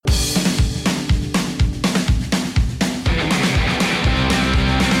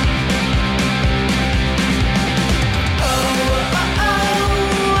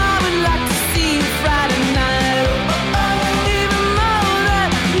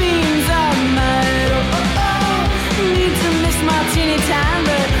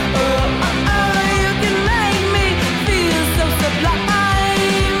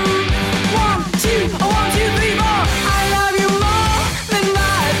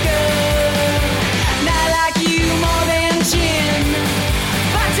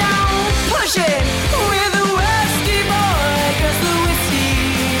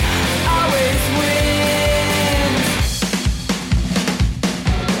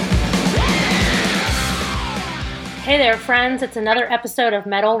Hey there, friends. It's another episode of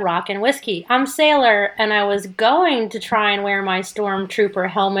Metal, Rock, and Whiskey. I'm Sailor, and I was going to try and wear my Stormtrooper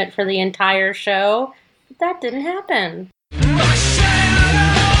helmet for the entire show, but that didn't happen.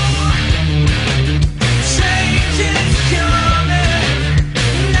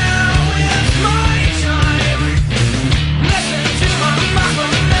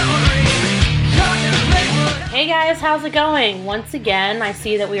 Hey guys, how's it going? Once again, I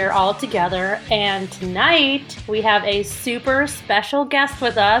see that we are all together, and tonight we have a super special guest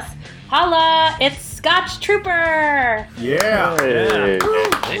with us. Holla, it's Scotch Trooper! Yeah! Hey.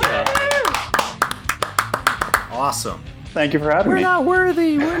 Awesome. Thank you for having me.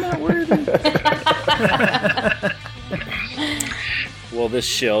 We're not worthy. Well, this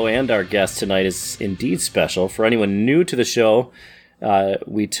show and our guest tonight is indeed special. For anyone new to the show,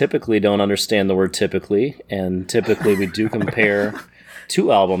 we typically don't understand the word typically, and typically we do compare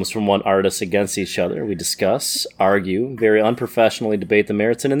two albums from one artist against each other. We discuss, argue, very unprofessionally debate the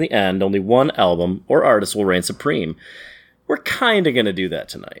merits, and in the end, only one album or artist will reign supreme. We're kind of going to do that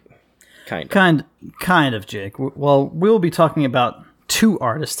tonight. Kind of, Jake. Well, we'll be talking about two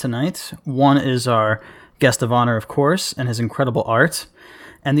artists tonight. One is our guest of honor, of course, and his incredible art,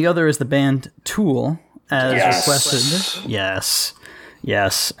 and the other is the band Tool, as requested.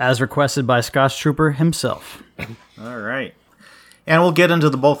 Yes, as requested by Scotch Trooper himself. All right. And we'll get into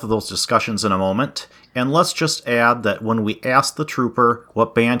both of those discussions in a moment. And let's just add that when we asked the Trooper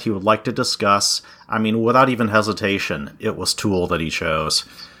what band he would like to discuss, I mean, without even hesitation, it was Tool that he chose.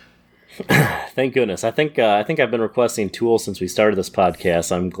 Thank goodness. I think I've been requesting Tool since we started this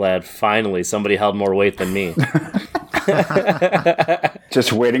podcast. I'm glad finally somebody held more weight than me.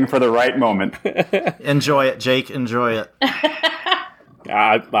 Just waiting for the right moment. Enjoy it, Jake. Enjoy it.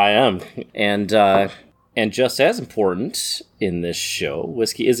 I am. And just as important in this show,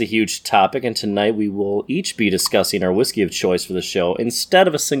 whiskey is a huge topic, and tonight we will each be discussing our whiskey of choice for the show instead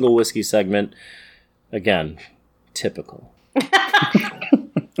of a single whiskey segment. Again, typical.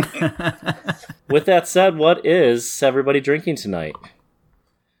 With that said, what is everybody drinking tonight?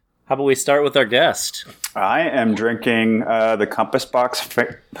 How about we start with our guest? I am drinking the Compass Box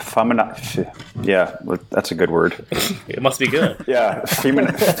Yeah, that's a good word. It must be good. Yeah,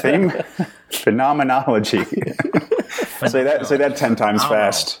 phenomenology. Say that 10 times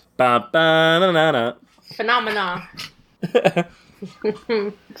fast. Ba-ba-na-na-na. Phenomena.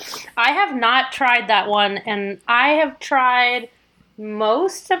 I have not tried that one, and I have tried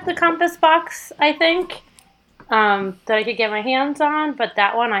most of the Compass Box, I think, that I could get my hands on, but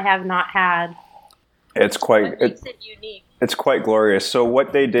that one I have not had. It's quite What makes it unique? It's quite glorious. So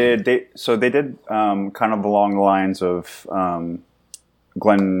what they did, they did kind of along the lines of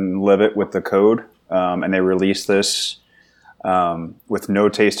Glenlivet with the Code, and they released this with no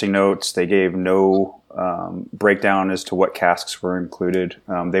tasting notes. They gave no breakdown as to what casks were included.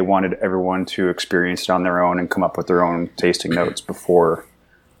 They wanted everyone to experience it on their own and come up with their own tasting notes before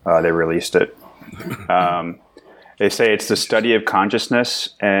they released it. They say it's the study of consciousness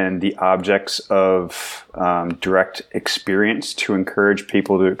and the objects of direct experience to encourage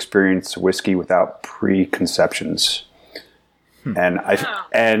people to experience whiskey without preconceptions. And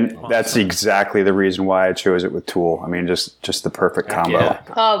that's exactly the reason why I chose it with Tool. I mean, just the perfect combo. Yeah.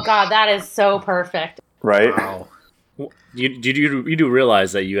 Oh, God, that is so perfect. Right? Wow. You do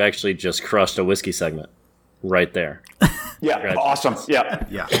realize that you actually just crushed a whiskey segment right there. Yeah, awesome. Yeah.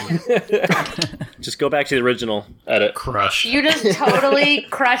 Just go back to the original edit. Crush. You just totally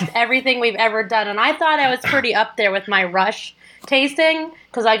crushed everything we've ever done, and I thought I was pretty up there with my Rush tasting,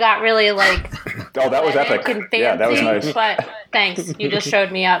 because I got really, like... Oh, that was epic. And fancy, Yeah, that was nice. But thanks, you just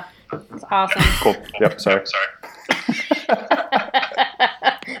showed me up. It's awesome. Cool. Yep, sorry.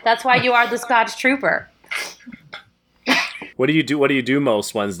 That's why you are the Scotch Trooper. What do you do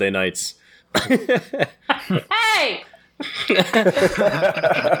most Wednesday nights? Hey!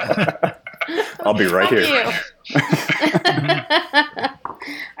 I'll be right here. You.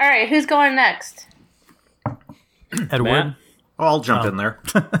 All right, who's going next? Edward? Matt? Oh, I'll jump in there.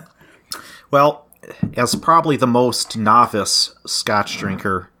 Well, as probably the most novice Scotch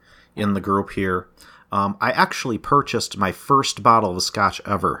drinker in the group here, I actually purchased my first bottle of Scotch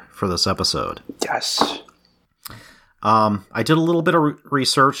ever for this episode. Yes. I did a little bit of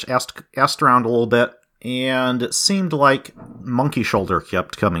research, asked around a little bit, and it seemed like Monkey Shoulder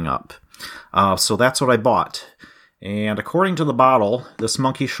kept coming up. So that's what I bought. And according to the bottle, this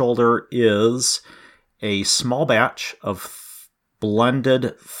Monkey Shoulder is a small batch of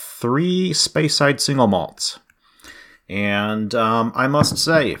blended 3 Speyside single malts. And I must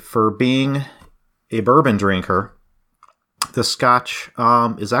say, for being a bourbon drinker, the Scotch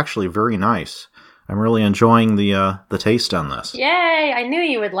is actually very nice. I'm really enjoying the taste on this. Yay! I knew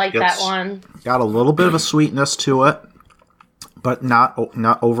you would like that It's one. got a little bit of a sweetness to it, but not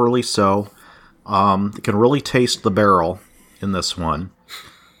overly so. You can really taste the barrel in this one.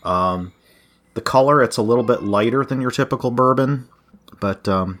 The color, it's a little bit lighter than your typical bourbon, but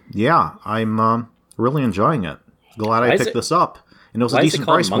yeah, I'm really enjoying it. Glad I picked this up. And it was a decent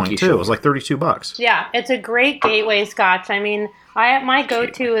price point, too. It was like $32. Yeah, it's a great gateway scotch. I mean, my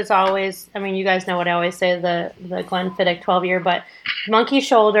go-to is always, I mean, you guys know what I always say, the Glenfiddich 12-year, but Monkey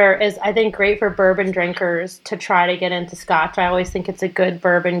Shoulder is, I think, great for bourbon drinkers to try to get into scotch. I always think it's a good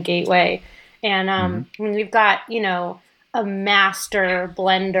bourbon gateway. And I mean, we've got, a master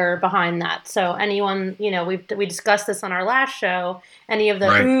blender behind that. So anyone, we discussed this on our last show, any of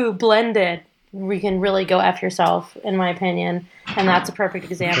the blended, we can really go F yourself, in my opinion. And that's a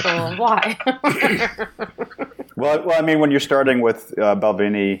perfect example of why. Well, I mean, when you're starting with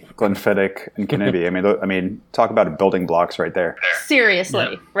Balvenie, Glenfiddich, and Knibbie, I mean, talk about building blocks right there.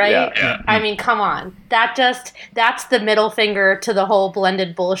 Seriously, right? Yeah. I mean, come on. That's the middle finger to the whole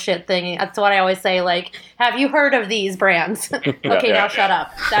blended bullshit thing. That's what I always say, like, have you heard of these brands? Okay, now shut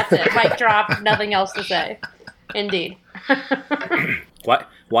up. That's it. Mic drop, nothing else to say. Indeed.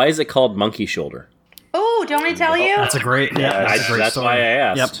 Why is it called Monkey Shoulder? Oh, do you want me to tell you? That's a great, That's why I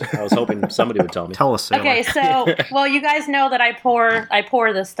asked. Yep. I was hoping somebody would tell me. Tell us, Sailor. Okay, so, well, you guys know that I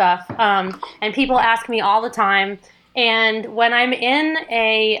pour this stuff, and people ask me all the time, and when I'm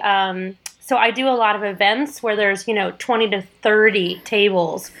in so I do a lot of events where there's, 20 to 30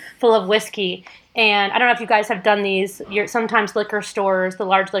 tables full of whiskey, and I don't know if you guys have done these. Sometimes liquor stores, the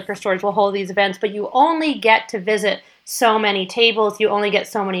large liquor stores will hold these events, but you only get to visit so many tables, you only get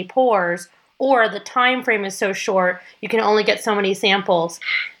so many pours, or the time frame is so short, you can only get so many samples.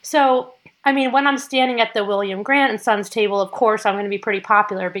 So, I mean, when I'm standing at the William Grant and Sons table, of course, I'm going to be pretty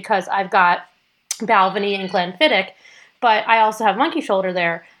popular because I've got Balvenie and Glenfiddich, but I also have Monkey Shoulder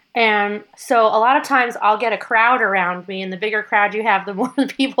there. And so a lot of times I'll get a crowd around me, and the bigger crowd you have, the more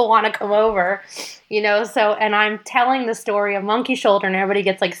people want to come over, so, and I'm telling the story of Monkey Shoulder and everybody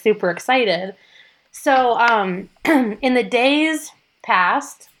gets like super excited. So, in the days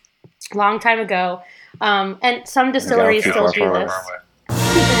past, long time ago, and some distilleries still do this. In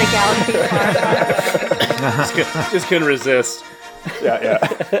a galaxy far. Just couldn't resist. Yeah.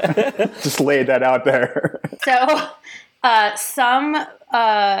 Just laid that out there. So, some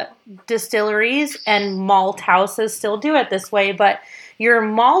distilleries and malt houses still do it this way, but you're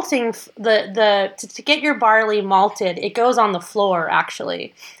malting to get your barley malted, it goes on the floor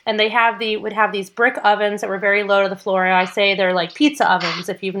actually, and they would have these brick ovens that were very low to the floor. I say they're like pizza ovens.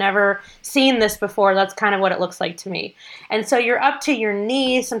 If you've never seen this before, that's kind of what it looks like to me. And so you're up to your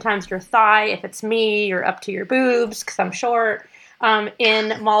knee, sometimes your thigh. If it's me, you're up to your boobs because I'm short.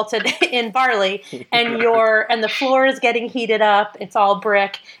 In malted in barley, and the floor is getting heated up. It's all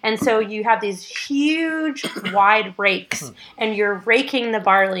brick, and so you have these huge wide rakes, and you're raking the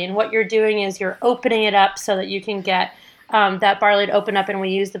barley. And what you're doing is you're opening it up so that you can get that barley to open up. And we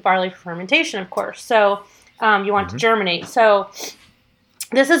use the barley for fermentation, of course. So you want to germinate. So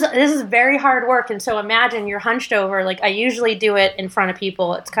this is very hard work. And so imagine you're hunched over. Like I usually do it in front of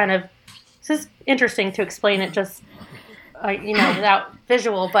people. This is interesting to explain it just. Without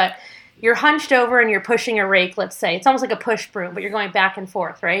visual, but you're hunched over and you're pushing a rake, let's say. It's almost like a push broom, but you're going back and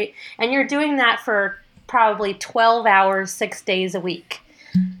forth, right? And you're doing that for probably 12 hours, 6 days a week.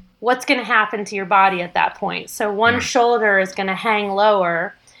 What's going to happen to your body at that point? So one shoulder is going to hang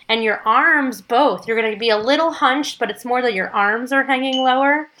lower, and your arms both. You're going to be a little hunched, but it's more that your arms are hanging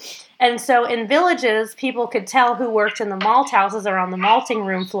lower. And so in villages, people could tell who worked in the malt houses or on the malting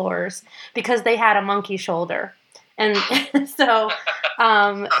room floors because they had a monkey shoulder. And so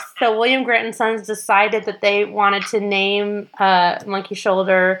William Grant and Sons decided that they wanted to name Monkey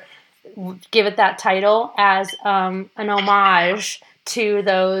Shoulder, give it that title as an homage to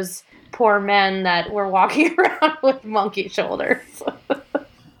those poor men that were walking around with monkey shoulders.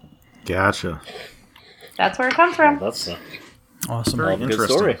 Gotcha. That's where it comes from. That's Awesome. Very good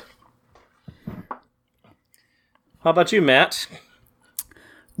interesting. story. How about you, Matt?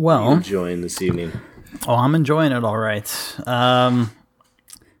 Well, Enjoying this evening. Oh, I'm enjoying it all right. To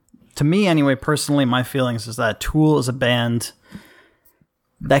me, anyway, personally, my feelings is that Tool is a band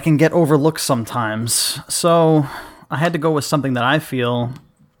that can get overlooked sometimes. So I had to go with something that I feel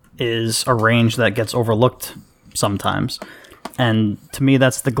is a range that gets overlooked sometimes. And to me,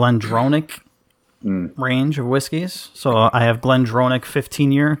 that's the GlenDronach range of whiskeys. So I have GlenDronach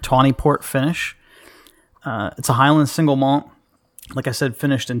 15-year tawny port finish. It's a Highland single malt. Like I said,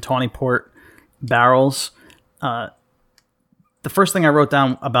 finished in tawny port barrels. The first thing I wrote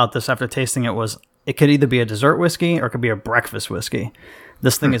down about this after tasting it was it could either be a dessert whiskey or it could be a breakfast whiskey.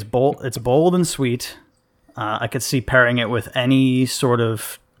 This thing is bold. It's bold and sweet. I could see pairing it with any sort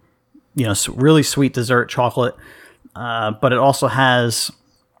of, really sweet dessert chocolate. But it also has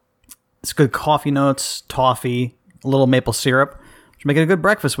it's good coffee notes, toffee, a little maple syrup, which make it a good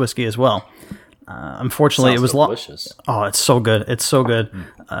breakfast whiskey as well. Unfortunately, it was delicious. Oh, it's so good. It's so good.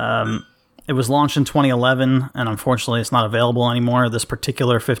 It was launched in 2011, and unfortunately, it's not available anymore. This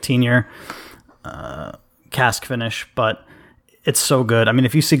particular 15-year cask finish, but it's so good. I mean,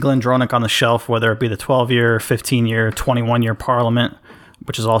 if you see GlenDronach on the shelf, whether it be the 12-year, 15-year, 21-year Parliament,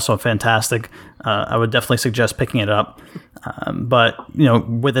 which is also fantastic, I would definitely suggest picking it up. But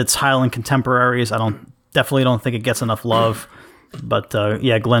with its Highland contemporaries, I definitely don't think it gets enough love. But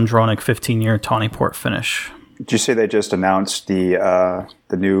GlenDronach 15-year tawny port finish. Did you say they just announced the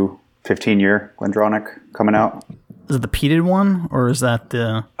new 15-year GlenDronach coming out? Is it the peated one, or is that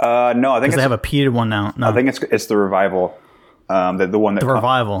the? No, I think they have a peated one now. No. I think it's the revival. The one that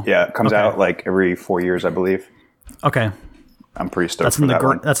revival. Yeah, it comes out like every 4 years, I believe. Okay. I'm pretty stoked for that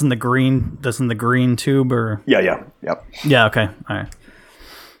one. That's in the green. That's in the green tube, or yep. Yeah. Okay. All right.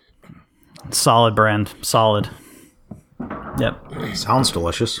 Solid brand. Solid. Yep. Sounds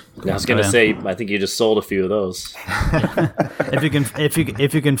delicious. I was gonna say, I think you just sold a few of those.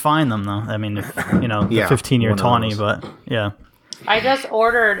 If you can find them, though. I mean, the 15-year tawny, but yeah. I just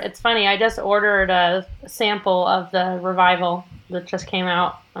ordered. It's funny. I just ordered a sample of the revival that just came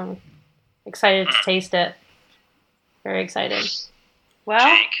out. I'm excited to taste it. Very excited.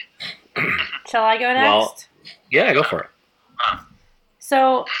 Well, shall I go next? Well, yeah, go for it.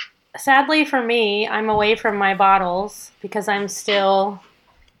 So, sadly for me, I'm away from my bottles because I'm still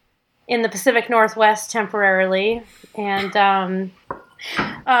in the Pacific Northwest temporarily, and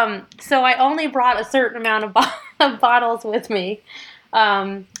so I only brought a certain amount of bottles with me,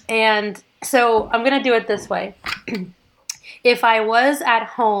 and so I'm going to do it this way. If I was at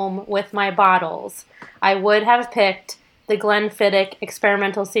home with my bottles, I would have picked the Glenfiddich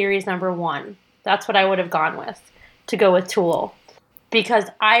Experimental Series number 1. That's what I would have gone with to go with Tool. Because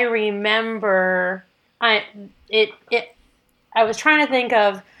I remember, I was trying to think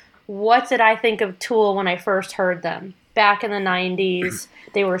of what did I think of Tool when I first heard them back in the 90s.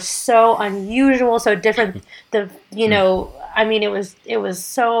 They were so unusual, so different. It was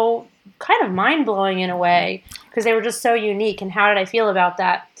so kind of mind blowing in a way because they were just so unique. And how did I feel about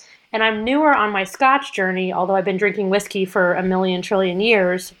that? And I'm newer on my Scotch journey, although I've been drinking whiskey for a million trillion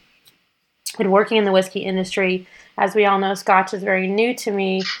years and working in the whiskey industry. As we all know, Scotch is very new to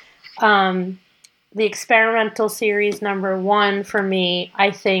me. The Experimental Series number 1 for me,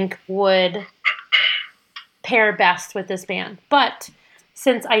 I think, would pair best with this band. But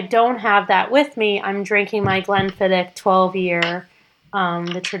since I don't have that with me, I'm drinking my Glenfiddich 12-year,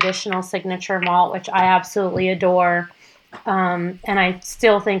 the traditional signature malt, which I absolutely adore. And I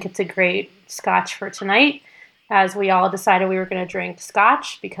still think it's a great Scotch for tonight, as we all decided we were going to drink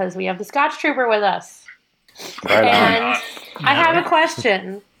Scotch because we have the Scotch Trooper with us. Right and on. I have a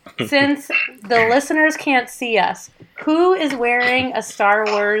question. Since the listeners can't see us, who is wearing a Star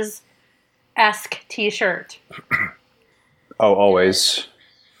Wars-esque t-shirt? Oh, always.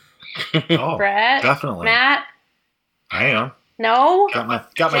 Oh, Brett? definitely. Matt? I am. No? Got my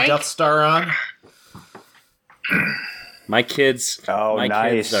Jake? Death Star on. My kids. Oh, my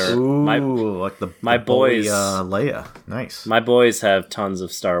nice. Kids are, Ooh, like the boys. Leia. Nice. My boys have tons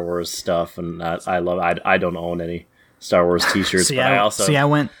of Star Wars stuff, and I love. I don't own any Star Wars T-shirts, but I also I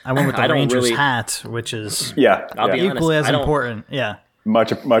went with the I don't Rangers really- hat, which is I'll be honest, equally as I don't- important. Yeah.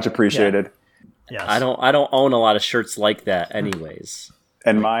 Much appreciated. Yes. I don't own a lot of shirts like that, anyways.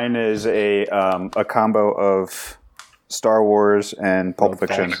 And mine is a combo of Star Wars and Pulp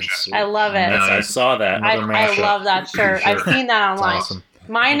Fiction. I love it. I saw that. I mashup. love that shirt. I've seen that online. awesome.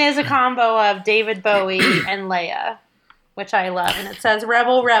 Mine is a combo of David Bowie and Leia, which I love. And it says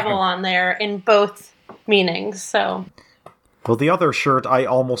Rebel Rebel on there in both meanings. So Well, the other shirt I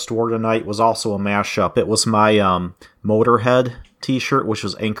almost wore tonight was also a mashup. It was my Motorhead T-shirt, which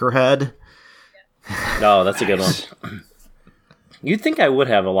was Anchorhead. Oh, that's a good one. You'd think I would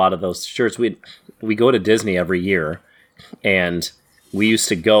have a lot of those shirts. We go to Disney every year, and we used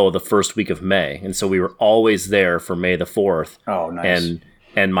to go the first week of May, and so we were always there for May the 4th. Oh, nice.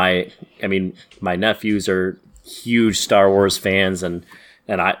 And my nephews are huge Star Wars fans, and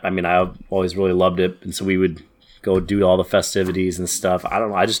I always really loved it, and so we would go do all the festivities and stuff. I don't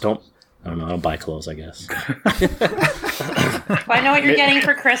know. I don't buy clothes, I guess. I know what you're getting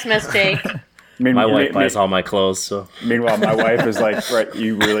for Christmas, Jake. My wife buys all my clothes. So meanwhile, my wife is like, right,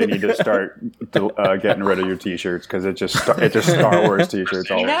 you really need to start getting rid of your T-shirts because it's just Star Wars T-shirts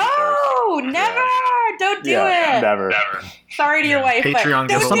all over the place. No, never. Don't do it. Never. Sorry to your wife, Patreon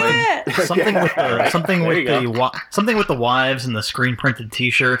but don't do it. Something with the wives and the screen printed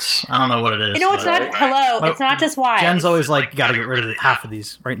T-shirts. I don't know what it is. You know, it's not. Hello, it's not just wives. Jen's always like, you got to get rid of half of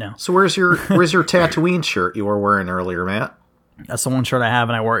these right now. So where's your Tatooine shirt you were wearing earlier, Matt? That's the one shirt I have,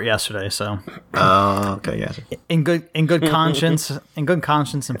 and I wore it yesterday. So, okay, yeah. In good conscience, in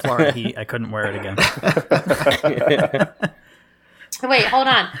Florida heat, I couldn't wear it again. Wait, hold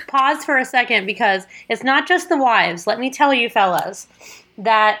on. Pause for a second because it's not just the wives. Let me tell you, fellas,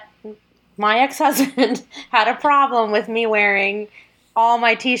 that my ex-husband had a problem with me wearing all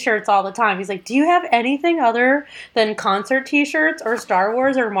my T-shirts all the time. He's like, do you have anything other than concert T-shirts or Star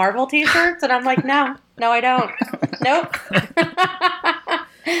Wars or Marvel T-shirts? And I'm like, no, I don't. Nope.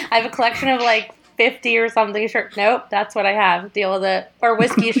 I have a collection of like 50 or something shirts. Nope, that's what I have. Deal with it. Or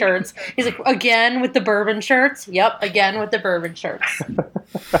whiskey shirts. He's like, again with the bourbon shirts? Yep, again with the bourbon shirts.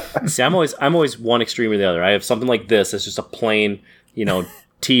 See, I'm always one extreme or the other. I have something like this. It's just a plain,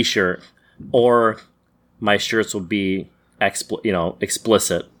 T-shirt, or my shirts will be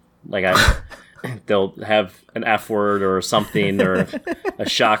explicit. Like they'll have an F word or something, or a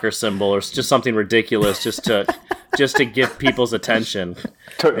shocker symbol, or just something ridiculous, just to get people's attention.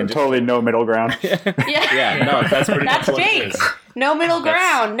 Totally no middle ground. Yeah, no, that's pretty. That's much Jake. No middle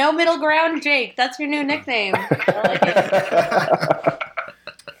ground. No middle ground, Jake. That's your new nickname. I like it.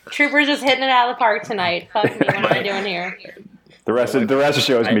 Trooper's just hitting it out of the park tonight. Fuck me. What am I doing here? The rest of the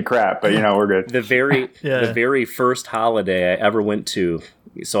show is gonna be crap, but we're good. The very first holiday I ever went to.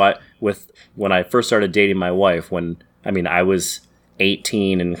 So when I first started dating my wife, I was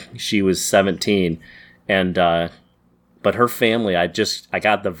 18 and she was 17, and but her family, I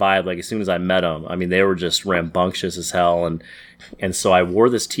got the vibe like as soon as I met them. I mean, they were just rambunctious as hell, and so I wore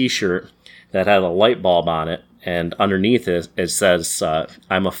this T-shirt that had a light bulb on it, and underneath it says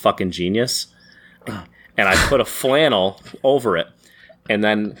 "I'm a fucking genius," and I put a flannel over it. And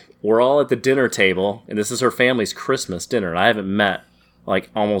then we're all at the dinner table, and this is her family's Christmas dinner, and I haven't met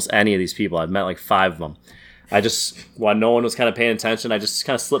like almost any of these people. I've met like 5 of them. While no one was kind of paying attention, I just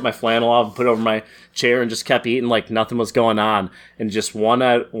kind of slipped my flannel off and put it over my chair and just kept eating like nothing was going on. And just one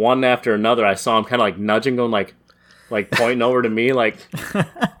after another, I saw him kind of like nudging, going like pointing over to me, like.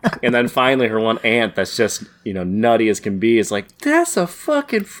 And then finally, her one aunt, that's just nutty as can be, is like, "That's the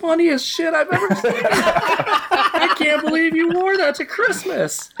fucking funniest shit I've ever seen. I can't believe you wore that to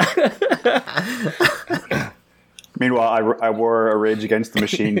Christmas." Meanwhile, I wore a Rage Against the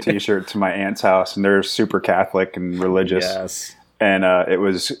Machine T-shirt to my aunt's house, and they're super Catholic and religious. Yes. And it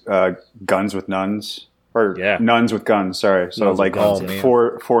was guns with nuns, or nuns with guns. Sorry, so Nuns like with guns,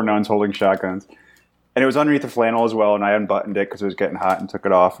 four nuns holding shotguns, and it was underneath the flannel as well. And I unbuttoned it because it was getting hot and took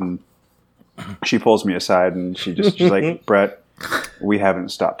it off. And she pulls me aside and she's like, "Brett, we haven't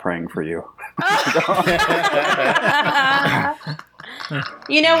stopped praying for you."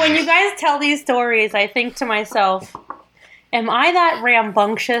 When you guys tell these stories, I think to myself, am I that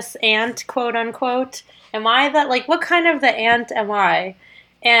rambunctious aunt, quote unquote? Am I that, like, what kind of the aunt am I?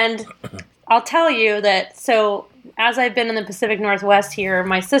 And I'll tell you that, so as I've been in the Pacific Northwest here,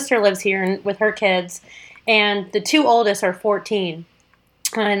 my sister lives here with her kids, and the 2 oldest are 14.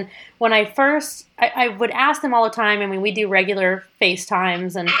 And when I would ask them all the time. I mean, we do regular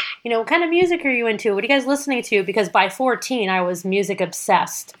FaceTimes and, what kind of music are you into? What are you guys listening to? Because by 14, I was music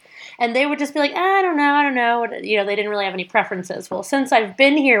obsessed. And they would just be like, I don't know. They didn't really have any preferences. Well, since I've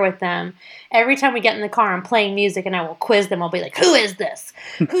been here with them, every time we get in the car, I'm playing music and I will quiz them. I'll be like, who is this?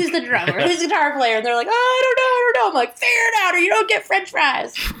 Who's the drummer? Who's the guitar player? And they're like, I don't know. I'm like, figure it out or you don't get French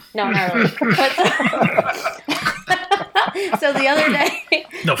fries. No, not really. So the other day,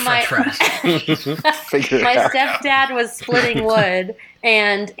 no French fries. My stepdad was splitting wood,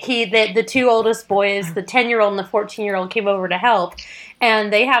 and the 2 oldest boys, the 10-year-old and the 14-year-old, came over to help.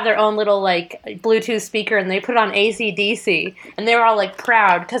 And they have their own little, like, Bluetooth speaker, and they put on AC/DC. And they were all, like,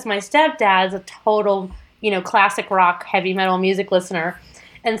 proud, because my stepdad's a total, classic rock, heavy metal music listener.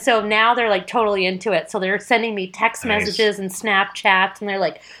 And so now they're, like, totally into it. So they're sending me text messages and Snapchats, and they're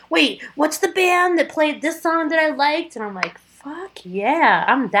like, wait, what's the band that played this song that I liked? And I'm like, fuck yeah,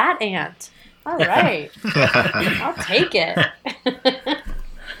 I'm that aunt. All right. I'll take it.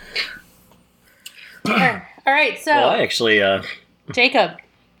 All right, so... Well, I actually... Jacob,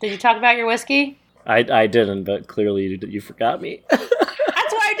 did you talk about your whiskey? I didn't, but clearly you forgot me. That's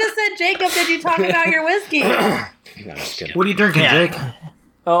why I just said, Jacob, did you talk about your whiskey? No, just kidding. What are you drinking, Jake?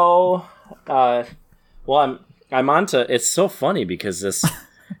 Oh, well, I'm onto. It's so funny because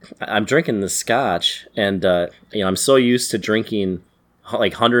I'm drinking the scotch, and I'm so used to drinking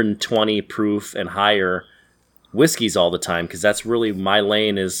like 120 proof and higher whiskeys all the time, because that's really my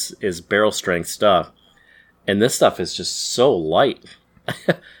lane is barrel strength stuff. And this stuff is just so light.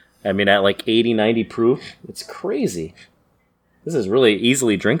 I mean, at like 80, 90 proof, it's crazy. This is really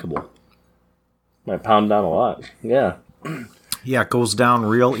easily drinkable. I pound down a lot. Yeah. Yeah, it goes down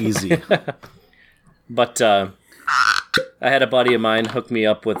real easy. But I had a buddy of mine hook me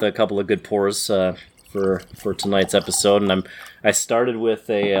up with a couple of good pours for tonight's episode, and I started with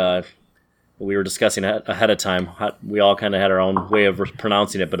a. We were discussing ahead of time. We all kind of had our own way of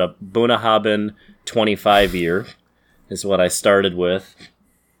pronouncing it, but a Bunnahabhain 25 year is what I started with.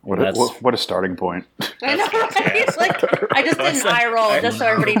 What a starting point. I know, right? Like, I just didn't eye roll, just so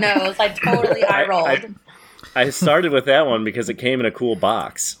everybody knows. I totally eye rolled. I started with that one because it came in a cool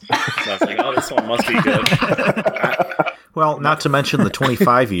box. So I was like, oh, this one must be good. Well, not to mention the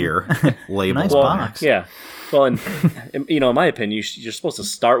 25-year label. Nice box. Yeah. Well, and in my opinion, you're supposed to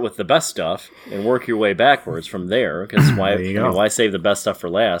start with the best stuff and work your way backwards from there. Because why save the best stuff for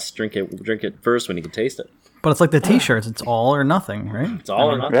last? Drink it first when you can taste it. But it's like the T-shirts; it's all or nothing, right? It's all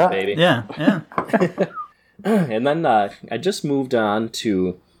or nothing, baby. Yeah. And then I just moved on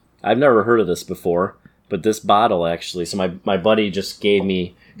to. I've never heard of this before, but this bottle actually. So my buddy just gave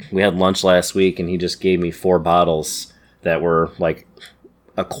me. We had lunch last week, and he just gave me 4 bottles that were like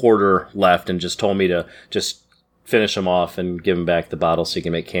a quarter left, and just told me to just finish them off and give him back the bottle so he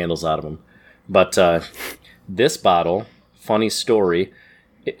can make candles out of them. But this bottle, funny story,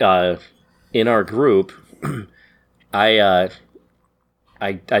 in our group, I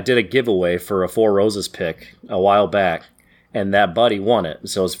did a giveaway for a Four Roses pick a while back, and that buddy won it.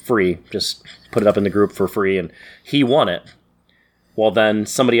 So it was free. Just put it up in the group for free, and he won it. Well, then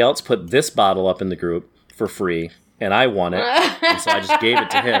somebody else put this bottle up in the group for free, and I won it. And so I just gave it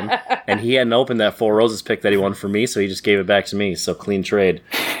to him, and he hadn't opened that Four Roses pick that he won for me, so he just gave it back to me. So clean trade.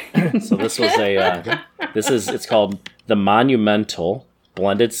 So this was it's called the Monumental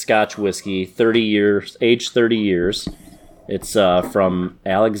Blended Scotch Whiskey, 30 years, aged 30 years. It's from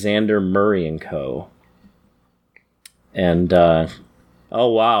Alexander Murray & Co. And, oh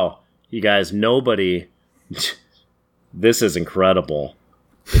wow, you guys, nobody, this is incredible.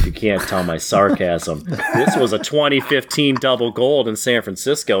 If you can't tell my sarcasm. This was a 2015 double gold in San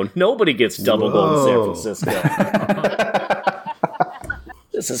Francisco. Nobody gets double gold in San Francisco.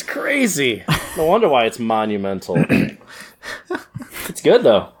 This is crazy. No wonder why it's monumental. It's good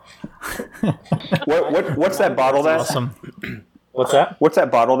though. What's that bottle that? Awesome. What's that? What's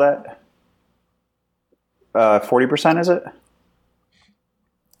that bottle that? 40% is it?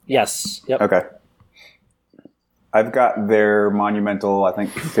 Yes. Yep. Okay. I've got their monumental, I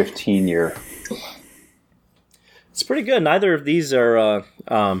think, 15 year. It's pretty good. Neither of these are.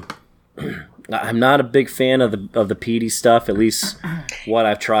 I'm not a big fan of the peaty stuff. At least what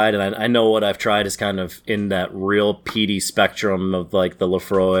I've tried, and I know what I've tried is kind of in that real peaty spectrum of like the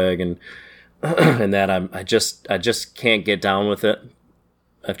Laphroaig and and that I just can't get down with it.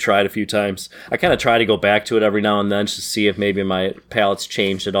 I've tried a few times. I kind of try to go back to it every now and then just to see if maybe my palate's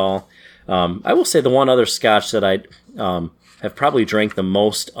changed at all. I will say the one other scotch that I have probably drank the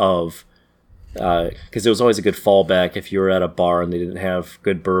most of, because it was always a good fallback if you were at a bar and they didn't have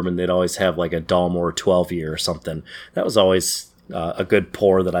good bourbon, they'd always have like a Dalmore 12 year or something. That was always a good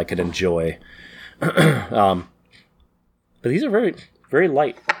pour that I could enjoy. But these are very, very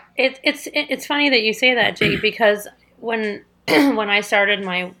light. It's funny that you say that, Jake, because when I started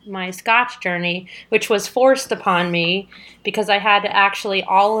my Scotch journey, which was forced upon me because I had to actually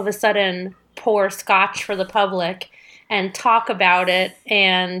all of a sudden pour Scotch for the public and talk about it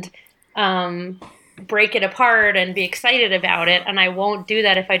and break it apart and be excited about it, and I won't do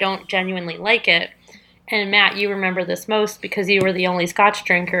that if I don't genuinely like it. And Matt, you remember this most because you were the only Scotch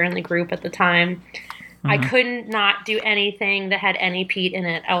drinker in the group at the time. Mm-hmm. I couldn't not do anything that had any peat in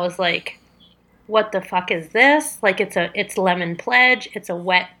it. I was like, what the fuck is this? Like it's lemon pledge, it's a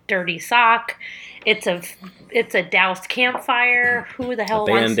wet dirty sock, it's a doused campfire. Who the hell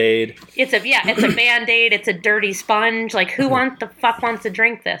wants Band-Aid? It's a Band-Aid, it's a dirty sponge. Like who wants to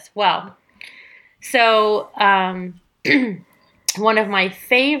drink this? Well, so one of my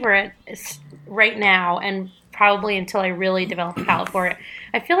favorite right now, and probably until I really develop a palate for it,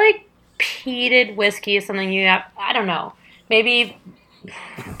 I feel like peated whiskey is something you have, I don't know, maybe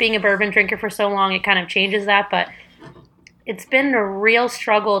being a bourbon drinker for so long, it kind of changes that, but it's been a real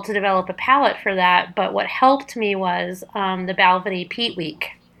struggle to develop a palate for that. But what helped me was the Balvenie Peat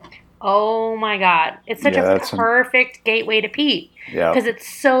Week, Oh my God. It's such a perfect gateway to peat. Yeah. Because it's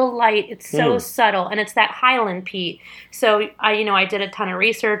so light, it's so subtle, and it's that Highland peat. So I did a ton of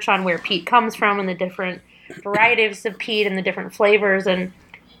research on where peat comes from and the different varieties of peat and the different flavors, and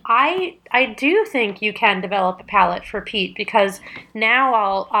I do think you can develop a palate for peat, because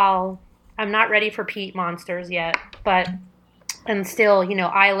now I'm not ready for peat monsters yet, but and still,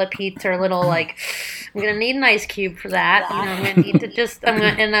 Isla peats are a little like, I'm gonna need an ice cube for that. I'm gonna need to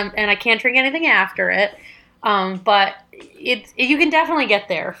and I can't drink anything after it. But you can definitely get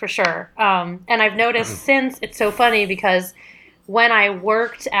there for sure. And I've noticed since, it's so funny because when I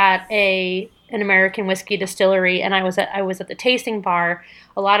worked at an American whiskey distillery and I was at the tasting bar,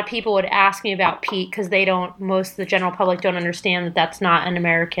 a lot of people would ask me about peat because most of the general public don't understand that that's not an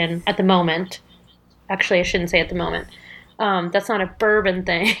American at the moment. Actually, I shouldn't say at the moment. That's not a bourbon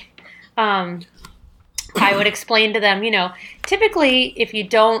thing. I would explain to them, typically if you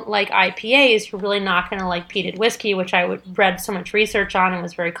don't like IPAs, you're really not going to like peated whiskey, which I read so much research on and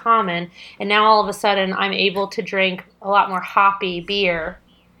was very common. And now all of a sudden I'm able to drink a lot more hoppy beer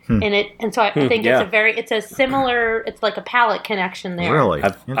in it. And so I think it's a similar, it's like a palate connection there. Really?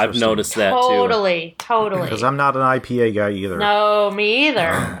 I've noticed that totally. Because I'm not an IPA guy either. No, me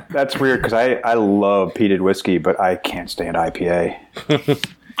either. That's weird because I love peated whiskey, but I can't stand IPA.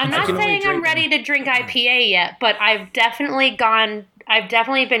 I'm not saying I'm ready to drink IPA yet, but I've definitely gone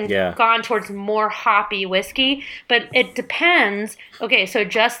towards more hoppy whiskey, but it depends. Okay, so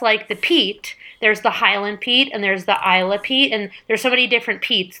just like the peat, there's the Highland peat and there's the Isla peat, and there's so many different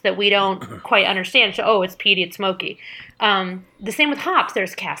peats that we don't quite understand. So, it's peaty, it's smoky. The same with hops.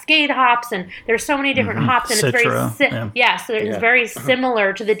 There's Cascade hops, and there's so many different hops, and Citra, it's very very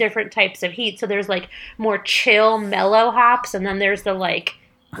similar to the different types of heat. So there's like more chill, mellow hops, and then there's the like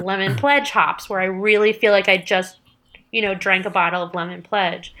Lemon Pledge hops, where I really feel like I just drank a bottle of Lemon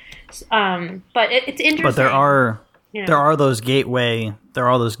Pledge. But it's interesting. But there are those gateway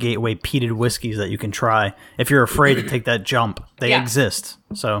peated whiskeys that you can try if you're afraid to take that jump. They exist.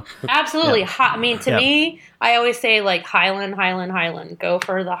 So absolutely. I mean, to me, I always say like Highland. Go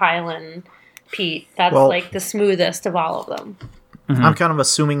for the Highland peat. That's like the smoothest of all of them. Mm-hmm. I'm kind of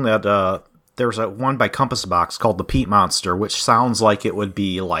assuming that there's one by Compass Box called the Peat Monster, which sounds like it would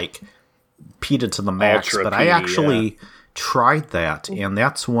be like peated to the max. But I actually tried that, and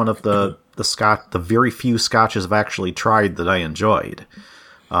that's one of the very few scotches I've actually tried that I enjoyed.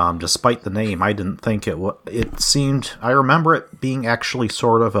 Despite the name, I didn't think it seemed. I remember it being actually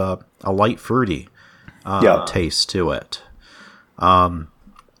sort of a light fruity taste to it.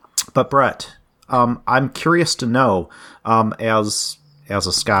 But Brett, I'm curious to know, as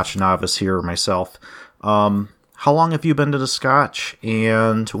a Scotch novice here myself, how long have you been to the Scotch,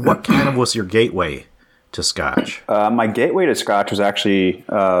 and what kind of was your gateway to Scotch? My gateway to Scotch was actually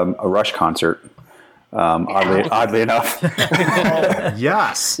a Rush concert. Oddly enough.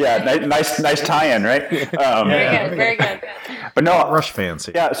 Yes. Yeah. Nice tie-in, right? Very good. But no, Rush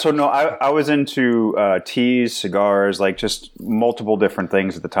fancy. Yeah. So no, I was into teas, cigars, like just multiple different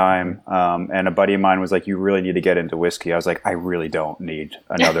things at the time. And a buddy of mine was like, "You really need to get into whiskey." I was like, "I really don't need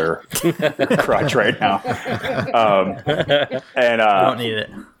another crutch right now." Don't need it.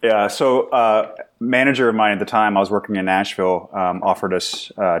 Yeah. So manager of mine at the time, I was working in Nashville, offered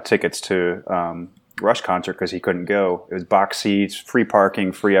us tickets to Rush concert because he couldn't go. It was box seats, free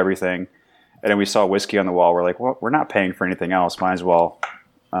parking, free everything. And then we saw whiskey on the wall. We're like, well, we're not paying for anything else. Might as well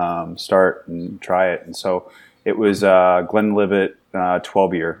start and try it. And so it was Glenlivet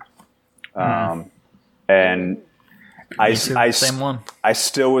 12-year. And same one. I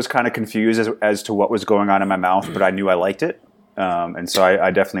still was kind of confused as to what was going on in my mouth, but I knew I liked it. And so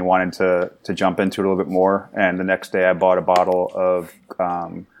I definitely wanted to jump into it a little bit more. And the next day I bought a bottle of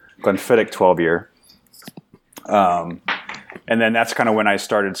Glenfiddich 12-year. And then that's kind of when I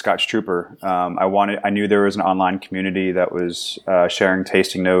started Scotch Trooper. I knew there was an online community that was sharing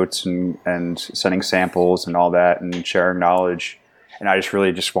tasting notes and sending samples and all that and sharing knowledge. And I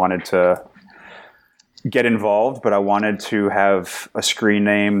just wanted to get involved, but I wanted to have a screen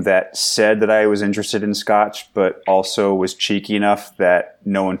name that said that I was interested in Scotch, but also was cheeky enough that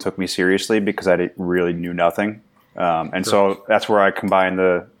no one took me seriously because I really knew nothing. So that's where I combined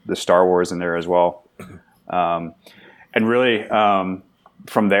the Star Wars in there as well. And really,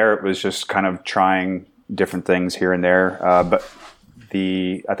 from there, it was just kind of trying different things here and there. But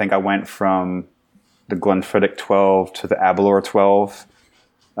I think I went from the Glenfiddich 12 to the Aberlour 12.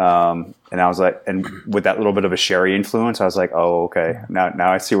 And I was like, and with that little bit of a sherry influence, I was like, oh, okay,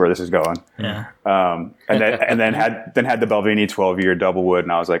 now I see where this is going. Yeah. And then had the Balvenie 12-year double wood,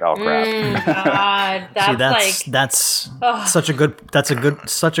 and I was like, oh crap. God, that's such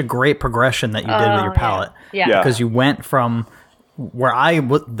a great progression that you did with your palate. Yeah. Because you went from where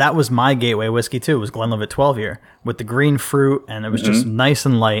that was my gateway whiskey too, was Glenlivet 12-year with the green fruit, and it was just nice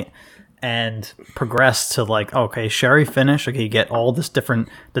and light, and progressed to like, okay, sherry finish. Okay, you get all the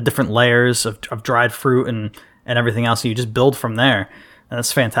different layers of dried fruit and everything else, and you just build from there, and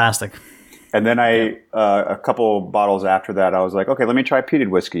that's fantastic. And then a couple bottles after that, I was like, okay, let me try peated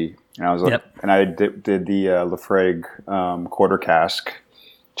whiskey, and I was like, and I did the Laphroaig quarter cask.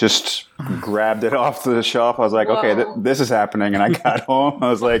 Just grabbed it off the shelf. I was like, okay, this is happening. And I got home. I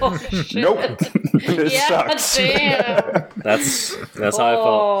was like, nope, this sucks. Damn. That's how I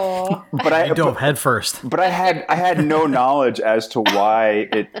felt. But I dove head first. But I had no knowledge as to why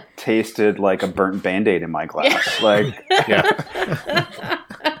it tasted like a burnt Band-Aid in my glass. Like,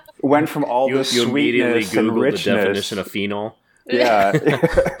 went from all this sweetness and richness. The definition of phenol. Yeah.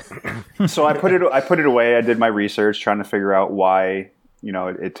 So I put it away. I did my research trying to figure out why,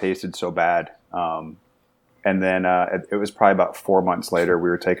 it tasted so bad. And then it was probably about 4 months later, we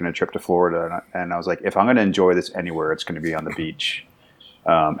were taking a trip to Florida, and I was like, if I'm going to enjoy this anywhere, it's going to be on the beach.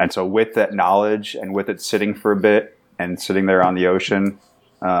 And so with that knowledge and with it sitting for a bit and sitting there on the ocean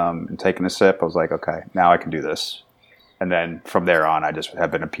and taking a sip, I was like, okay, now I can do this. And then from there on, I just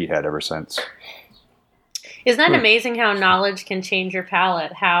have been a peat head ever since. Isn't that amazing how knowledge can change your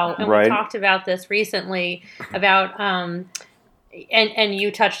palate? We talked about this recently about, and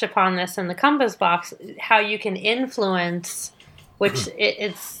you touched upon this in the Compass Box, how you can influence, which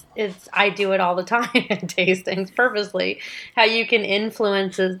it's I do it all the time in tastings purposely, how you can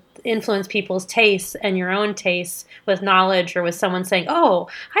influence people's tastes and your own tastes with knowledge, or with someone saying, oh,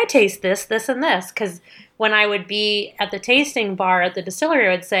 I taste this, and this. Because when I would be at the tasting bar at the distillery,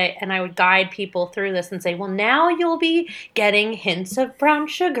 I would say, and I would guide people through this and say, well, now you'll be getting hints of brown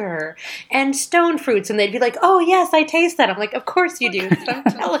sugar and stone fruits. And they'd be like, oh, yes, I taste that. I'm like, of course you do. I'm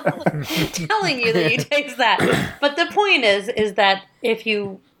telling you that you taste that. But the point is that if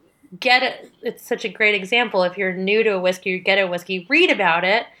you get it, it's such a great example. If you're new to a whiskey, you get a whiskey, read about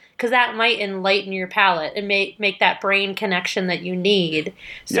it, because that might enlighten your palate and make that brain connection that you need.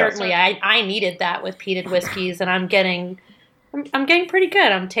 Certainly, yes. I needed that with peated whiskeys, and I'm getting pretty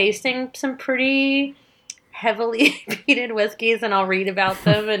good. I'm tasting some pretty heavily peated whiskeys, and I'll read about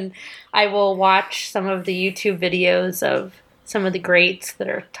them, and I will watch some of the YouTube videos of some of the greats that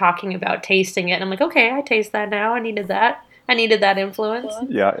are talking about tasting it. And I'm like, okay, I taste that now. I needed that. I needed that influence.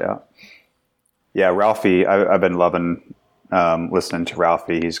 Yeah. Ralphie, I've been loving listening to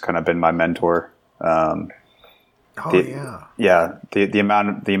Ralphie. He's kind of been my mentor. The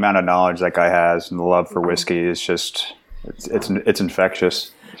amount of knowledge that guy has and the love for whiskey is just it's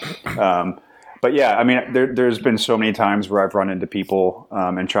infectious. But yeah, I mean, there's been so many times where I've run into people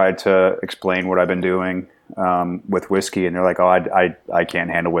and tried to explain what I've been doing with whiskey, and they're like, "Oh, I can't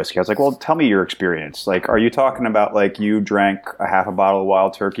handle whiskey." I was like, "Well, tell me your experience. Like, are you talking about like you drank a half a bottle of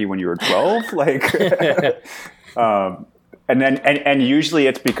Wild Turkey when you were 12? Like." And usually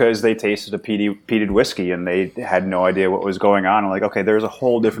it's because they tasted a peated whiskey and they had no idea what was going on. I'm like, okay, there's a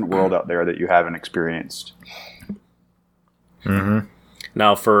whole different world out there that you haven't experienced. Mm-hmm.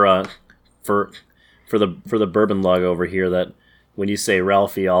 Now for the bourbon lug over here, that when you say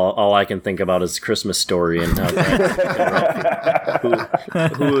Ralphie, all I can think about is Christmas Story and Ralphie.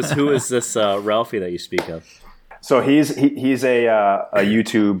 Who is this Ralphie that you speak of? So he's a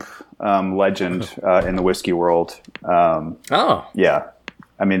YouTube legend in the whiskey world. Yeah,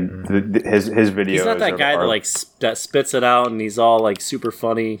 I mean his videos. He's not that guy that spits it out and he's all like super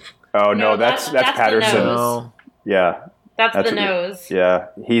funny. Oh no, that's Patterson. No. Yeah, that's the nose. Yeah,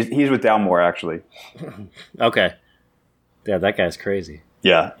 he's with Dalmore actually. Okay, yeah, that guy's crazy.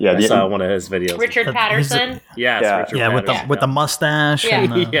 Yeah. I saw one of his videos. Richard Patterson. Yes, Richard Patterson. with the mustache. Yeah,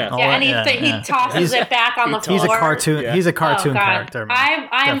 and, he tosses it back on the floor. He's a cartoon. Yeah. He's a cartoon character.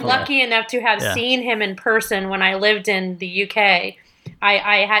 I'm lucky enough to have seen him in person when I lived in the UK.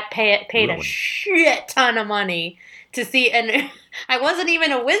 I had paid a shit ton of money to see, and I wasn't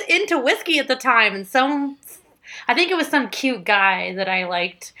even into whiskey at the time. And I think it was some cute guy that I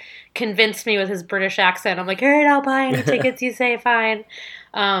liked, convinced me with his British accent. I'm like, all right, I'll buy any tickets you say, fine.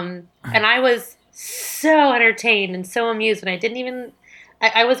 And I was so entertained and so amused, and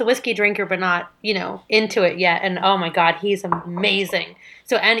I was a whiskey drinker, but not, into it yet. And oh my God, he's amazing.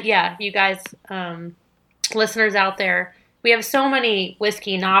 So, and yeah, you guys, listeners out there, we have so many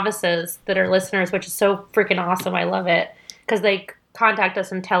whiskey novices that are listeners, which is so freaking awesome. I love it. Because contact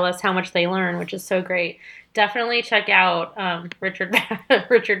us and tell us how much they learn, which is so great. Definitely check out Richard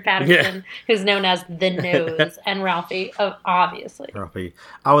Patterson, who's known as the Nose, and Ralphie, obviously. Ralphie,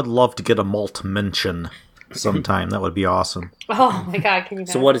 I would love to get a malt mention sometime. That would be awesome. Oh my God, can you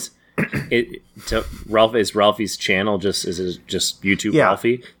imagine? So what is it? Is Ralphie's channel just YouTube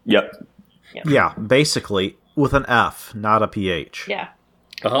Ralphie? Yep. Yeah, basically with an F, not a PH. Yeah.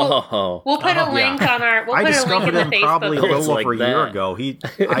 Oh, We'll put a link on our. We'll I put a link in discovered the him probably a Facebook. little Like over a year that. ago.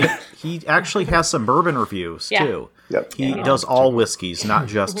 He actually has some bourbon reviews too. Yep. He does all whiskeys, not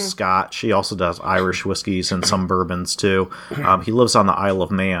just Scotch. He also does Irish whiskeys and some bourbons too. He lives on the Isle of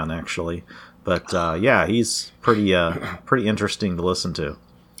Man, actually. But yeah, he's pretty interesting to listen to.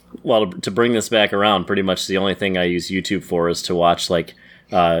 Well, to bring this back around, pretty much the only thing I use YouTube for is to watch like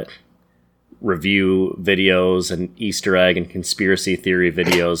review videos and Easter egg and conspiracy theory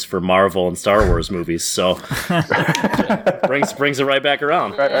videos for Marvel and Star Wars movies. So brings it right back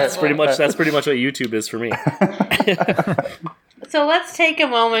around. That's pretty much what YouTube is for me. So let's take a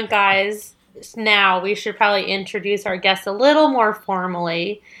moment, guys. Now we should probably introduce our guest a little more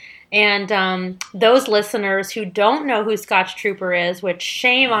formally. And those listeners who don't know who Scotch Trooper is, which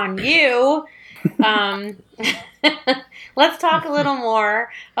shame on you, let's talk a little more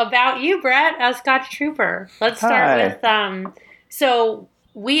about you, Brett, as Scotch Trooper. Let's start with, so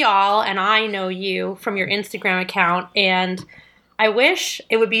we all, and I know you from your Instagram account, and I wish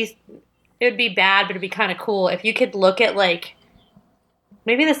it would be bad, but it'd be kind of cool if you could look at, like,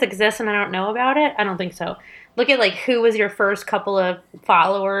 maybe this exists and I don't know about it. I don't think so. Look at, like, who was your first couple of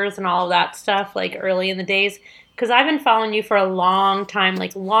followers and all of that stuff, like, early in the days. Because I've been following you for a long time,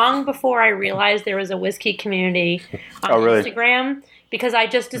 like, long before I realized there was a whiskey community on Instagram. Because I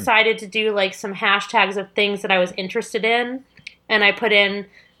just decided to do, like, some hashtags of things that I was interested in. And I put in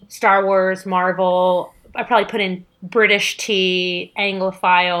Star Wars, Marvel. I probably put in British tea,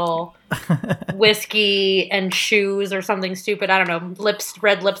 Anglophile, whiskey, and shoes or something stupid. I don't know.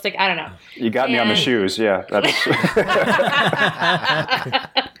 Red lipstick. I don't know. You got me on the shoes. Yeah. That's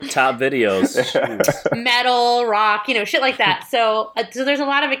Top videos. Metal, rock, shit like that. So there's a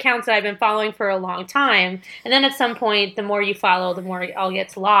lot of accounts that I've been following for a long time. And then at some point, the more you follow, the more it all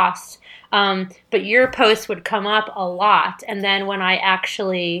gets lost. But your posts would come up a lot. And then when I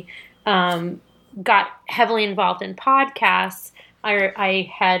actually got heavily involved in podcasts, I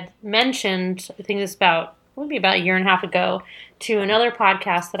had mentioned, I think it was about a year and a half ago, to another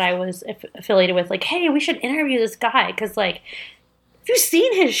podcast that I was affiliated with, like, hey, we should interview this guy, because, like, have you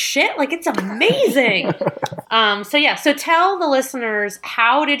seen his shit? Like, it's amazing. So tell the listeners,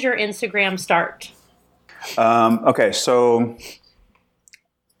 how did your Instagram start? Okay, so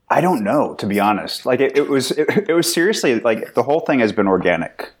I don't know, to be honest. Like, it was seriously, like, the whole thing has been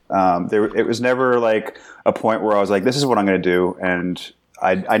organic. It was never like a point where I was like, this is what I'm going to do. And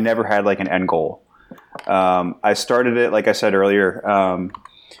I never had like an end goal. I started it, like I said earlier,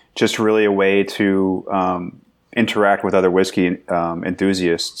 just really a way to interact with other whiskey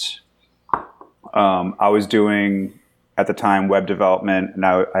enthusiasts. I was doing, at the time, web development, and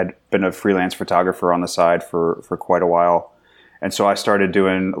I'd been a freelance photographer on the side for quite a while. And so I started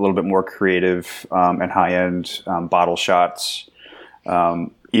doing a little bit more creative and high-end bottle shots.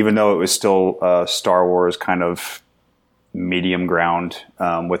 Even though it was still Star Wars kind of medium ground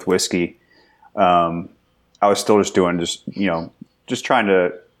with whiskey, I was still just trying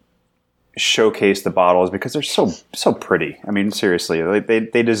to showcase the bottles because they're so pretty. I mean, seriously,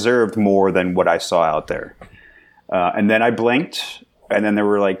 they deserved more than what I saw out there. And then I blinked, and then there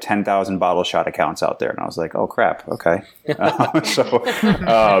were like 10,000 bottle shot accounts out there, and I was like, oh crap, okay.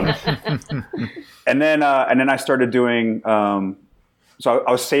 And then I started doing. So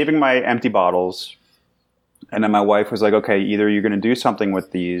I was saving my empty bottles, and then my wife was like, "Okay, either you're going to do something with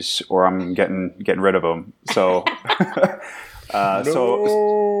these, or I'm getting rid of them." So, so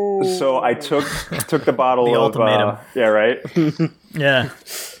I took the bottle The of ultimatum. yeah, right. Yeah.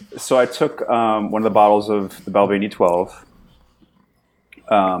 So I took one of the bottles of the Balvenie 12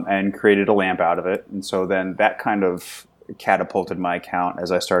 and created a lamp out of it, and so then that kind of catapulted my account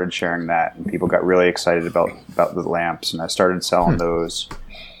as I started sharing that, and people got really excited about the lamps, and I started selling those.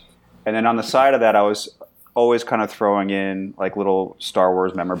 And then on the side of that, I was always kind of throwing in like little Star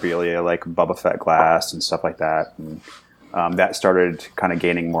Wars memorabilia, like Boba Fett glass and stuff like that, and that started kind of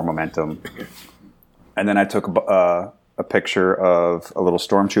gaining more momentum. And then I took a picture of a little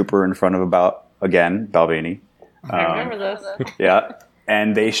stormtrooper in front of Balvenie. I remember this. Yeah.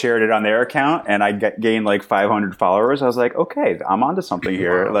 And they shared it on their account, and I gained like 500 followers. I was like, okay, I'm onto something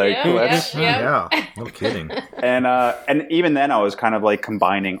here. Like, let's. Yeah, no kidding. And even then, I was kind of like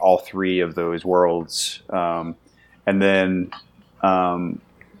combining all three of those worlds. And then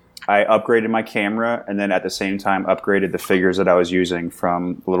I upgraded my camera, and then at the same time upgraded the figures that I was using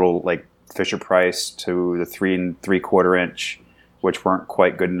from little like Fisher Price to the 3 3/4 inch, which weren't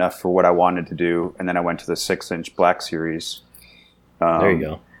quite good enough for what I wanted to do. And then I went to the 6-inch Black Series. There you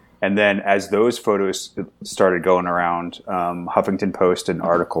go. And then as those photos started going around, Huffington posted an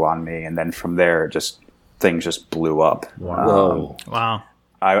article on me, and then from there, things just blew up. Whoa. Wow.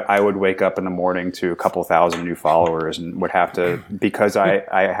 I would wake up in the morning to a couple thousand new followers, and would have to, because I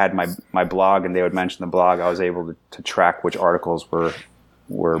had my blog and they would mention the blog, I was able to track which articles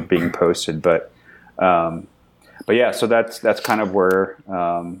were being posted. But yeah, so that's kind of where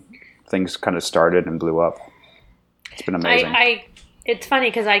things kind of started and blew up. It's been amazing. It's funny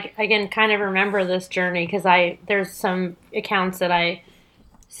because I can kind of remember this journey because there's some accounts that I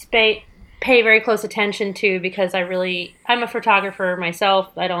pay very close attention to because I'm a photographer myself.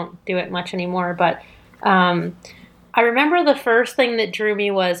 I don't do it much anymore, but I remember the first thing that drew me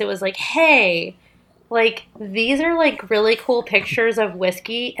it was like, hey, like these are like really cool pictures of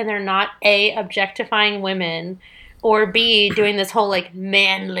whiskey, and they're not A, objectifying women, or B, doing this whole like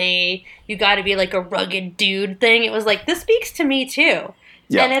manly, you got to be like a rugged dude thing. It was like, this speaks to me too.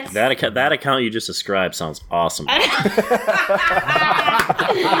 Yeah, and it's that account you just described sounds awesome. Fuck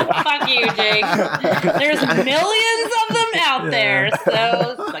you, Jake. There's millions of them out there,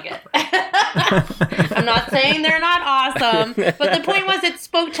 so suck it. I'm not saying they're not awesome, but the point was it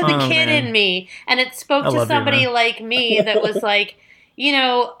spoke to the kid in me, and it spoke to somebody like me that was like,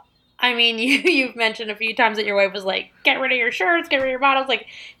 I mean, you've mentioned a few times that your wife was like, get rid of your shirts, get rid of your bottles. Like,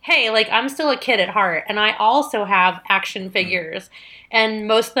 hey, like I'm still a kid at heart, and I also have action figures. And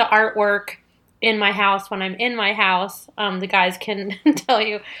most of the artwork in my house, when I'm in my house, the guys can tell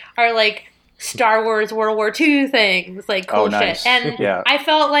you, are like Star Wars World War II things, like cool nice. shit. And yeah. I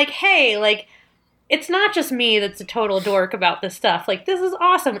felt like, hey, like it's not just me that's a total dork about this stuff. Like this is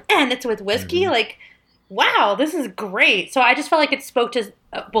awesome, and it's with whiskey. Like, wow, this is great. So I just felt like it spoke to,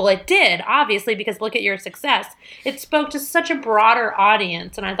 well, it did, obviously, because look at your success. It spoke to such a broader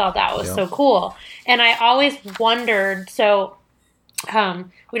audience, and I thought that was so cool. And I always wondered, so we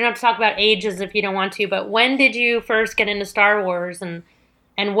don't have to talk about ages if you don't want to, but when did you first get into Star Wars, and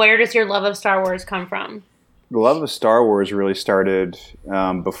where does your love of Star Wars come from? The love of Star Wars really started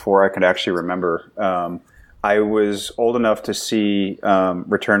before I could actually remember. I was old enough to see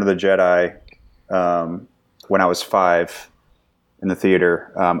Return of the Jedi when I was 5 in the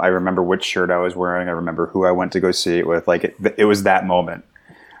theater. I remember which shirt I was wearing. I remember who I went to go see it with. Like it was that moment.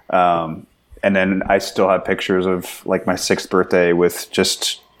 And then I still have pictures of like my 6th birthday with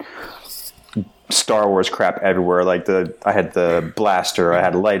just Star Wars crap everywhere. Like I had the blaster, I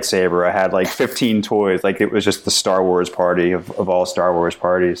had a lightsaber, I had like 15 toys. Like it was just the Star Wars party of all Star Wars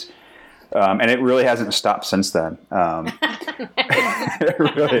parties. And it really hasn't stopped since then.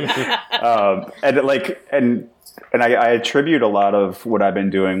 Really. And I attribute a lot of what I've been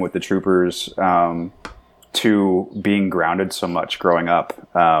doing with the troopers to being grounded so much growing up.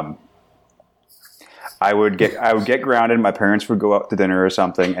 I would get grounded. My parents would go out to dinner or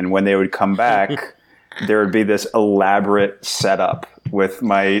something, and when they would come back, there would be this elaborate setup with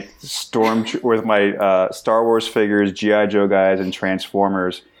my Star Wars figures, G.I. Joe guys, and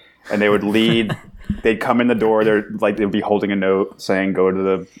Transformers. And they would lead. They'd come in the door. They'd be holding a note saying, "Go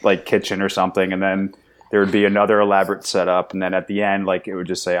to the kitchen" or something. And then there would be another elaborate setup. And then at the end, it would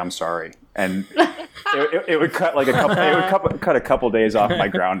just say, "I'm sorry." And it would cut cut a couple days off my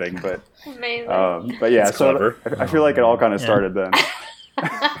grounding. But amazing. But yeah, That's so clever. I feel like it all kind of started then.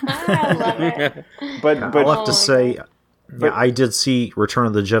 I love it. But I'll have to say, I did see Return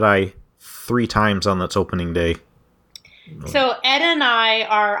of the Jedi 3 times on its opening day. So Ed and I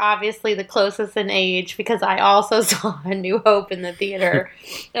are obviously the closest in age because I also saw A New Hope in the theater.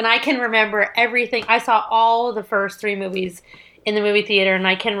 And I can remember everything. I saw all the first 3 movies in the movie theater, and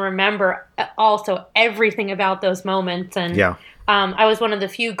I can remember also everything about those moments. And I was one of the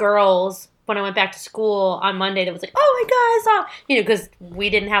few girls when I went back to school on Monday that was like, oh my God, I saw, because we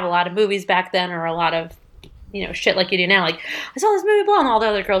didn't have a lot of movies back then or a lot of shit like you do now. Like, I saw this movie, blah, and all the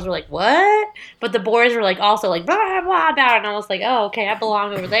other girls were like, what? But the boys were like, also like, blah, blah, blah, about it. And I was like, oh, okay, I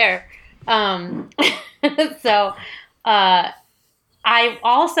belong over there. So, I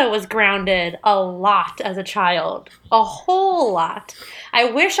also was grounded a lot as a child. A whole lot.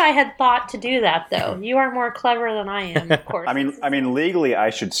 I wish I had thought to do that, though. You are more clever than I am, of course. I mean, legally, I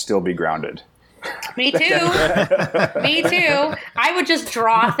should still be grounded. Me too. Me too. I would just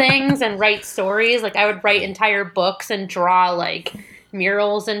draw things and write stories. Like, I would write entire books and draw,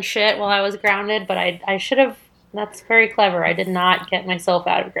 murals and shit while I was grounded. But I should have... That's very clever. I did not get myself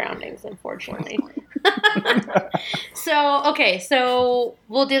out of groundings, unfortunately. So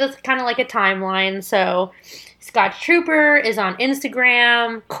we'll do this kind of like a timeline. So Scotch Trooper is on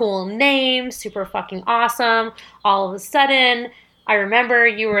Instagram, cool name, super fucking awesome. All of a sudden, I remember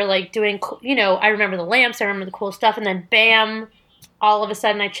you were like doing, I remember the lamps, I remember the cool stuff, and then bam, all of a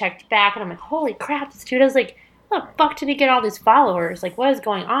sudden I checked back and I'm like, holy crap, this dude has like, how the fuck did he get all these followers? Like, what is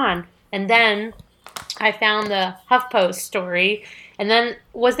going on? And then I found the HuffPost story. And then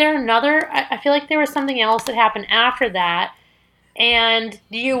was there another? I feel like there was something else that happened after that. And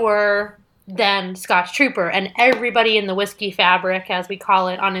you were then Scotch Trooper. And everybody in the whiskey fabric, as we call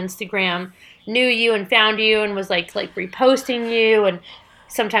it on Instagram, knew you and found you and was like reposting you. And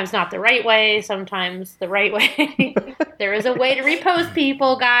sometimes not the right way, sometimes the right way. There is a way to repost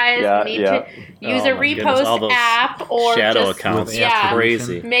people, guys. Yeah, you need to use a repost app or shadow just, accounts. Yeah,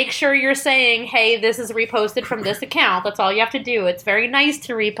 Crazy. Make sure you're saying, hey, this is reposted from this account. That's all you have to do. It's very nice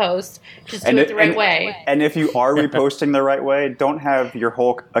to repost. Just do it the right way. And if you are reposting the right way, don't have your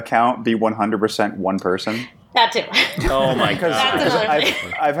whole account be 100% one person. That too. Oh my god. That's another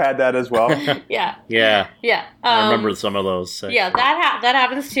thing. I've had that as well. Yeah. Yeah. Yeah. I remember some of those. So. Yeah, that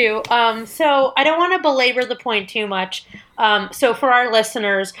happens too. So I don't want to belabor the point too much. So for our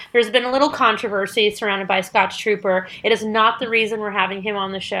listeners, there's been a little controversy surrounded by Scotch Trooper. It is not the reason we're having him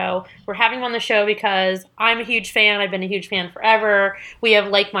on the show. We're having him on the show because I'm a huge fan. I've been a huge fan forever. We have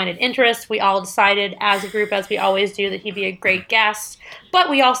like-minded interests. We all decided as a group, as we always do, that he'd be a great guest. But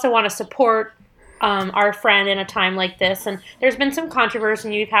we also want to support our friend in a time like this. And there's been some controversy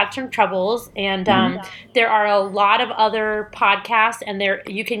and you've had some troubles. And there are a lot of other podcasts, and there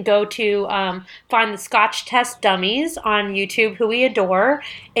you can go to find the Scotch Test Dummies on YouTube, who we adore.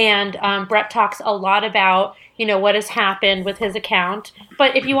 And Brett talks a lot about, what has happened with his account.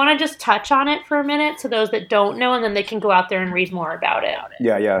 But if you want to just touch on it for a minute, so those that don't know, and then they can go out there and read more about it.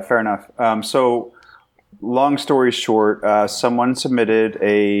 Yeah, fair enough. So long story short, someone submitted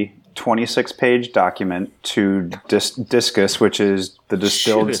a 26-page document to Discus, which is the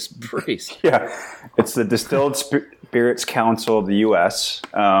distilled. Judas Priest. Yeah, it's the Distilled Spirits Council of the U.S.,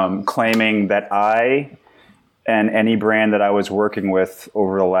 claiming that I and any brand that I was working with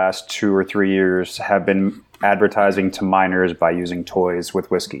over the last 2 or 3 years have been advertising to minors by using toys with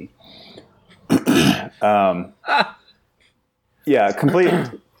whiskey. Yeah,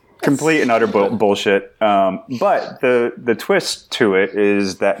 complete and utter bullshit. But the twist to it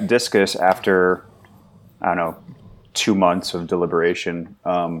is that Discus, after, 2 months of deliberation,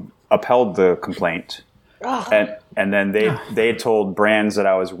 upheld the complaint. And then they told brands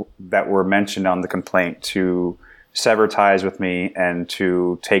that were mentioned on the complaint to sever ties with me and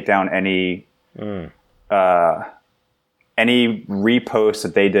to take down any repost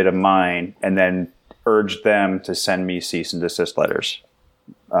that they did of mine, and then urged them to send me cease and desist letters.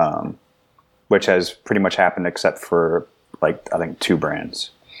 Which has pretty much happened except for, I think 2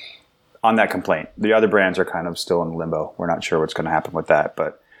 brands on that complaint. The other brands are kind of still in limbo. We're not sure what's going to happen with that.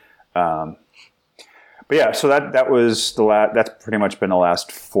 But yeah, so that's pretty much been the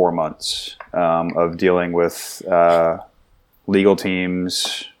last 4 months of dealing with legal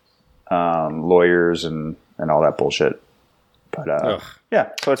teams, lawyers, and all that bullshit. But yeah,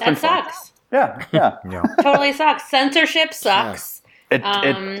 so it's been fun. Sucks. Yeah. Totally sucks. Censorship sucks.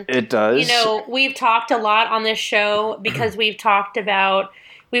 It does. We've talked a lot on this show because we've discussed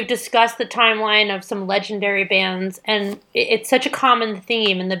the timeline of some legendary bands, and it's such a common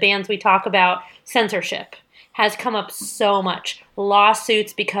theme in the bands we talk about. Censorship has come up so much.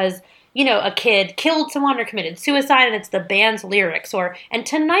 Lawsuits because, a kid killed someone or committed suicide, and it's the band's lyrics. And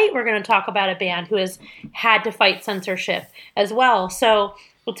tonight we're going to talk about a band who has had to fight censorship as well. So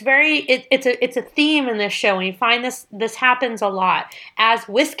it's a theme in this show, and you find this happens a lot. As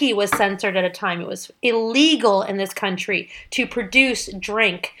whiskey was censored at a time, it was illegal in this country to produce,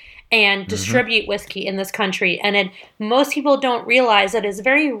 drink, and distribute whiskey in this country. And most people don't realize that it's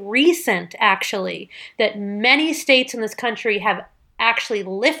very recent, actually, that many states in this country have actually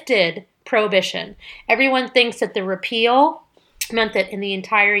lifted prohibition. Everyone thinks that the repeal meant that in the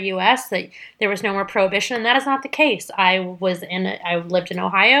entire U.S. that there was no more prohibition, and that is not the case. I lived in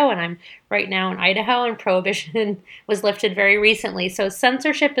Ohio, and I'm right now in Idaho, and prohibition was lifted very recently. So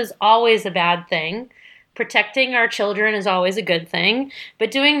censorship is always a bad thing. Protecting our children is always a good thing,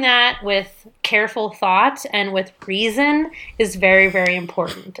 but doing that with careful thought and with reason is very, very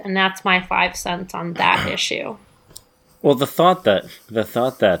important. And that's my 5 cents on that issue. Well, the thought that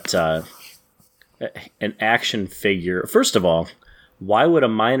an action figure. First of all, why would a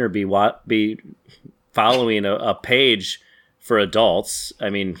minor be following a page for adults?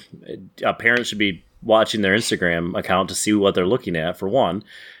 I mean, a parent should be watching their Instagram account to see what they're looking at, for one.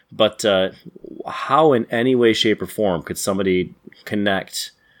 But how in any way, shape, or form could somebody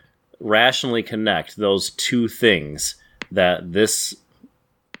rationally connect those two things that this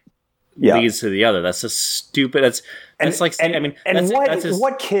leads to the other? That's just stupid.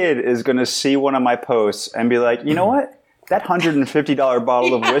 What kid is going to see one of my posts and be like, you know what? That $150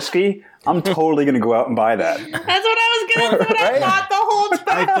 bottle of whiskey, I'm totally going to go out and buy that. That's what I thought the whole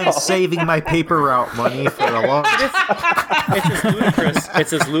time. I've been saving my paper route money for a long time.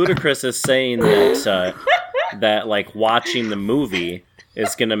 It's as ludicrous as saying that like watching the movie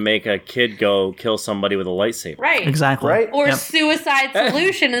is going to make a kid go kill somebody with a lightsaber. Right. Exactly. Right? Or Suicide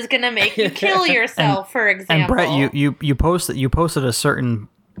Solution is going to make you kill yourself, for example. And Brett, you posted a certain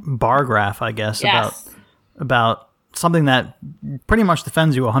bar graph, I guess, about something that pretty much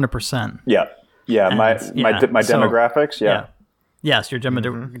defends you 100%. Yeah. Yeah, my demographics, yeah. Yes, your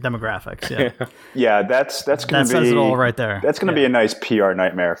demographics, yeah. Yeah, that's going to be... That says it all right there. That's going to be a nice PR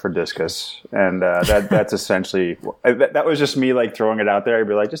nightmare for Discus. And that's essentially... That was just me, like, throwing it out there. I'd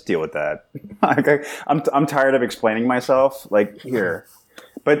be like, just deal with that. I'm tired of explaining myself. Like, here.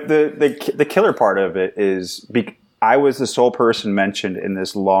 But the killer part of it is... I was the sole person mentioned in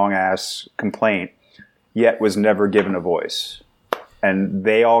this long-ass complaint, yet was never given a voice. And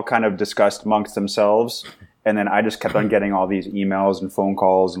they all kind of discussed amongst themselves. And then I just kept on getting all these emails and phone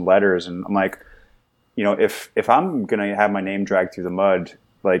calls and letters. And I'm like, you know, if I'm going to have my name dragged through the mud,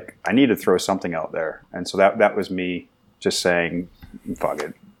 like, I need to throw something out there. And so that was me just saying, fuck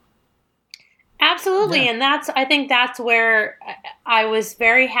it. Absolutely. Yeah. And I think that's where I was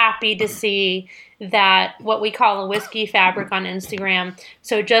very happy to see that what we call a whiskey fabric on Instagram.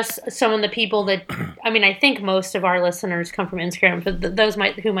 So just some of the people that, I mean, I think most of our listeners come from Instagram, but those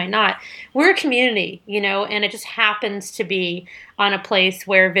who might not, we're a community, you know, and it just happens to be on a place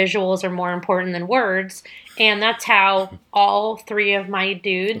where visuals are more important than words. And that's how all three of my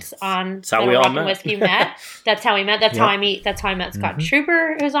dudes on Rock and Whiskey met. That's how we met. That's how I meet. That's how I met Scott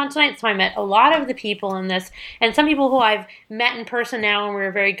Trooper, who's on tonight. That's how I met a lot of the people in this, and some people who I've met in person now and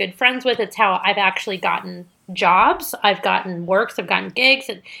we're very good friends with. It's how I've actually gotten jobs. I've gotten works. I've gotten gigs.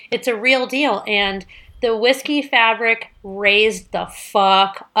 It's a real deal. And the whiskey fabric raised the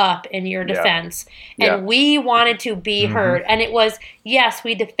fuck up in your defense. Yeah. And we wanted to be heard. And it was, yes,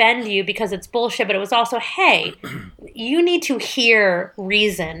 we defend you because it's bullshit, but it was also, hey, you need to hear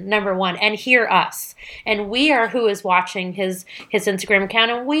reason, number one, and hear us. And we are who is watching his Instagram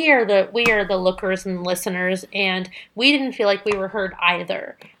account, and we are the lookers and listeners, and we didn't feel like we were heard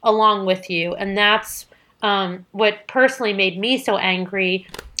either, along with you. And that's what personally made me so angry.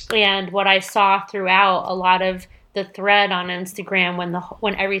 And what I saw throughout a lot of the thread on Instagram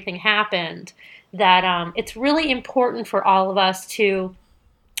when everything happened, that it's really important for all of us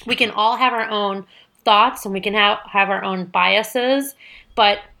we can all have our own thoughts and we can have our own biases,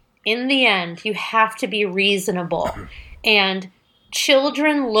 but in the end, you have to be reasonable. And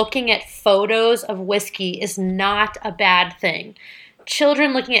children looking at photos of whiskey is not a bad thing.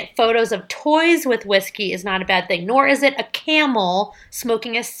 Children looking at photos of toys with whiskey is not a bad thing, nor is it a camel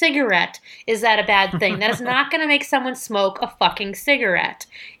smoking a cigarette. Is that a bad thing? That is not going to make someone smoke a fucking cigarette.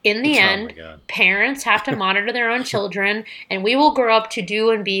 In the end, parents have to monitor their own children, and we will grow up to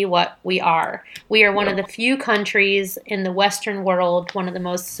do and be what we are. We are one of the few countries in the Western world, one of the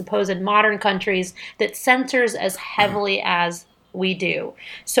most supposed modern countries, that censors as heavily as we do.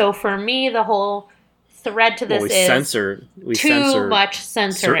 So for me, the whole thread to this we censor much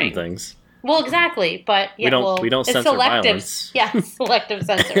censoring certain things. Well, exactly, but we don't censor selective violence. Yeah, selective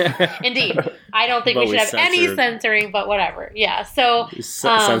censoring. Indeed, I don't think we should have any censoring, but whatever. Yeah, so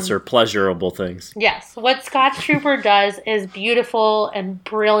censor pleasurable things. Yes, what Scott Trooper does is beautiful and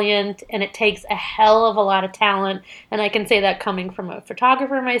brilliant, and it takes a hell of a lot of talent. And I can say that coming from a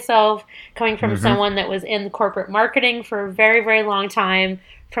photographer myself, coming from someone that was in corporate marketing for a very, very long time,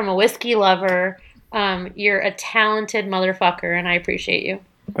 from a whiskey lover. You're a talented motherfucker, and I appreciate you.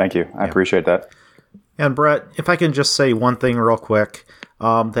 Thank you. I appreciate that. And Brett, if I can just say one thing real quick,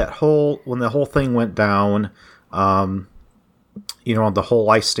 when the whole thing went down, the whole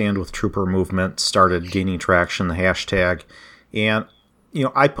I Stand With Trooper movement started gaining traction, the hashtag, and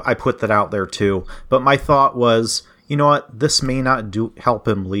I put that out there too. But my thought was, you know what, this may not help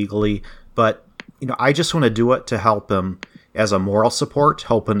him legally, but I just want to do it to help him as a moral support,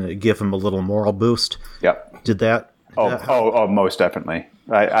 hoping to give him a little moral boost. Yep. Did that? Oh, most definitely.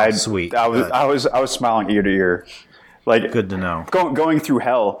 Sweet. I was smiling ear to ear, like, good to know. Going through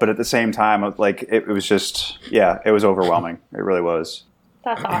hell, but at the same time, like, it was just, it was overwhelming. It really was.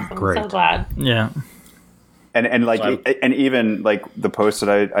 That's awesome. Great. I'm so glad. Yeah. And like, and even like the post that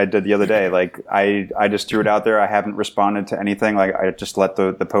I did the other day, like I just threw it out there. I haven't responded to anything. Like I just let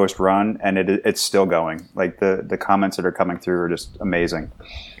the post run, and it's still going. Like the comments that are coming through are just amazing.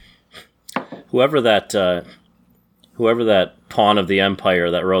 Whoever that pawn of the empire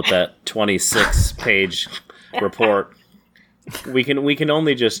that wrote that 26-page report, we can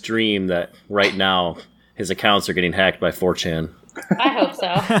only just dream that right now his accounts are getting hacked by 4chan. I hope so.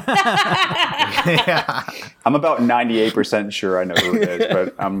 Yeah. I'm about 98% sure I know who it is,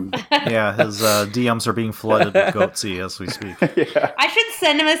 but Yeah, his DMs are being flooded with Goatsy as we speak. I should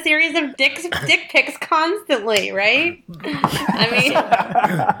send him a series of dick pics constantly, right? I mean,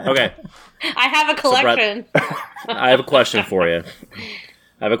 Okay, I have a collection. I have a question for you.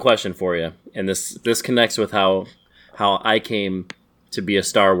 And this connects with how I came to be a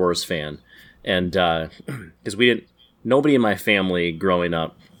Star Wars fan, and because nobody in my family growing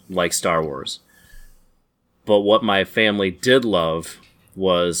up liked Star Wars, but what my family did love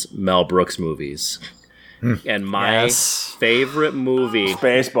was Mel Brooks movies. And my favorite movie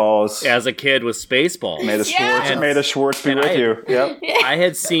Spaceballs as a kid was Spaceballs. May the Schwartz be with you. Yep. I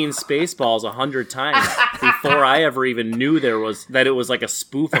had seen Spaceballs 100 times before I ever even knew that it was like a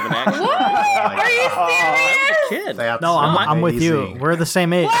spoof of an action movie. Are you serious? I was a kid. No, I'm with you. We're the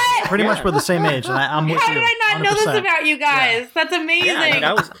same age. What? Pretty much we're the same age, and I'm with you. How did I not know this 100%. about you guys? That's amazing.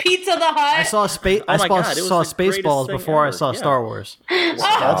 Yeah, Pizza the Hut. I saw God, it was the Spaceballs greatest before I thing saw ever. Star Wars.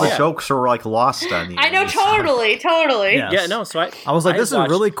 All the jokes were like lost on you. I know, totally. Yes. Yeah, no, so I was like, this is a watched-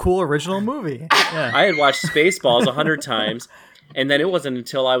 really cool original movie. Yeah. I had watched Spaceballs 100 times, and then it wasn't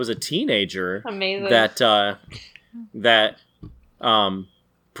until I was a teenager Amazing. that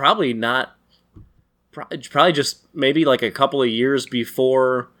probably just maybe like a couple of years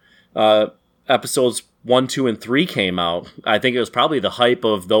before episodes 1, 2, and 3 came out. I think it was probably the hype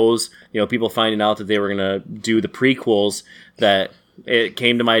of those, people finding out that they were gonna do the prequels, that it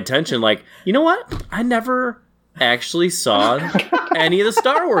came to my attention. Like, you know what? I never actually saw any of the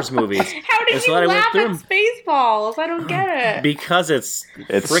Star Wars movies. How did And so you I went laugh through at 'em. Spaceballs? I don't get it. Because it's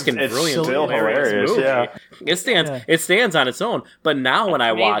freaking it's brilliant, still hilarious, movie. yeah. It stands on its own. But now when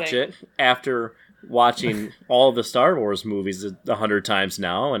I watch amazing. it after watching all the Star Wars movies 100 times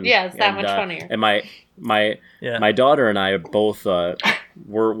now, and Yeah, it's that much funnier. And my daughter and I are both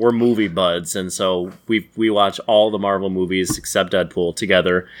we're movie buds, and so we watch all the Marvel movies except Deadpool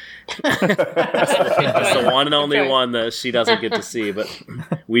together. That's the one and only one that she doesn't get to see, but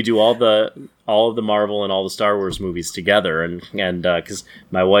we do all of the Marvel and all the Star Wars movies together, and because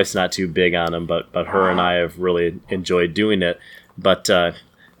my wife's not too big on them, but her and I have really enjoyed doing it. But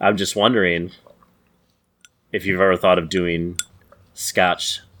I'm just wondering if you've ever thought of doing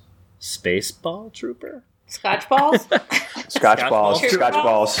Scotch Spaceball Trooper. Scotch balls? Scotch balls. Trooper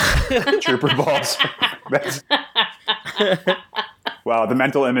balls? Trooper balls. That's- wow, the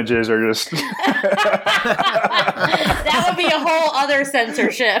mental images are just That would be a whole other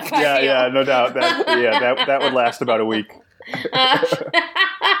censorship. I feel. yeah, no doubt. That would last about a week.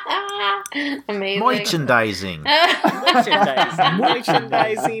 Amazing. Merchandising.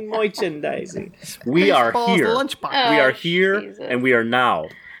 Merchandising. We are here. Lunchbox. We are here, Jesus. and we are now.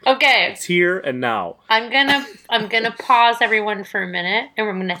 Okay, It's here and now. I'm gonna pause everyone for a minute, and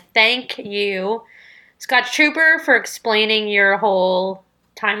we're gonna thank you, Scotch Trooper, for explaining your whole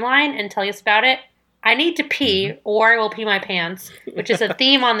timeline and telling us about it. I need to pee, or I will pee my pants, which is a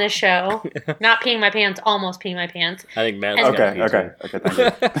theme on this show. Not peeing my pants, almost peeing my pants. I think Matt's Okay, got Okay. Thank you.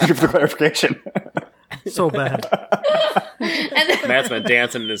 Thank you for the clarification. So bad. And then, Matt's been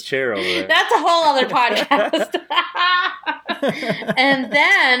dancing in his chair over there. that's a whole other podcast. And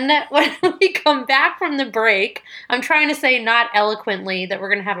then when we come back from the break, I'm trying to say not eloquently that we're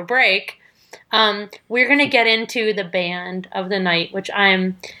going to have a break. We're going to get into the band of the night, which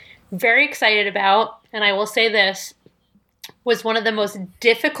I'm very excited about. And I will say this was one of the most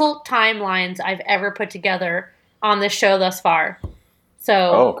difficult timelines I've ever put together on this show thus far.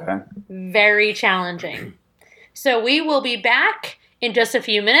 So very challenging. So we will be back in just a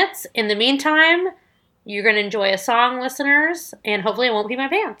few minutes. In the meantime, you're going to enjoy a song, listeners, and hopefully I won't pee my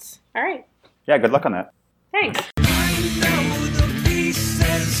pants. All right. Yeah, good luck on that. Thanks.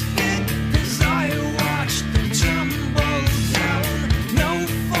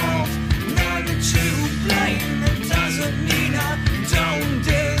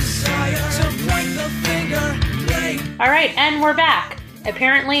 All right, and we're back.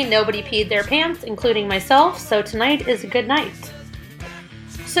 Apparently, nobody peed their pants, including myself, so tonight is a good night.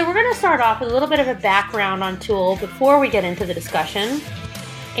 So we're going to start off with a little bit of a background on Tool before we get into the discussion.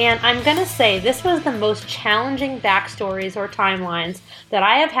 And I'm going to say this was the most challenging backstories or timelines that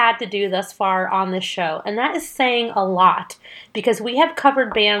I have had to do thus far on this show. And that is saying a lot, because we have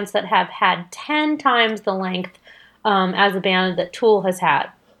covered bands that have had 10 times the length as a band that Tool has had.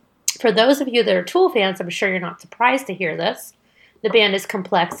 For those of you that are Tool fans, I'm sure you're not surprised to hear this. The band is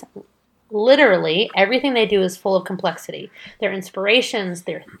complex. Literally, everything they do is full of complexity. Their inspirations,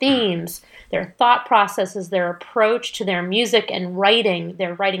 their themes, their thought processes, their approach to their music and writing,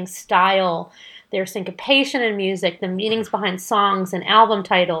 their writing style, their syncopation in music, the meanings behind songs and album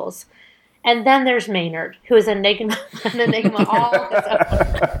titles. And then there's Maynard, who is an enigma all his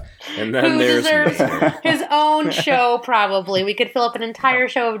own. And then who there's deserves his own show, probably. We could fill up an entire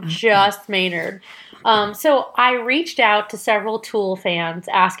show of just Maynard. So I reached out to several Tool fans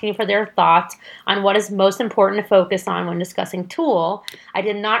asking for their thoughts on what is most important to focus on when discussing Tool. I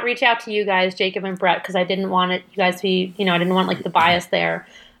did not reach out to you guys, Jacob and Brett, because I didn't want you guys to be, I didn't want like the bias there.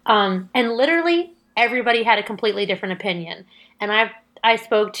 And literally everybody had a completely different opinion. And I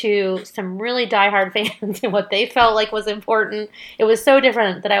spoke to some really diehard fans and what they felt like was important. It was so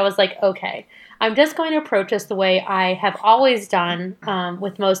different that I was like, okay, I'm just going to approach this the way I have always done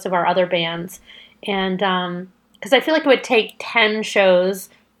with most of our other bands. And because I feel like it would take 10 shows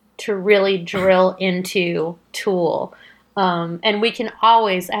to really drill into Tool. And we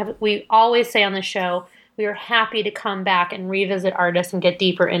always say on the show, we are happy to come back and revisit artists and get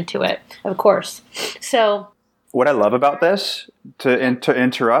deeper into it, of course. So what I love about this, to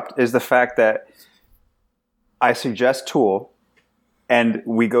interrupt, is the fact that I suggest Tool, and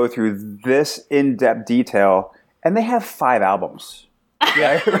we go through this in-depth detail, and they have 5 albums.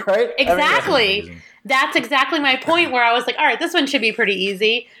 Yeah, right? Exactly. I mean, that's exactly my point, where I was like, all right, this one should be pretty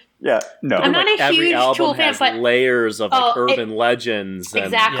easy. Yeah, no. I'm not a huge Tool fan, but layers of urban legends.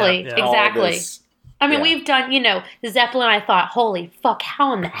 Exactly, and exactly. I mean, we've done, Zeppelin. I thought, holy fuck,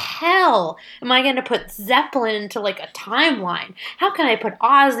 how in the hell am I going to put Zeppelin into like a timeline? How can I put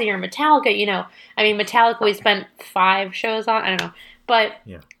Ozzy or Metallica? I mean, Metallica we spent 5 shows on. I don't know, but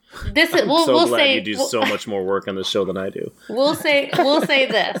this is we'll say you do so much more work on the show than I do. We'll say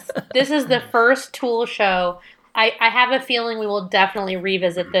this. This is the first Tool show. I have a feeling we will definitely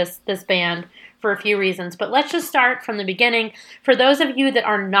revisit this band for a few reasons, but let's just start from the beginning. For those of you that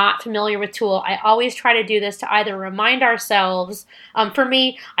are not familiar with Tool, I always try to do this to either remind ourselves. For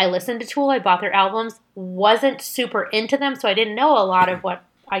me, I listened to Tool, I bought their albums, wasn't super into them, so I didn't know a lot of what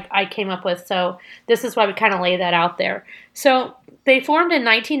I came up with, so this is why we kind of lay that out there. So they formed in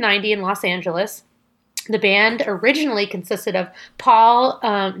 1990 in Los Angeles. The band originally consisted of Paul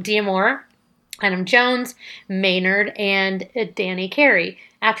D'Amour, Adam Jones, Maynard, and Danny Carey.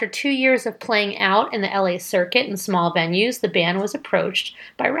 After 2 years of playing out in the LA circuit in small venues, the band was approached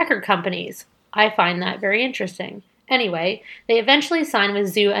by record companies. I find that very interesting. Anyway, they eventually signed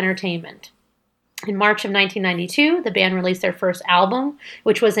with Zoo Entertainment. In March of 1992, the band released their first album,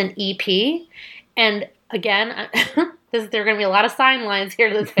 which was an EP. And again, there are going to be a lot of sign lines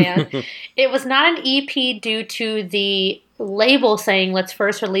here to this band. It was not an EP due to the label saying, let's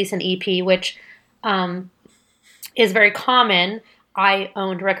first release an EP, which is very common. I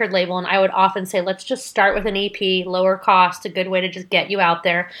owned a record label, and I would often say, let's just start with an EP, lower cost, a good way to just get you out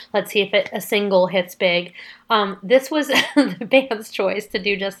there. Let's see if a single hits big. This was the band's choice to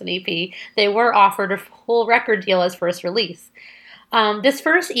do just an EP. They were offered a full record deal as first release. This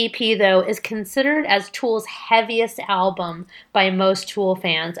first EP, though, is considered as Tool's heaviest album by most Tool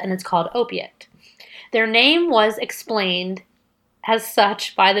fans, and it's called Opiate. Their name was explained as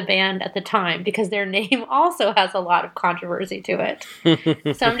such by the band at the time, because their name also has a lot of controversy to it.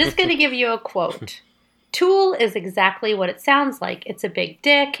 So I'm just going to give you a quote. Tool is exactly what it sounds like. It's a big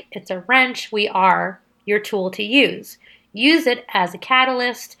dick. It's a wrench. We are your tool to use. Use it as a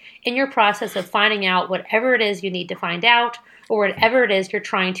catalyst in your process of finding out whatever it is you need to find out, or whatever it is you're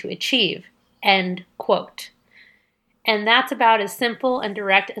trying to achieve. End quote. And that's about as simple and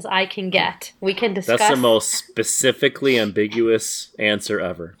direct as I can get. We can discuss. That's the most specifically ambiguous answer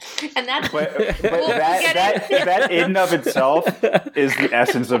ever. And that's but that in and of itself is the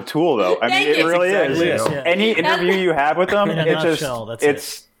essence of Tool, though. I mean, it really is. Yeah. Any interview you have with them,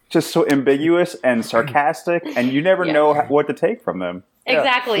 it's just so ambiguous and sarcastic, and you never know what to take from them.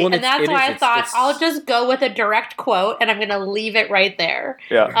 Exactly. Yeah. And that's why I thought I'll just go with a direct quote, and I'm going to leave it right there.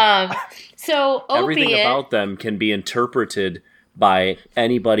 Yeah. So Opiate, everything about them can be interpreted by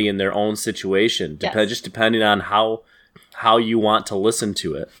anybody in their own situation, just depending on how you want to listen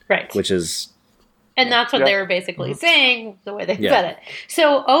to it. Right. Which is... And that's what they were basically saying, the way they said it.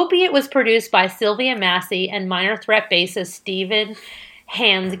 So Opiate was produced by Sylvia Massey and Minor Threat bassist Stephen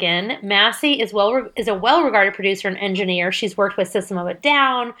Hansgen. Massey is a well-regarded producer and engineer. She's worked with System of a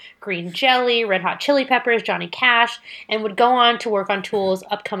Down, Green Jelly, Red Hot Chili Peppers, Johnny Cash, and would go on to work on Tool's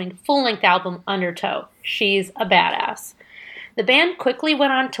upcoming full-length album, Undertow. She's a badass. The band quickly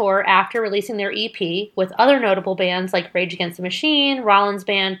went on tour after releasing their EP with other notable bands like Rage Against the Machine, Rollins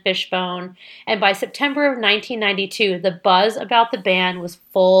Band, Fishbone, and by September of 1992, the buzz about the band was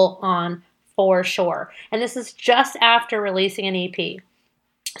full on for sure. And this is just after releasing an EP.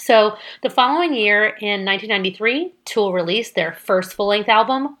 So the following year, in 1993, Tool released their first full-length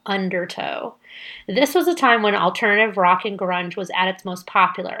album, Undertow. This was a time when alternative rock and grunge was at its most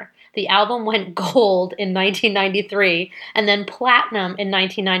popular. The album went gold in 1993 and then platinum in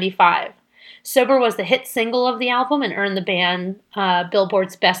 1995. Sober was the hit single of the album and earned the band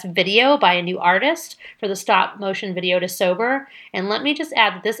Billboard's Best Video by a New Artist for the stop-motion video to Sober. And let me just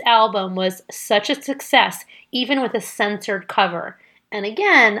add that this album was such a success, even with a censored cover. And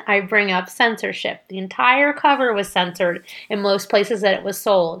again, I bring up censorship. The entire cover was censored in most places that it was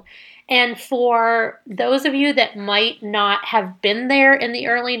sold. And for those of you that might not have been there in the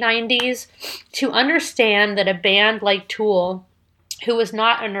early 90s, to understand that a band like Tool, who was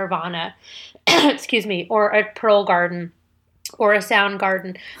not a Nirvana, excuse me, or a Pearl Garden, or a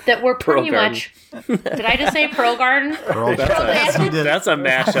Soundgarden, that were pretty much... Did I just say Pearl Garden? That's a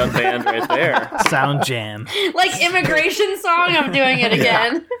mashup band right there. Sound Jam. Like Immigration Song, I'm doing it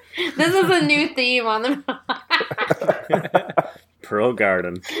again. This is a new theme on the... Pearl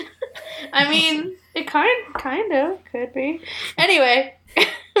Garden. I mean, it kind of could be. Anyway,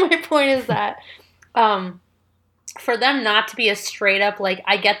 my point is that for them not to be a straight up, like,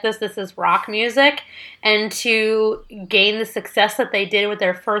 I get this is rock music, and to gain the success that they did with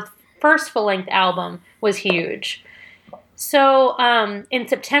their first full-length album was huge. So in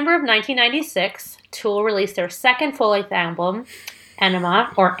September of 1996, Tool released their second full-length album,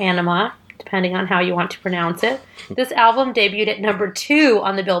 Enema, or Anima, depending on how you want to pronounce it. This album debuted at number 2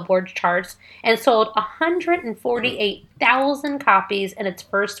 on the Billboard charts and sold 148,000 copies in its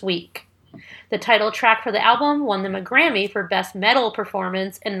first week. The title track for the album won them a Grammy for Best Metal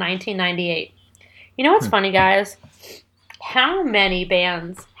Performance in 1998. You know what's funny, guys? How many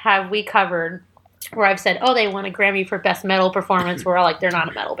bands have we covered where I've said, oh, they won a Grammy for Best Metal Performance, we're all like, they're not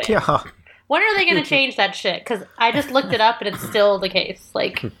a metal band. Yeah. When are they going to change that shit? Because I just looked it up and it's still the case.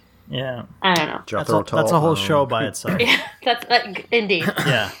 Like... Yeah, I don't know. That's a whole show by itself. Yeah, that's indeed.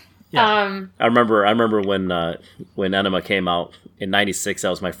 Yeah. I remember when Enema came out in '96. That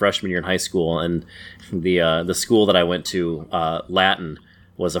was my freshman year in high school, and the school that I went to, Latin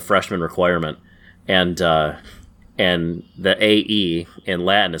was a freshman requirement, and the AE in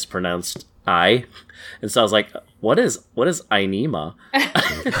Latin is pronounced I, and so I was like, what is Ainema?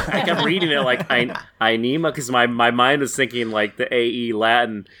 I kept reading it like Ainema because my mind was thinking like the AE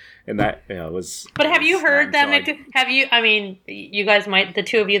Latin. And that was. But have you heard them? So I mean, you guys might, the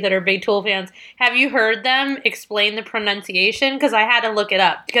two of you that are big Tool fans, have you heard them explain the pronunciation? Because I had to look it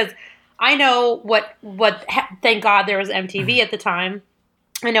up because I know what. Thank God there was MTV at the time.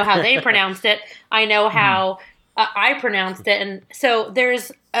 I know how they pronounced it. I know how I pronounced it, and so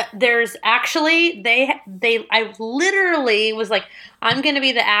there's actually I literally was like, I'm going to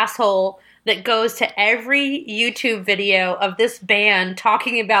be the asshole that goes to every YouTube video of this band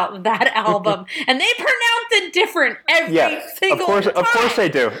talking about that album, and they pronounce it different every single time. Of course they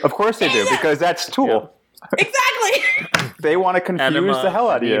do. Of course they do, because that's Tool. Yeah. Exactly. They want to confuse the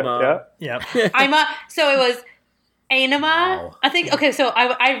hell out of you. Yeah. So it was Anima. Wow. I think. Okay. So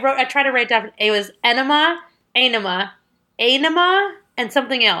I tried to write down. It was Enema, Anima, and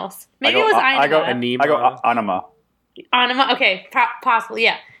something else. Maybe it was Anima. I go Anima. Anima. Okay. Possibly.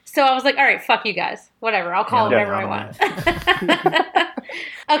 Yeah. So I was like, all right, fuck you guys. Whatever. I'll call it whatever I want.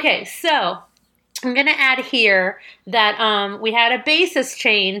 Okay, so I'm going to add here that we had a bassist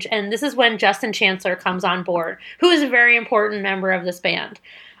change, and this is when Justin Chancellor comes on board, who is a very important member of this band.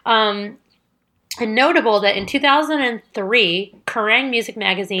 And notable that in 2003, Kerrang! Music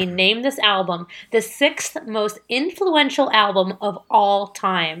Magazine named this album the 6th most influential album of all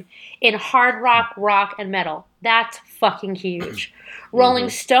time in hard rock, rock, and metal. That's fucking huge. Rolling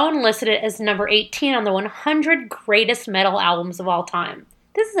Stone listed it as number 18 on the 100 greatest metal albums of all time.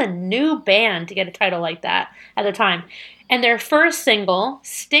 This is a new band to get a title like that at the time. And their first single,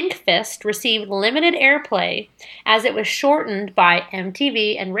 Stinkfist, received limited airplay as it was shortened by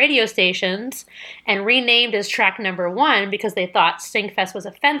MTV and radio stations and renamed as track number 1 because they thought Stinkfest was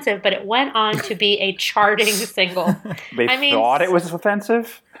offensive, but it went on to be a charting single. They thought it was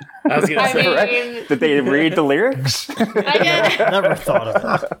offensive? I was going to say, right? Did they read the lyrics? Never thought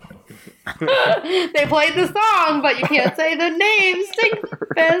of it. They played the song, but you can't say the name.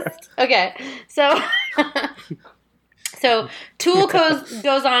 Stinkfist. Okay, so Tool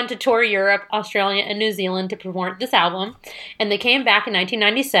goes on to tour Europe, Australia, and New Zealand to promote this album, and they came back in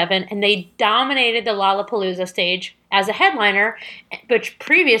 1997, and they dominated the Lollapalooza stage as a headliner, which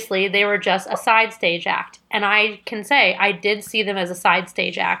previously they were just a side stage act. And I can say I did see them as a side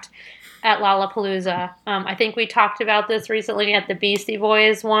stage act at Lollapalooza. I think we talked about this recently at the Beastie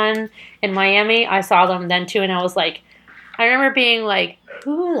Boys one in Miami. I saw them then too, and I was like, I remember being like,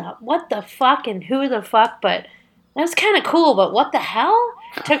 what the fuck, and who the fuck, but that was kind of cool, but what the hell?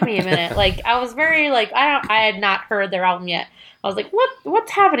 It took me a minute. Like, I was very, like, I had not heard their album yet. I was like,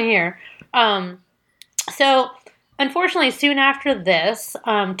 what's happening here? So, unfortunately, soon after this,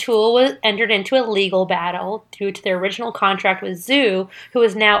 Tool entered into a legal battle due to their original contract with Zoo, who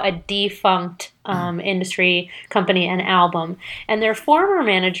is now a defunct industry company and album. And their former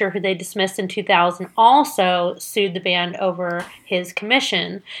manager, who they dismissed in 2000, also sued the band over his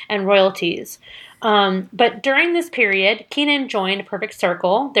commission and royalties. But during this period, Keenan joined Perfect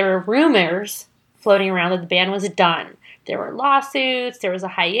Circle. There were rumors floating around that the band was done. There were lawsuits, there was a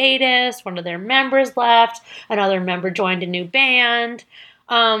hiatus, one of their members left, another member joined a new band.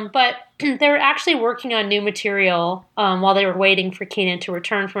 But they were actually working on new material while they were waiting for Keenan to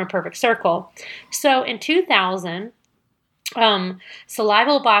return from A Perfect Circle. So in 2000,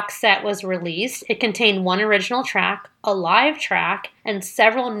 Salival Box Set was released. It contained one original track, a live track, and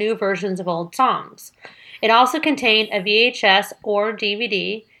several new versions of old songs. It also contained a VHS or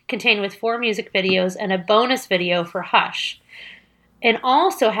DVD, contained with 4 music videos and a bonus video for Hush. It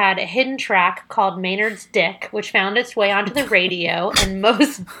also had a hidden track called Maynard's Dick, which found its way onto the radio, and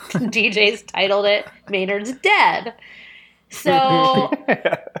most DJs titled it Maynard's Dead. So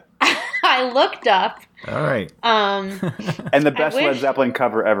I looked up. All right. And the best Led Zeppelin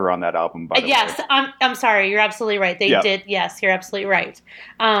cover ever on that album, by the way. Yes, I'm sorry. You're absolutely right. They did. Yes, you're absolutely right.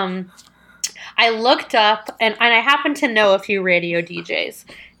 I looked up, and I happen to know a few radio DJs,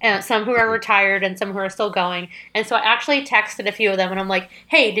 some who are retired and some who are still going. And so I actually texted a few of them, and I'm like,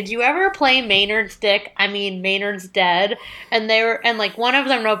 hey, did you ever play Maynard's Dick? I mean, Maynard's Dead. And one of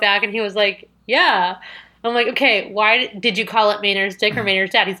them wrote back, and he was like, yeah. I'm like, okay, why did you call it Maynard's Dick or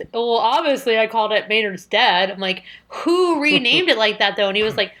Maynard's Dead? He's like, well, obviously I called it Maynard's Dead. I'm like, who renamed it like that, though? And he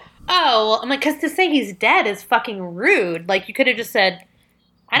was like, oh, I'm like, because to say he's dead is fucking rude. Like, you could have just said,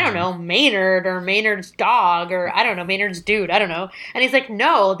 I don't know, Maynard or Maynard's dog or, I don't know, Maynard's dude, I don't know. And he's like,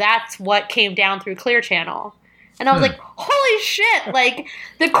 no, that's what came down through Clear Channel. And I was like, holy shit, like,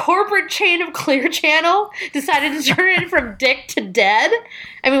 the corporate chain of Clear Channel decided to turn it from Dick to Dead?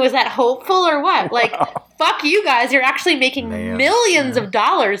 I mean, was that hopeful or what? Like, fuck you guys, you're actually making millions of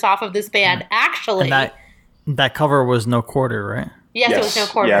dollars off of this band, actually. And that cover was No Quarter, right? Yes, it was No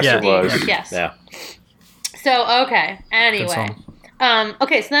Quarter. Yes, it was. Yes. Yeah. So, okay, anyway.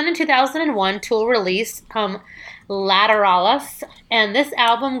 Okay, so then in 2001, Tool released Lateralis, and this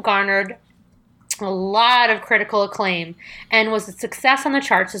album garnered a lot of critical acclaim and was a success on the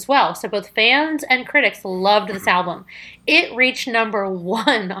charts as well. So both fans and critics loved this album. It reached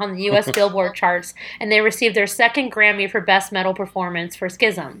 #1 on the U.S. Billboard charts, and they received their second Grammy for Best Metal Performance for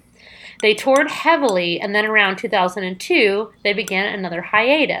Schism. They toured heavily, and then around 2002, they began another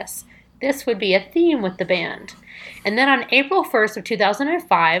hiatus. This would be a theme with the band. And then on April 1st of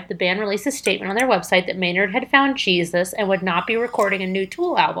 2005, the band released a statement on their website that Maynard had found Jesus and would not be recording a new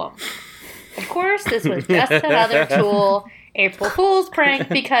Tool album. Of course, this was just another Tool April Fool's prank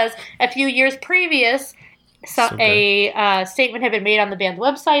because a few years previous, a statement had been made on the band's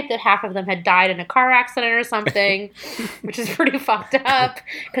website that half of them had died in a car accident or something, which is pretty fucked up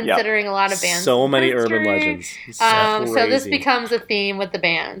considering a lot of bands. So many urban legends. So this becomes a theme with the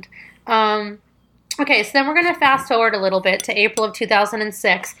band. Okay, so then we're going to fast forward a little bit to April of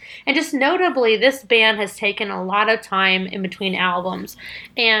 2006. And just notably, this band has taken a lot of time in between albums.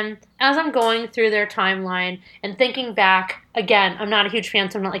 And as I'm going through their timeline and thinking back, again, I'm not a huge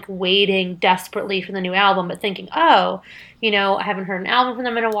fan, so I'm not like waiting desperately for the new album, but thinking, oh, I haven't heard an album from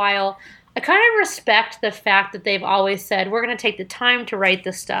them in a while. I kind of respect the fact that they've always said, we're going to take the time to write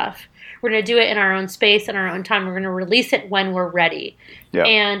this stuff. We're going to do it in our own space, in our own time. We're going to release it when we're ready. Yeah.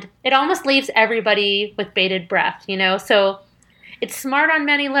 And it almost leaves everybody with bated breath, So it's smart on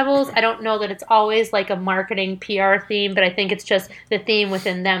many levels. I don't know that it's always like a marketing PR theme, but I think it's just the theme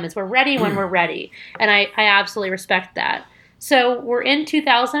within them is we're ready when we're ready. And I absolutely respect that. So we're in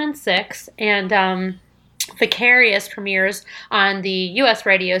 2006, and Vicarious premieres on the U.S.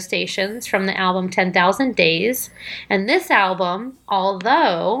 radio stations from the album 10,000 Days. And this album,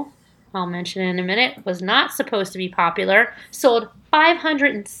 although I'll mention it in a minute, was not supposed to be popular, sold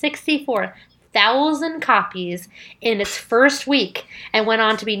 564,000 copies in its first week and went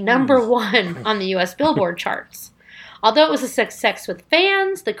on to be number 1 on the U.S. Billboard charts. Although it was a success with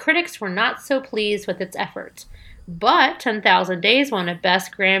fans, the critics were not so pleased with its efforts. But 10,000 Days won a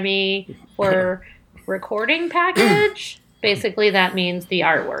Best Grammy for Recording Package. Basically, that means the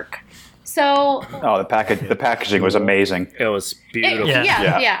artwork. So, the packaging was amazing. It was beautiful.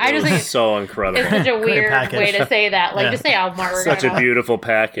 Yeah. I just think it's so incredible. It's such a weird way to say that. Like, just say album artwork. Such a beautiful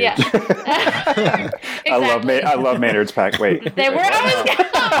package. Yeah. Exactly. I love Maynard's pack. Wait. They were always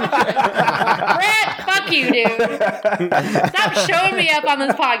Brett, fuck you, dude. Stop showing me up on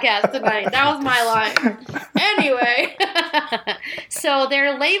this podcast tonight. That was my line. Anyway. So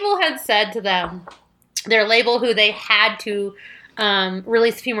their label had said to them, their label who they had to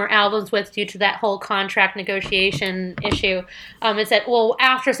release a few more albums with due to that whole contract negotiation issue, it said, well,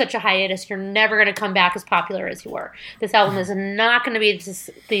 after such a hiatus, you're never going to come back as popular as you were. This album is not going to be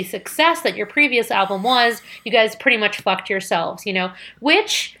the success that your previous album was. You guys pretty much fucked yourselves, you know,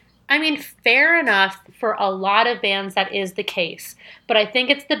 which, I mean, fair enough for a lot of bands that is the case. But I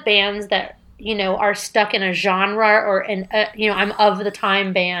think it's the bands that, you know, are stuck in a genre or in a, you know, I'm of the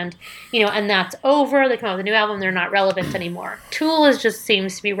time band, you know, and that's over. They come out with a new album, they're not relevant anymore. Tool just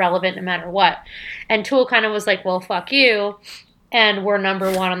seems to be relevant no matter what. And Tool kind of was like, well, fuck you. And we're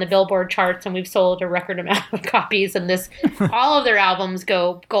number 1 on the Billboard charts, and we've sold a record amount of copies. And all of their albums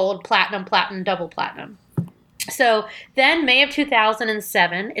go gold, platinum, double platinum. So then May of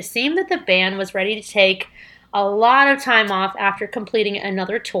 2007, it seemed that the band was ready to take a lot of time off after completing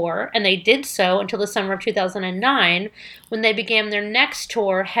another tour, and they did so until the summer of 2009 when they began their next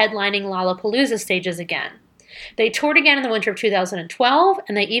tour headlining Lollapalooza stages again. They toured again in the winter of 2012,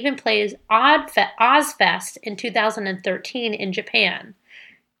 and they even played Ozfest in 2013 in Japan.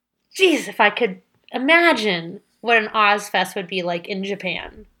 Jeez, if I could imagine what an Ozfest would be like in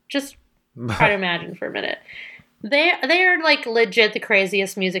Japan. Just try to imagine for a minute. They are like legit the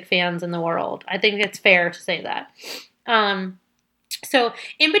craziest music fans in the world. I think it's fair to say that. So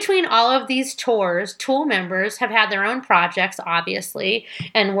in between all of these tours, Tool members have had their own projects, obviously,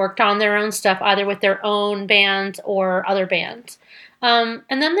 and worked on their own stuff, either with their own bands or other bands. And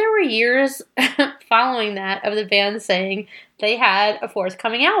then there were years following that of the band saying they had a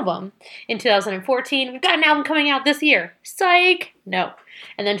forthcoming album. In 2014, we've got an album coming out this year. Psych! No.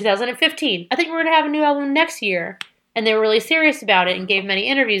 And then 2015, I think we're going to have a new album next year. And they were really serious about it and gave many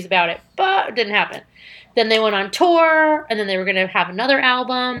interviews about it, but it didn't happen. Then they went on tour, and then they were going to have another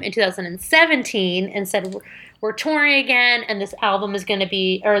album in 2017 and said, we're touring again, and this album is going to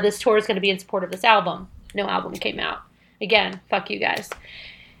be, or this tour is going to be in support of this album. No album came out. Again, fuck you guys.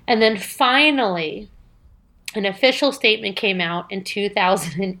 And then finally, an official statement came out in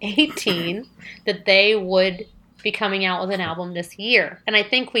 2018 that they would be coming out with an album this year. And I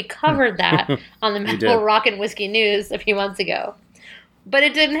think we covered that on the Metal Rock and Whiskey News a few months ago. But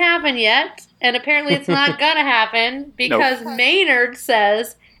it didn't happen yet, and apparently it's not going to happen because Maynard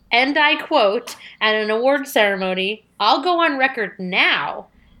says, and I quote, at an award ceremony, I'll go on record now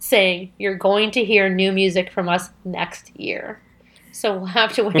saying you're going to hear new music from us next year. So we'll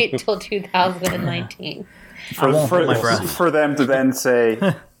have to wait until 2019. For them to then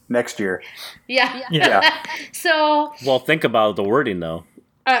say next year. Yeah. So. Well, think about the wording though.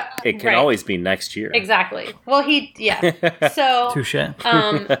 It can always be next year. Exactly. Well, So. Touche.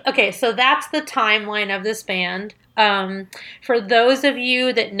 Okay, so that's the timeline of this band. For those of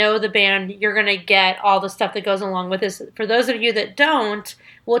you that know the band, you're going to get all the stuff that goes along with this. For those of you that don't,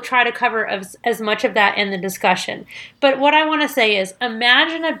 we'll try to cover as much of that in the discussion. But what I want to say is,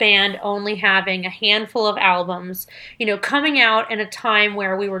 imagine a band only having a handful of albums, you know, coming out in a time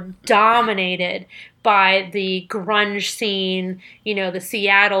where we were dominated by the grunge scene, you know, the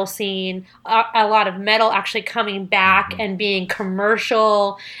Seattle scene, a lot of metal actually coming back and being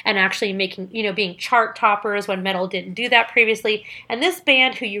commercial and actually making, you know, being chart toppers when metal didn't do that previously. And this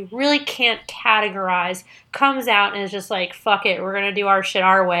band, who you really can't categorize, comes out and is just like, fuck it, we're going to do our shit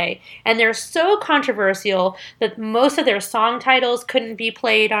our way. And they're so controversial that most of their song titles couldn't be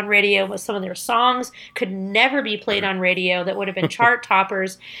played on radio, but some of their songs could never be played on radio that would have been chart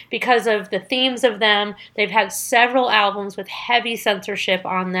toppers because of the themes of them. They've had several albums with heavy censorship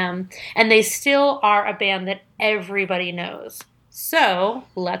on them, and they still are a band that everybody knows. So,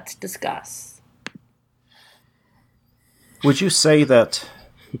 let's discuss. Would you say that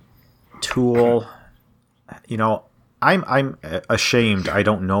Tool, you know, I'm ashamed I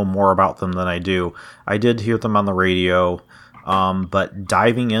don't know more about them than I do. I did hear them on the radio, but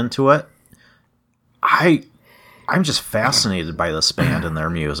diving into it, I'm just fascinated by this band and their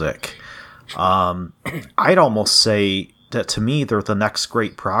music. I'd almost say that to me they're the next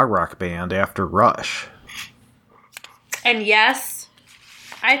great prog rock band after Rush. And Yes,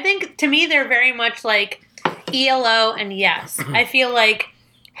 I think to me they're very much like ELO and Yes. I feel like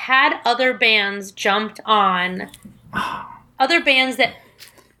had other bands jumped on, other bands that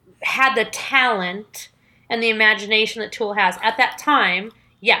had the talent and the imagination that Tool has at that time,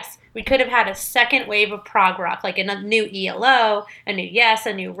 yes, we could have had a second wave of prog rock, like a new ELO, a new Yes,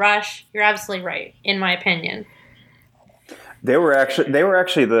 a new Rush. You're absolutely right, in my opinion. They were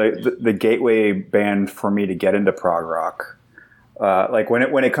actually the gateway band for me to get into prog rock. Like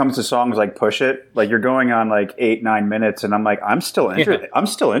when it comes to songs like Push It, like you're going on like 8-9 minutes, and I'm like, I'm still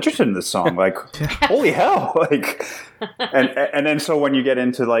interested in this song. Like, holy hell! Like, and then so when you get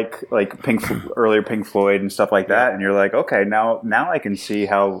into like earlier Pink Floyd and stuff like that, and you're like, okay, now I can see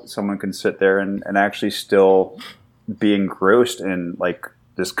how someone can sit there and actually still be engrossed in like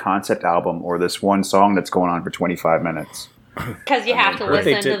this concept album or this one song that's going on for 25 minutes. Because you have to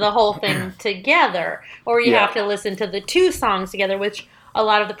listen to the whole thing together, or you have to listen to the two songs together, which a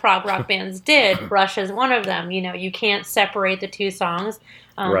lot of the prog rock bands did. Rush is one of them. You know, you can't separate the two songs.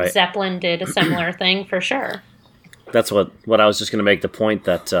 Right. Zeppelin did a similar thing for sure. That's what I was just going to make the point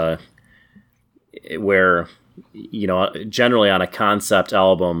that where, you know, generally on a concept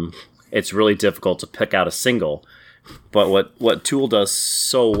album, it's really difficult to pick out a single. But what Tool does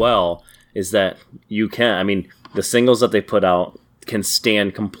so well is that you can, I mean, the singles that they put out can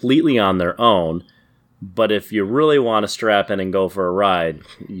stand completely on their own, but if you really want to strap in and go for a ride,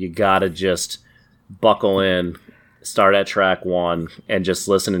 you gotta just buckle in, start at track 1, and just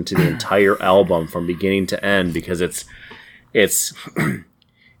listen to the entire album from beginning to end, because it's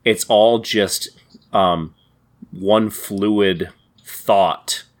all just one fluid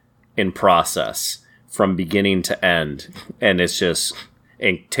thought in process from beginning to end, and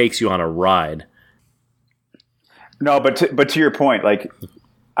it takes you on a ride. No, but to your point, like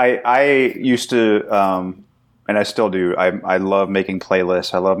I used to, and I still do. I love making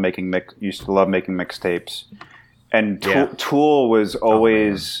playlists. I love used to love making mixtapes, and Tool was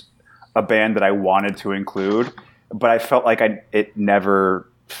always a band that I wanted to include, but I felt like it never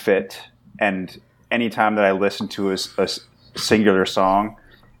fit. And anytime that I listened to a singular song,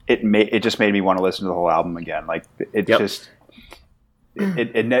 it just made me want to listen to the whole album again. Like just.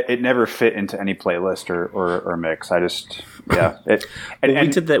 It never fit into any playlist or mix. I just we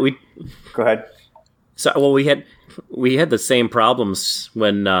did that. Go ahead. So we had the same problems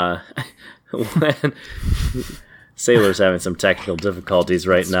when Sailor's having some technical difficulties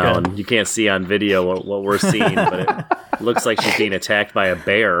right now, and you can't see on video what we're seeing, but it looks like she's being attacked by a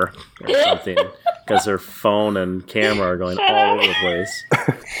bear or something because her phone and camera are going all over the place.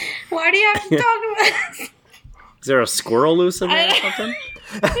 Why do you have to talk about this? Is there a squirrel loose in there or something?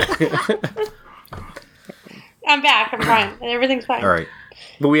 I'm back. I'm fine. Everything's fine. All right.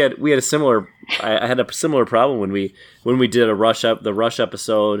 But we had a similar. I had a similar problem when we did the Rush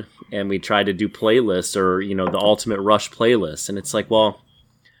episode, and we tried to do playlists, or the ultimate Rush playlist, and it's like, well,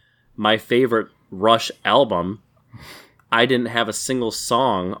 my favorite Rush album, I didn't have a single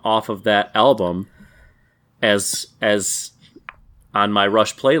song off of that album as on my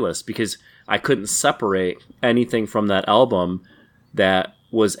Rush playlist, because I couldn't separate anything from that album that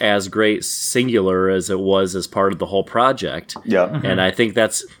was as great singular as it was as part of the whole project. Yeah. Mm-hmm. And I think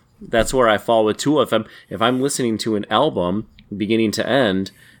that's where I fall with Tool. If I'm listening to an album beginning to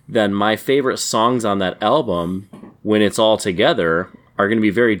end, then my favorite songs on that album, when it's all together, are going to be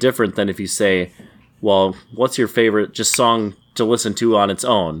very different than if you say, well, what's your favorite just song to listen to on its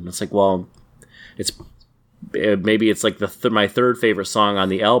own? It's like, well, maybe it's like my third favorite song on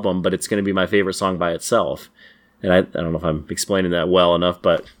the album, but it's going to be my favorite song by itself. And I don't know if I'm explaining that well enough,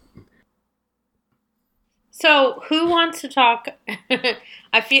 but... So, who wants to talk?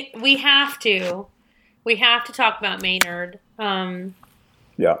 I feel we have to talk about Maynard.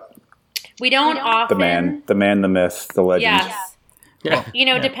 Yeah. We don't often... The man, the myth, the legend. Yes.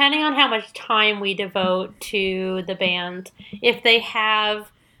 Yeah. Depending on how much time we devote to the band, if they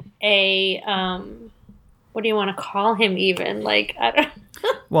have a... what do you want to call him even? Like, I don't...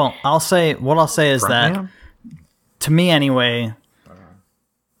 Well, I'll say is that, to me anyway,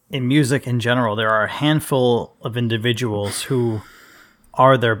 in music in general, there are a handful of individuals who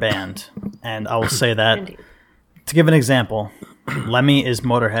are their band. And I will say that, Indeed. To give an example, Lemmy is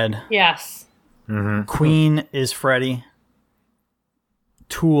Motorhead. Yes. Mm-hmm. Queen is Freddie.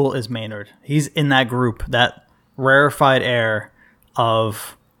 Tool is Maynard. He's in that group, that rarefied air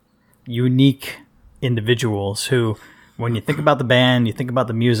of unique individuals who, when you think about the band, you think about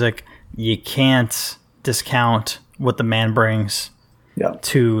the music, you can't discount what the man brings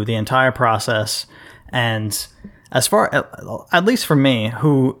to the entire process. And as far at least for me,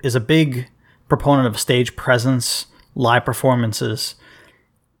 who is a big proponent of stage presence, live performances,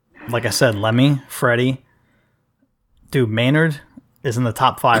 like I said, Lemmy, Freddie, dude, Maynard is in the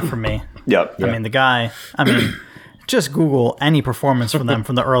top 5 for me. Yep. I mean, the guy, just Google any performance from them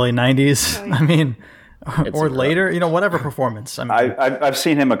from the early 90s. I mean, or later, whatever performance. I mean, I've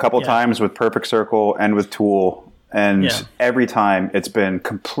seen him a couple times with Perfect Circle and with Tool, and every time it's been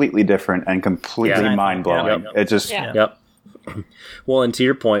completely different and completely mind-blowing. Yep. It just... Yep. Well, and to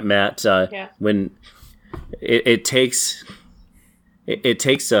your point, Matt, when it takes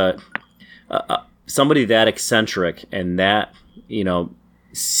somebody that eccentric and that,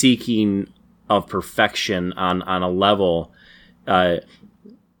 seeking of perfection on a level,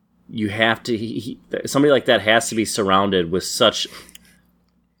 you have to, somebody like that has to be surrounded with such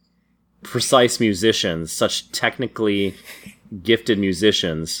precise musicians, such technically gifted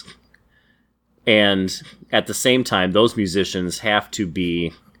musicians. And at the same time, those musicians have to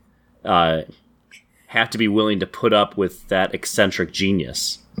be willing to put up with that eccentric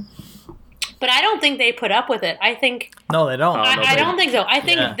genius. But I don't think they put up with it. I think no, they don't. I don't think so. I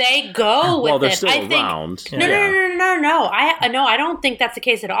think they go with it. Well, they're still around. No. I don't think that's the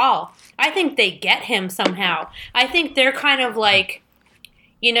case at all. I think they get him somehow. I think they're kind of like,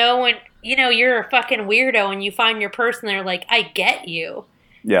 when you're a fucking weirdo and you find your person, they're like, I get you.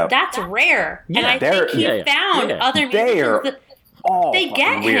 Yeah, that's rare. Yeah, and I think he found other musicians that they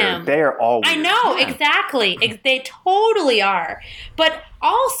get weird. him. They are all weird. I know, exactly. They totally are. But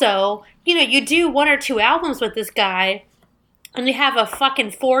also, you do 1 or 2 albums with this guy, and you have a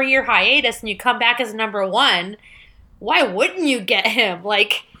fucking 4-year hiatus, and you come back as number 1. Why wouldn't you get him?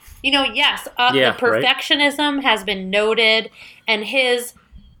 Like, yes, the perfectionism has been noted, and his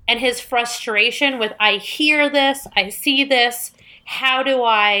frustration with, I hear this, I see this, how do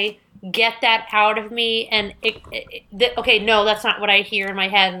I get that out of me? And okay, no, that's not what I hear in my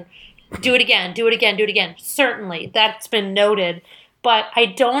head. Do it again. Certainly, that's been noted. But I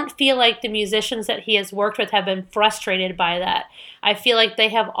don't feel like the musicians that he has worked with have been frustrated by that. I feel like they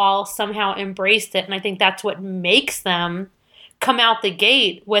have all somehow embraced it, and I think that's what makes them come out the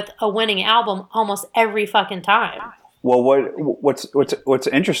gate with a winning album almost every fucking time. Well, what's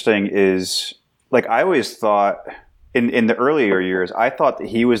interesting is, like, I always thought in the earlier years, I thought that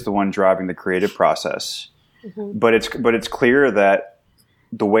he was the one driving the creative process. Mm-hmm. But it's clear that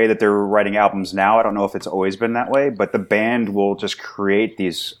the way that they're writing albums now, I don't know if it's always been that way, but the band will just create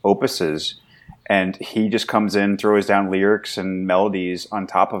these opuses, and he just comes in, throws down lyrics and melodies on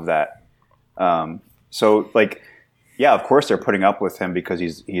top of that. So, like, yeah, of course they're putting up with him because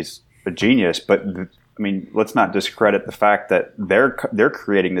he's a genius, but let's not discredit the fact that they're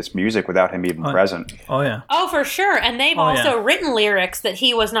creating this music without him even present. Oh, yeah. Oh, for sure. And they've also written lyrics that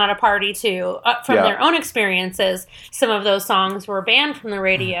he was not a party to from their own experiences. Some of those songs were banned from the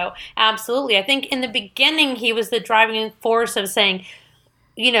radio. Absolutely. I think in the beginning he was the driving force of saying,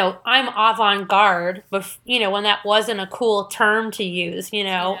 I'm avant-garde, but, when that wasn't a cool term to use,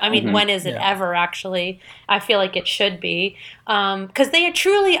 when is it ever actually? I feel like it should be. Because they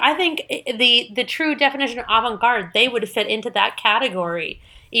truly, I think the true definition of avant-garde, they would fit into that category,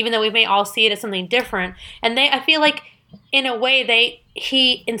 even though we may all see it as something different. And I feel like, in a way,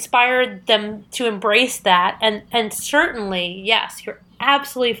 he inspired them to embrace that. And certainly, yes, you're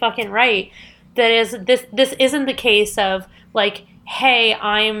absolutely fucking right. This isn't the case of, like, hey,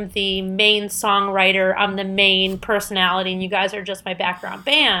 I'm the main songwriter, I'm the main personality, and you guys are just my background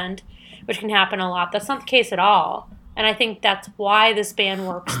band, which can happen a lot. That's not the case at all. And I think that's why this band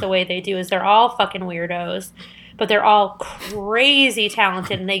works the way they do, is they're all fucking weirdos, but they're all crazy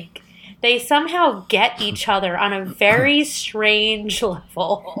talented, and they somehow get each other on a very strange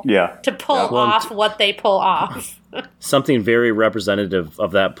level to pull off what they pull off. Something very representative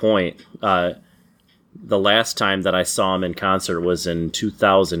of that point, the last time that I saw him in concert was in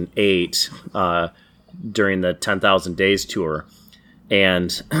 2008 during the 10,000 Days tour,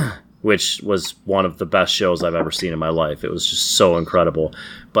 and which was one of the best shows I've ever seen in my life. It was just so incredible.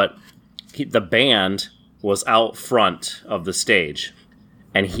 But the band was out front of the stage,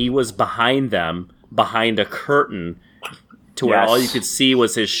 and he was behind them, behind a curtain, to where all you could see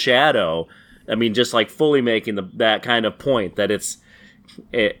was his shadow. I mean, just like fully making that kind of point that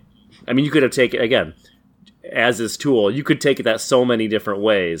you could have taken, again, as his Tool, you could take it that so many different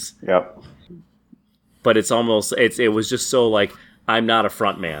ways. Yep. But it was just so like, I'm not a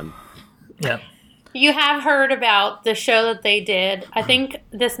front man. Yep. You have heard about the show that they did. I think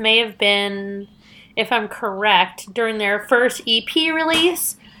this may have been, if I'm correct, during their first EP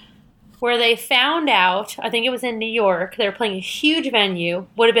release. where they found out, I think it was in New York, they were playing a huge venue,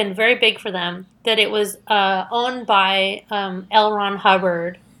 would have been very big for them, that it was owned by L. Ron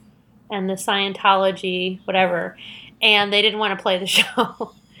Hubbard and the Scientology, whatever, and they didn't want to play the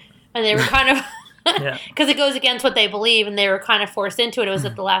show. And they were kind of, because it goes against what they believe, and they were kind of forced into it. It was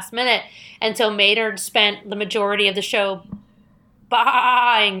at the last minute. And so Maynard spent the majority of the show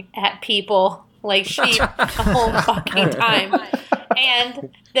baaing at people like sheep the whole fucking time. And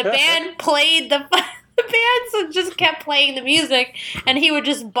the band played the band just kept playing the music, and he would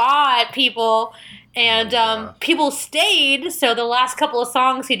just baa at people, and people stayed. So the last couple of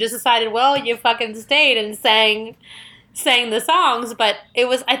songs, he just decided, well, you fucking stayed and sang the songs. But it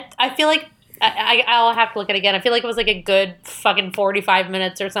was, I feel like, I'll have to look at it again. I feel like it was like a good fucking 45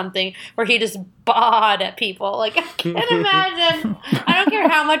 minutes or something where he just bawed at people. Like, I can't imagine. I don't care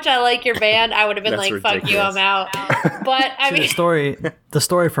how much I like your band. I would have been That's like, fuck you, ridiculous. I'm out. But I mean, The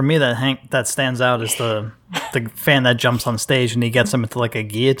story for me that stands out is the fan that jumps on stage and he gets him into like a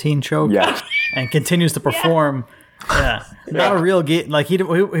guillotine choke. Yeah. And continues to perform. Yeah. Not a real like he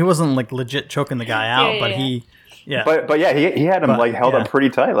wasn't like legit choking the guy out, but he. Yeah, but yeah, he had him like held up pretty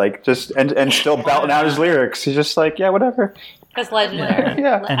tight, like just and still belting out his lyrics. He's just like, yeah, whatever. that's legendary.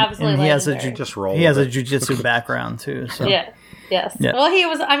 Yeah. Absolutely and he has legendary. Just roll. he has a with it. jujitsu background too. So Yes. Yeah. Well, he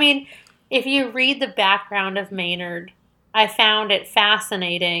was, I mean, if you read the background of Maynard, I found it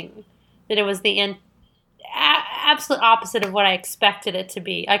fascinating that it was the absolute opposite of what I expected it to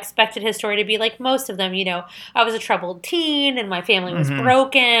be. I expected his story to be like most of them. You know, I was a troubled teen and my family was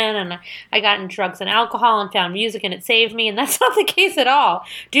broken and I got in drugs and alcohol and found music and it saved me. And that's not the case at all.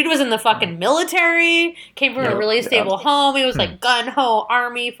 Dude was in the fucking military, came from a really stable home. He was like gun-ho,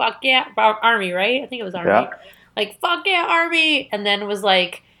 army, fuck yeah. Army, right? I think it was army. Yeah. Like, fuck yeah, army. And then was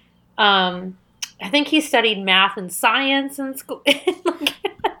like, I think he studied math and science in school. Like,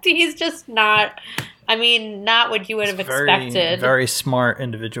 he's just not... I mean, not what you would have expected. Very smart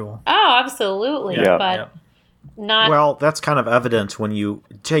individual. Oh, absolutely. Yeah. But not... Well, that's kind of evident when you...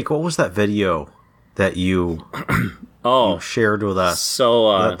 Jake, what was that video that you shared with us?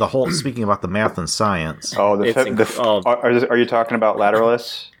 So the whole... Speaking about the math and science. Oh, are you talking about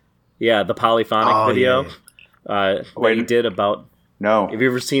Lateralis? yeah, the polyphonic video that he did about. No. Have you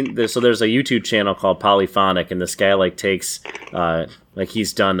ever seen this? So there's a YouTube channel called Polyphonic, and this guy like takes like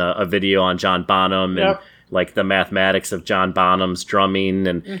he's done a video on John Bonham and like the mathematics of John Bonham's drumming,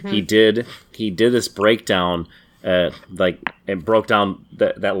 and he did this breakdown, like and broke down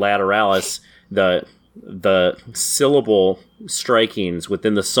that lateralis, the syllable strikings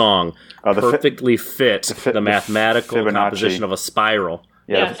within the song perfectly fit the mathematical Fibonacci. composition of a spiral.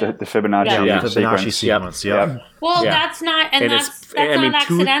 Yeah, Yeah. the Fibonacci, Yeah. The Fibonacci sequence. Yep. Well, Yeah. that's not... And that's I mean, not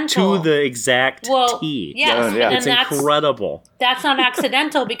accidental. to the exact T. Yes, Yeah. and It's that's incredible. That's not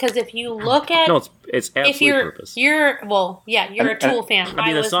accidental because if you look at... No, it's if absolutely purpose. you're a Tool fan. I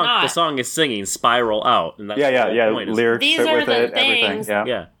mean, was not. the song is singing "Spiral Out," and that's Yeah, the yeah. whole point, is- Lyrics These fit are with the it, everything. things- Yeah.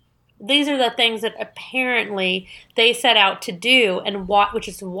 Yeah, These are the things that apparently they set out to do, and which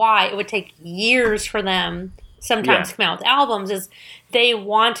is why it would take years for them sometimes to come out with albums, is they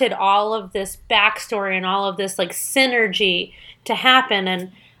wanted all of this backstory and all of this like synergy to happen.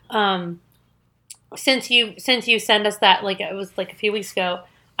 And since you sent us that, like it was like a few weeks ago,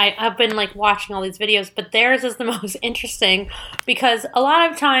 I've been like watching all these videos, but theirs is the most interesting because a lot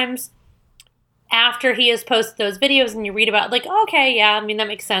of times after he has posted those videos and you read about like, okay, yeah, I mean, that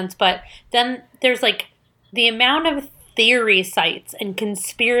makes sense. But then there's like the amount of theory sites and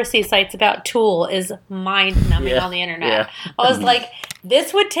conspiracy sites about Tool is mind-numbing on the internet. Yeah. I was like,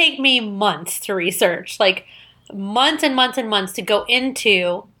 this would take me months to research, like months and months and months to go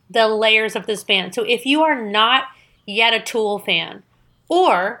into the layers of this band. So if you are not yet a Tool fan,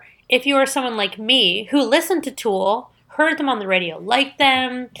 or if you are someone like me who listened to Tool, heard them on the radio, liked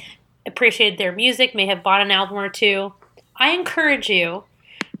them, appreciated their music, may have bought an album or two, I encourage you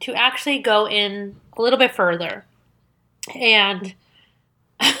to actually go in a little bit further. And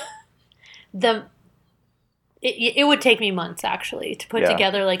it would take me months actually to put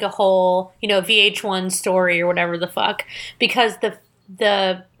together like a whole, VH1 story or whatever the fuck, because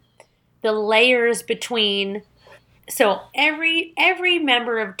the layers between, so every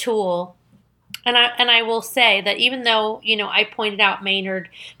member of Tool, and I will say that even though, I pointed out Maynard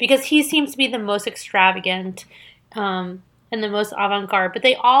because he seems to be the most extravagant and the most avant-garde, but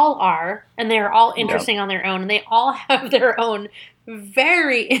they all are, and they're all interesting on their own, and they all have their own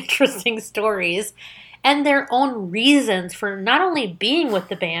very interesting stories and their own reasons for not only being with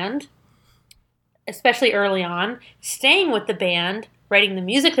the band, especially early on, staying with the band, writing the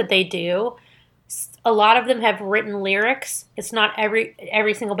music that they do, a lot of them have written lyrics. It's not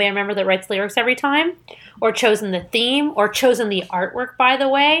every single band member that writes lyrics every time, or chosen the theme, or chosen the artwork, by the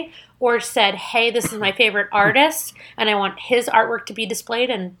way, or said, hey, this is my favorite artist, and I want his artwork to be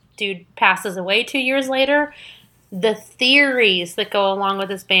displayed, and dude passes away 2 years later. The theories that go along with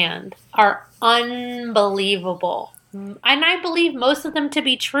this band are unbelievable. And I believe most of them to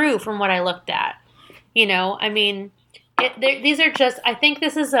be true from what I looked at. You know, I mean, these are just, I think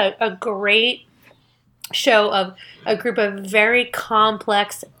this is a great show of a group of very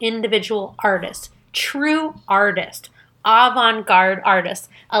complex individual artists, true artists, avant-garde artists,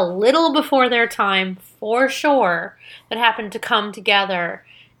 a little before their time for sure, that happened to come together.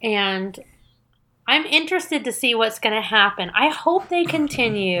 And I'm interested to see what's going to happen. I hope they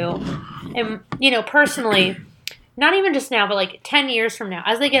continue. And, you know, personally, not even just now, but like 10 years from now,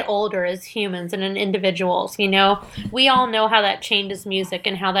 as they get older as humans and individuals, you know, we all know how that changes music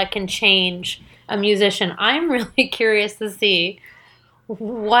and how that can change a musician. I'm really curious to see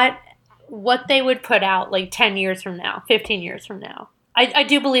what they would put out like 10 years from now, 15 years from now. I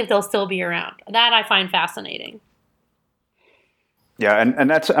do believe they'll still be around. That I find fascinating. Yeah, and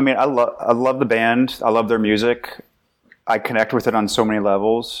that's, I mean, I love the band. I love their music. I connect with it on so many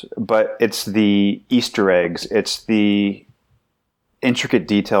levels, but it's the Easter eggs. It's the intricate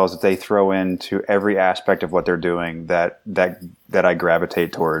details that they throw into every aspect of what they're doing that I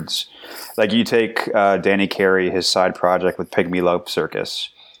gravitate towards. Like you take Danny Carey, his side project with Pygmy Love Circus.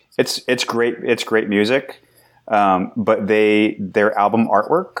 It's great. It's great music, but their album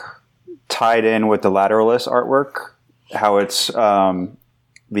artwork tied in with the Lateralus artwork, how it's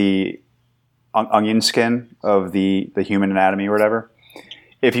the onion skin of the human anatomy or whatever.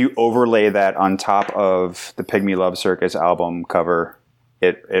 If you overlay that on top of the Pygmy Love Circus album cover,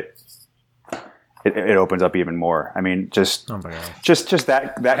 it opens up even more. I mean, just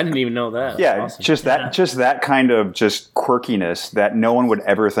that I didn't even know that. Yeah, Awesome. just that kind of just quirkiness that no one would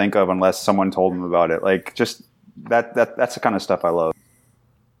ever think of unless someone told them about it. Like just that's the kind of stuff I love.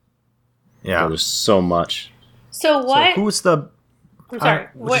 Yeah, There's so much. So what? So who's the? I'm sorry.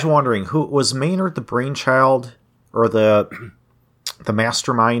 I'm just wondering, who was Maynard the brainchild or the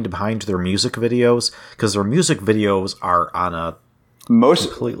mastermind behind their music videos? Because their music videos are on a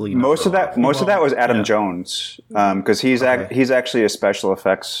Most of that was Adam Jones, because he's actually a special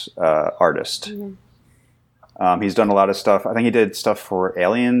effects artist. Mm-hmm. He's done a lot of stuff. I think he did stuff for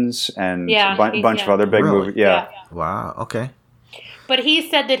Aliens and a bunch of other big movies. Yeah. Wow. Okay. But he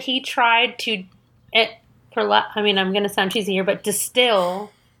said that he tried to, I'm going to sound cheesy here, but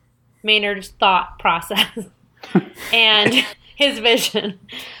distill Maynard's thought process and his vision.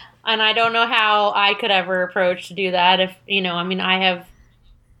 And I don't know how I could ever approach to do that. If, you know, I mean, I have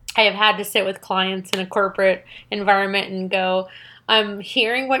had to sit with clients in a corporate environment and go, I'm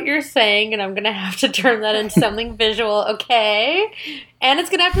hearing what you're saying, and I'm going to have to turn that into something visual, okay? And it's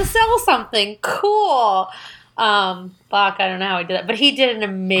going to have to sell something. Cool. Fuck, I don't know how he did that. But he did an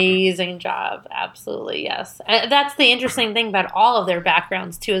amazing job. Absolutely, yes. And that's the interesting thing about all of their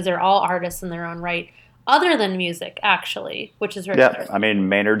backgrounds, too, is they're all artists in their own right. Other than music, actually, which is very interesting. I mean,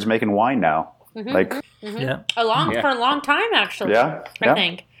 Maynard's making wine now. Mm-hmm. Like, mm-hmm. Yeah. For a long time, actually. Yeah. I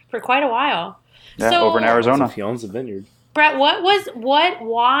think for quite a while. Yeah, so, over in Arizona. He owns a vineyard. Brett,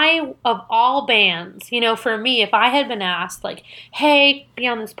 why of all bands? You know, for me, if I had been asked, like, hey, be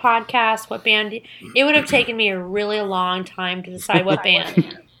on this podcast, what band? It would have taken me a really long time to decide what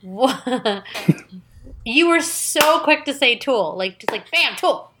band. You were so quick to say Tool, just like bam,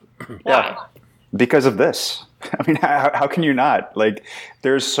 Tool. Why? Yeah. Because of this. I mean, how can you not? Like,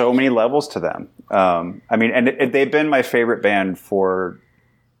 there's so many levels to them. I mean, and they've been my favorite band for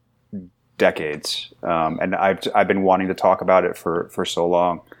decades. And I've been wanting to talk about it for so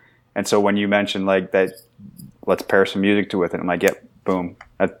long. And so when you mentioned like that, let's pair some music to with it, I'm like, yep, boom,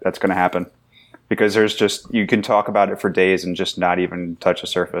 that's going to happen. Because you can talk about it for days and just not even touch the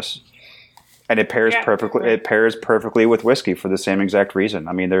surface. And it pairs perfectly. It pairs perfectly with whiskey for the same exact reason.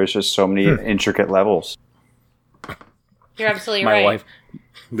 I mean, there's just so many intricate levels. You're absolutely My right. wife,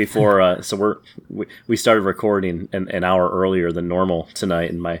 before we started recording an hour earlier than normal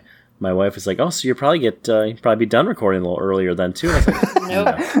tonight, and my wife was like, "Oh, so you'll probably be done recording a little earlier then too." And I was like,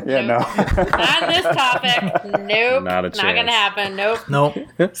 nope. Yeah, no. Not this topic. Nope. Not a Not gonna chance. happen. Nope.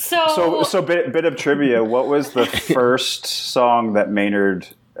 Nope. So bit of trivia. What was the first song that Maynard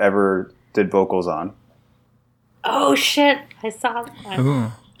ever did vocals on? Oh shit! I saw that.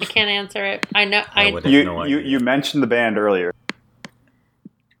 Ooh. I can't answer it. I know. You mentioned the band earlier.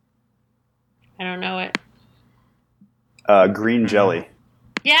 I don't know it. Green Jelly.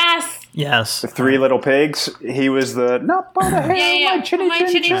 Yes. Yes. The Three Little Pigs. He was the not by the hair, my chinny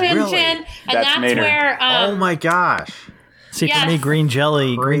chin chin. Really? And That's that's Maynard. where. Oh my gosh. See, Yes. for me, Green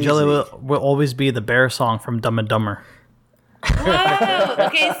Jelly Crazy. will always be the bear song from Dumb and Dumber. Oh,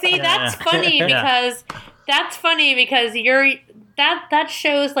 okay. See, that's funny Yeah. because you're that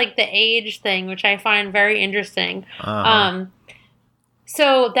shows like the age thing, which I find very interesting.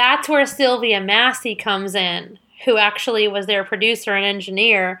 So that's where Sylvia Massey comes in, who actually was their producer and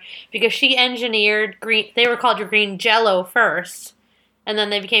engineer, because she engineered Green. They were called Green Jello first, and then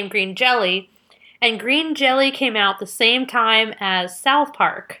they became Green Jelly. And Green Jelly came out the same time as South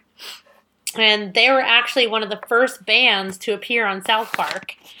Park. And they were actually one of the first bands to appear on South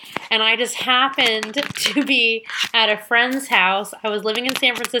Park. And I just happened to be at a friend's house. I was living in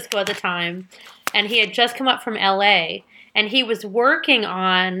San Francisco at the time, and he had just come up from LA. And he was working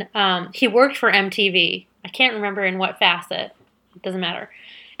on, he worked for MTV. I can't remember in what facet. It doesn't matter.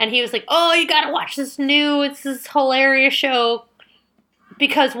 And he was like, oh, you gotta watch it's this hilarious show,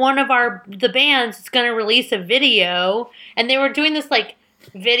 because one of the bands is going to release a video, and they were doing this like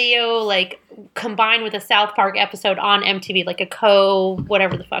video like combined with a South Park episode on MTV, like a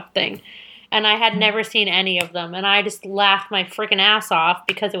whatever the fuck thing. And I had never seen any of them, and I just laughed my freaking ass off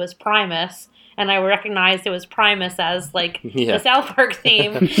because it was Primus, and I recognized it was Primus as like the South Park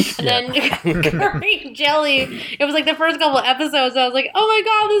theme. And then Green Jelly, it was like the first couple episodes, I was like, oh my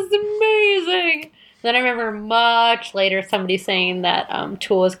god, this is amazing. Then I remember much later somebody saying that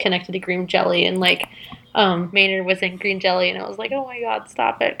Tool was connected to Green Jelly, and like Maynard was in Green Jelly, and I was like, oh my god,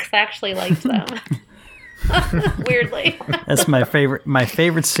 stop it, because I actually liked them. Weirdly. That's my favorite. My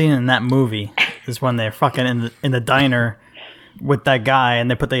favorite scene in that movie is when they're fucking in the diner with that guy, and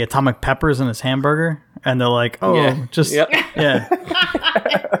they put the atomic peppers in his hamburger, and they're like, "Oh, yeah,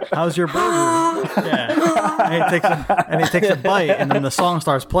 how's your burger?" Yeah, and he takes a bite, and then the song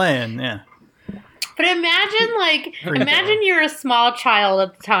starts playing. Yeah. But imagine you're a small child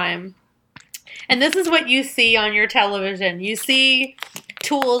at the time, and this is what you see on your television. You see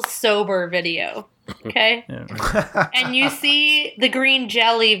Tool's Sober video, okay? Yeah. And you see the Green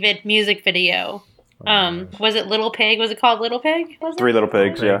Jelly music video. Was it Little Pig? Was it called Little Pig? Was it? Three Little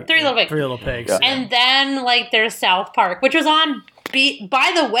Pigs, yeah. Three Little Pigs. Three Little Pigs. Yeah. And then, like, there's South Park, which was on,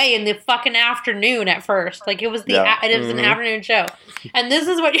 by the way, in the fucking afternoon at first. Like, it was it was an afternoon show. And this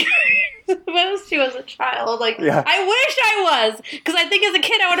is what you're supposed to as a child. Like, Yeah. I wish I was. Because I think as a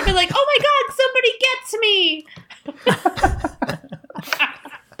kid, I would have been like, oh my God, somebody gets me.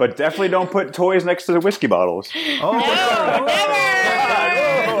 But definitely don't put toys next to the whiskey bottles. Oh, No,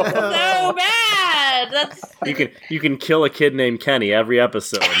 never. So bad. That's You can kill a kid named Kenny every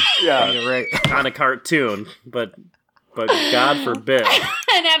episode Yeah. you're right. on a cartoon, but God forbid.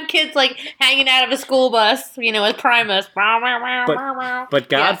 and have kids like hanging out of a school bus, with Primus. But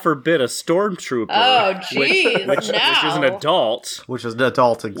God forbid a stormtrooper. Oh, jeez, which is an no. adult. Which is an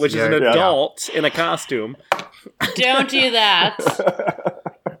adult. Which is an adult in a costume. Don't do that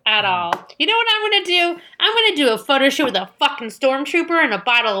at all. You know what I'm going to do? I'm going to do a photo shoot with a fucking stormtrooper and a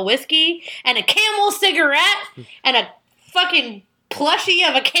bottle of whiskey and a Camel cigarette and a fucking plushie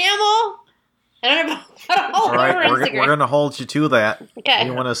of a camel. And I'm All right, we're going to hold you to that. Okay.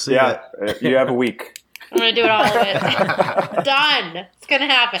 You want to see Yeah. it? You have a week. I'm going to do it all of it. Done. It's going to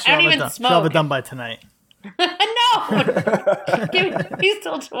happen. I don't even She'll smoke. have it done by tonight. No! He's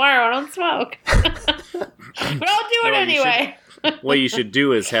till tomorrow. I don't smoke. But I'll do it anyway. What you should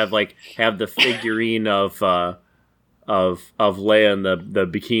do is have the figurine of Leia in the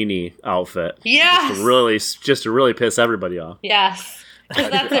bikini outfit. Yes. Just to really piss everybody off. Yes. Because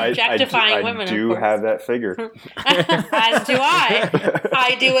that's objectifying women, I do of course. have that figure. As do I.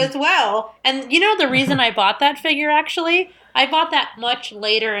 I do as well. And the reason I bought that figure, actually, I bought that much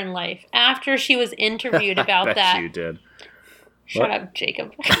later in life. After she was interviewed about Bet that. you did. Shut up,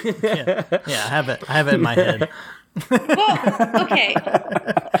 Jacob. Yeah, I have it in my head. Well, okay.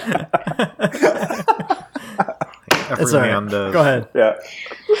 It's all right. Every man does. Go ahead. Yeah.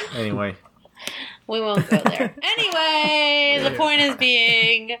 Anyway. We won't go there. Anyway, the point is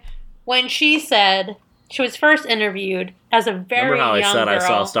being, when she said she was first interviewed as a very Remember how young I said girl. I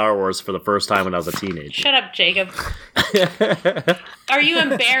saw Star Wars for the first time when I was a teenager? Shut up, Jacob. Are you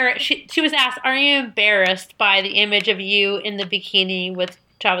embarrassed? She was asked, are you embarrassed by the image of you in the bikini with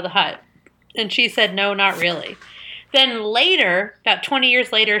Jabba the Hutt? And she said, no, not really. Then later, about 20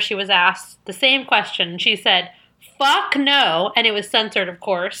 years later, she was asked the same question. And she said, fuck no. And it was censored, of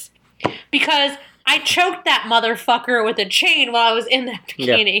course, because I choked that motherfucker with a chain while I was in that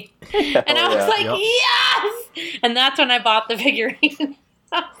bikini. Yeah. And I was like, yes! And that's when I bought the figurine.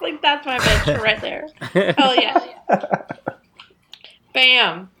 I was like, that's my bitch right there. Oh, yeah.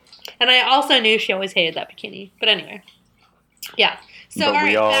 Bam. And I also knew she always hated that bikini. But anyway. Yeah. So, But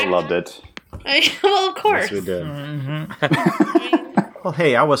we all loved it. Well, of course. Yes, we did. Well,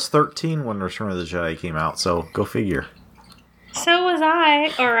 hey, I was 13 when Return of the Jedi came out, so go figure. So was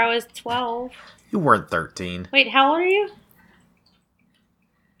I. Or I was 12. You weren't 13. Wait, how old are you?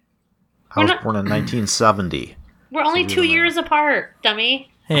 I was born in 1970. We're only 2 years apart,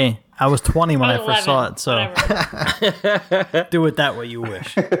 dummy. Hey, I was 20 when I was first 11. saw it, so do it that way you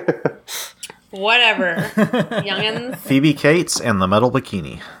wish. Whatever. Youngins. Phoebe Cates and the Metal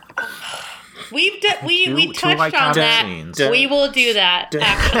Bikini. We Two touched on iconic that. scenes. We will do that,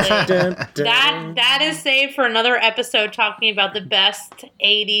 actually. That is saved for another episode talking about the best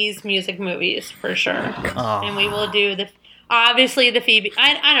 80s music movies, for sure. And we will do obviously the Phoebe.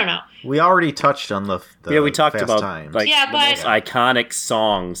 I don't know. We already touched on the we talked Fast about Times. like Yeah, the but most iconic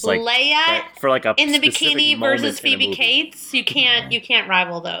songs, like Leia that- for like a in the specific bikini moment versus in a Phoebe movie. Cates, you can't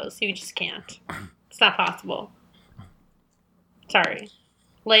rival those. You just can't. It's not possible. Sorry.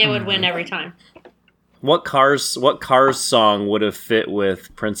 Leia would win every time. What Cars song would have fit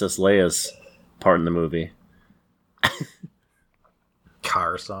with Princess Leia's part in the movie?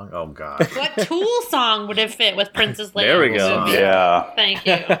 Car song? Oh, God. What Tool song would have fit with Princess Leia? There we go. movie? Yeah. Thank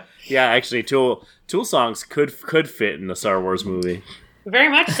you. Yeah, actually, Tool songs could fit in the Star Wars movie. Very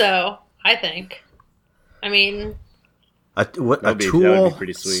much so, I think. I mean, A That would be Tool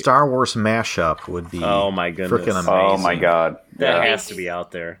pretty sweet. Star Wars mashup would be Oh my goodness. freaking amazing. Oh my God. That Yeah. has to be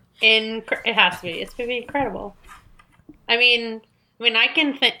out there. it has to be. It's going to be incredible. I mean, I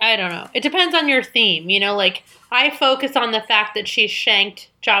can think. I don't know. It depends on your theme. You know, like I focus on the fact that she shanked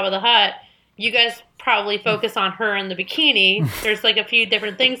Jabba the Hutt. You guys probably focus on her in the bikini. There's like a few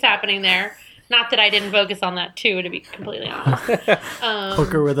different things happening there. Not that I didn't focus on that too, to be completely honest.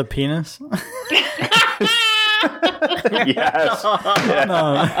 Hooker with a penis? Yes.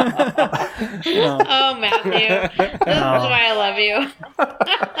 No. Oh, Matthew, this is why I love you.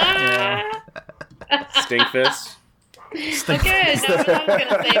 Stinkfist. Okay, not what I was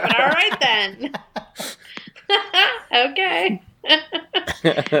gonna say, but all right then. Okay.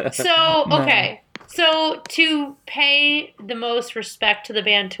 So to pay the most respect to the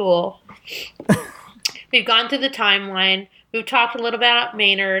band Tool, we've gone through the timeline. We've talked a little bit about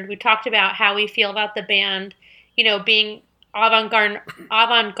Maynard. We talked about how we feel about the band, you know, being avant-garde,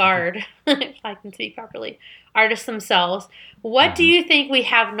 if I can speak properly, artists themselves. What do you think we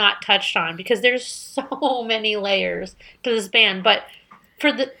have not touched on? Because there's so many layers to this band. But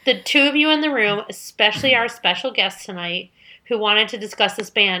for the two of you in the room, especially our special guest tonight, who wanted to discuss this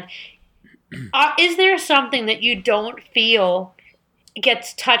band, is there something that you don't feel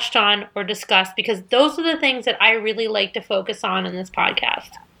gets touched on or discussed? Because those are the things that I really like to focus on in this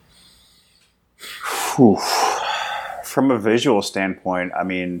podcast. Whew. From a visual standpoint, I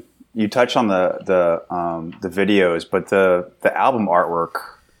mean, you touch on the videos, but the album artwork,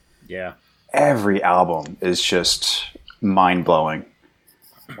 Yeah. every album is just mind blowing.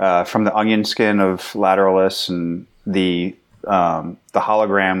 From the onion skin of Lateralis and the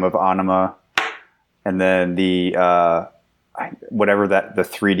hologram of Anima, and then the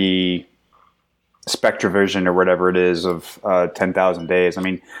 3D Spectrovision or whatever it is of 10,000 Days. I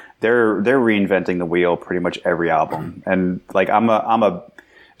mean, they're reinventing the wheel pretty much every album, and like I'm a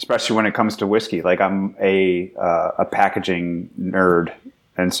especially when it comes to whiskey, like I'm a packaging nerd,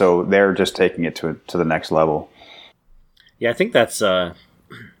 and so they're just taking it to the next level. Yeah, I think that's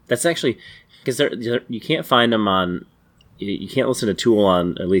actually because you can't find them on. You can't listen to Tool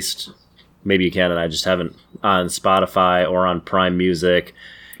on, at least maybe you can, and I just haven't, on Spotify or on Prime Music.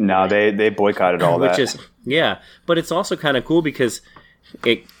 No, they boycotted all that. Which is, yeah, but it's also kind of cool because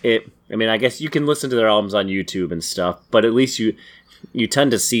I mean, I guess you can listen to their albums on YouTube and stuff, but at least you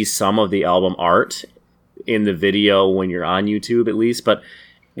tend to see some of the album art in the video when you're on YouTube, at least, but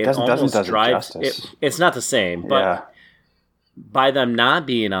it doesn't drives justice. It's not the same, but Yeah. by them not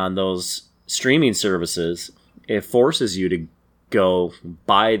being on those streaming services, it forces you to go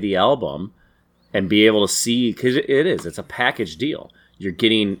buy the album and be able to see, because it's a package deal. You're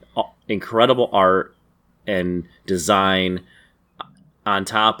getting incredible art and design on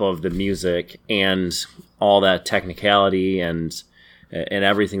top of the music and all that technicality and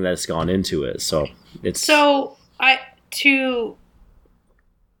everything that's gone into it. So it's So to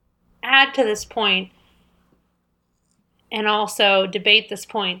add to this point and also debate this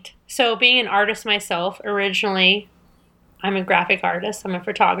point. So being an artist myself, originally, I'm a graphic artist. I'm a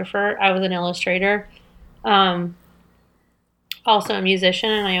photographer. I was an illustrator. Also a musician,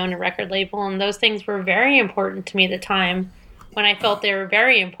 and I own a record label. And those things were very important to me at the time when I felt they were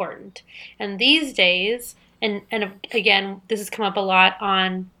very important. And these days, and again, this has come up a lot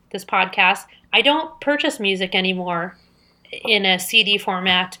on this podcast, I don't purchase music anymore in a CD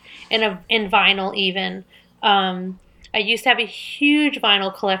format, in vinyl even. I used to have a huge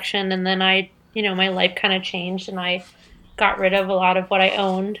vinyl collection, and then my life kind of changed, and I got rid of a lot of what I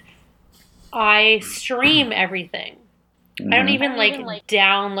owned. I stream everything. I don't even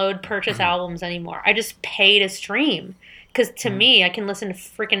download, purchase albums anymore. I just pay to stream, because to me, I can listen to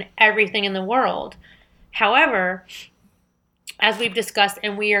freaking everything in the world. However, as we've discussed,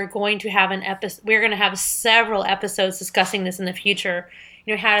 and we are going to have we're going to have several episodes discussing this in the future.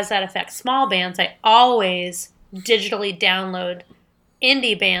 How does that affect small bands? I always digitally download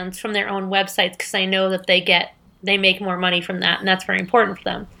indie bands from their own websites, because I know that they make more money from that, and that's very important for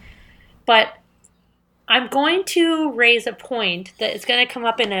them. But I'm going to raise a point that is going to come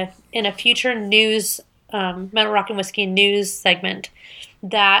up in a future news, Metal Rock and Whiskey news segment,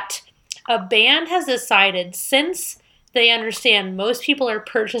 that a band has decided, since they understand most people are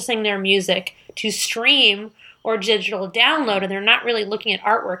purchasing their music to stream or digital download, and they're not really looking at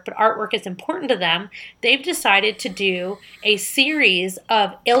artwork, but artwork is important to them, they've decided to do a series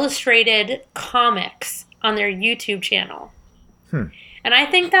of illustrated comics on their YouTube channel. And I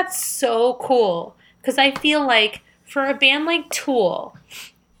think that's so cool, because I feel like for a band like Tool,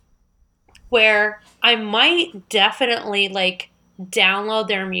 where I might definitely download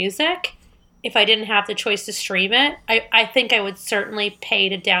their music if I didn't have the choice to stream it, I think I would certainly pay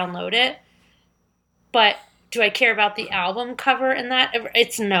to download it. But do I care about the album cover and that?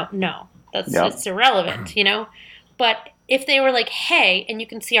 It's no. It's irrelevant, But if they were like, hey, and you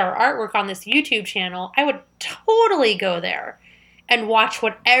can see our artwork on this YouTube channel, I would totally go there and watch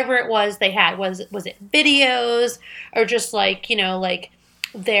whatever it was they had. Was it videos, or just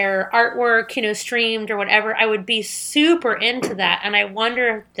their artwork, streamed or whatever? I would be super into that. And I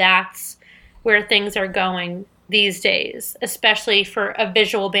wonder if that's where things are going these days, especially for a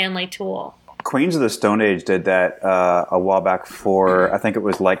visual band like Tool. Queens of the Stone Age did that a while back for, I think it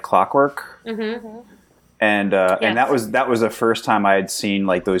was Like Clockwork. Mm-hmm. And yes. And that was the first time I had seen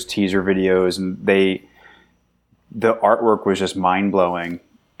those teaser videos, and the artwork was just mind blowing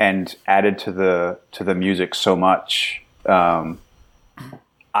and added to the music so much. I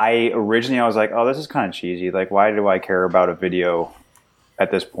was like, oh, this is kind of cheesy. Why do I care about a video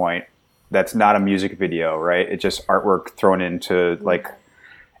at this point? That's not a music video, right? It's just artwork thrown into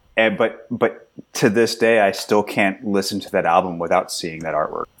but to this day, I still can't listen to that album without seeing that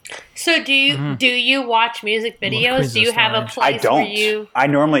artwork. So do you watch music videos? Do you have a place where you? I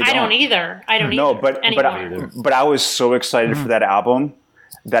normally don't. I don't either. No, but I was so excited for that album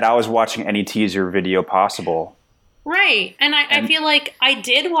that I was watching any teaser video possible. Right. And I feel like I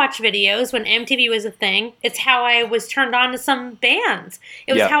did watch videos when MTV was a thing. It's how I was turned on to some bands.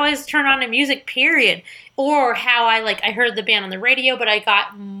 It was how I was turned on to music, period. Or how I heard the band on the radio, but I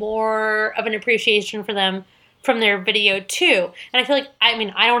got more of an appreciation for them from their video too. And I feel like,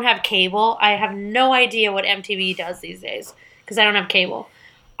 I don't have cable. I have no idea what MTV does these days, because I don't have cable.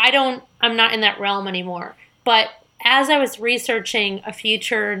 I'm not in that realm anymore. But as I was researching a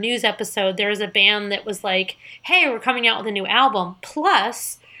future news episode, there was a band that was like, hey, we're coming out with a new album.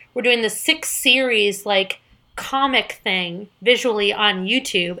 Plus, we're doing the 6-series comic thing visually on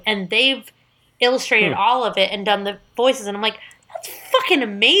YouTube, and they've illustrated all of it and done the voices. And I'm like, that's fucking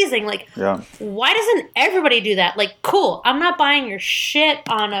amazing. Why doesn't everybody do that? Cool. I'm not buying your shit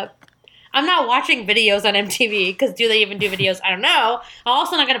I'm not watching videos on MTV, because do they even do videos? I don't know. I'm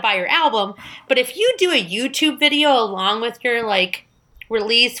also not going to buy your album. But if you do a YouTube video along with your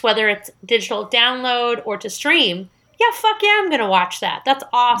release, whether it's digital download or to stream, fuck yeah, I'm going to watch that. That's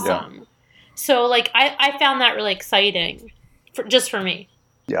awesome. Yeah. So I found that really exciting, just for me.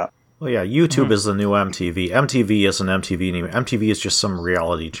 Yeah. Well, yeah, YouTube is the new MTV. MTV isn't MTV anymore. MTV is just some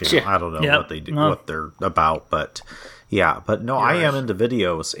reality channel. Yeah. I don't know what they do, what they're about, but yeah. But no, I am into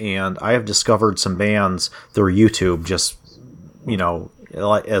videos, and I have discovered some bands through YouTube. Just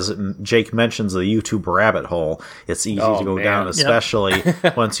as Jake mentions, the YouTube rabbit hole. It's easy to go down, especially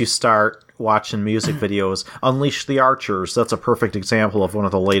once you start watching music videos. Unleash the Archers. That's a perfect example of one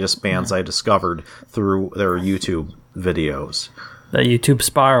of the latest bands I discovered through their YouTube videos. The YouTube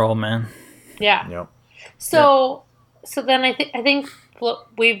spiral, man. Yeah. Yep. So then I think what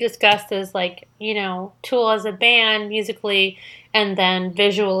we've discussed is Tool as a band musically and then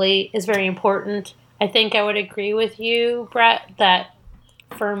visually is very important. I think I would agree with you, Brett, that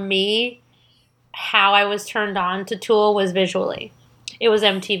for me, how I was turned on to Tool was visually. It was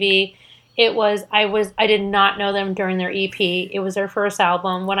MTV. I did not know them during their EP. It was their first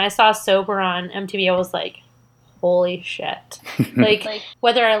album. When I saw Sober on MTV, I was like, holy shit. Like,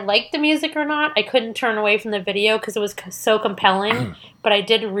 whether I liked the music or not, I couldn't turn away from the video because it was so compelling. But I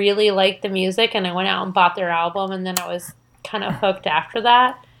did really like the music, and I went out and bought their album, and then I was kind of hooked after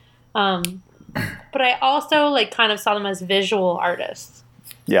that. But I also like kind of saw them as visual artists.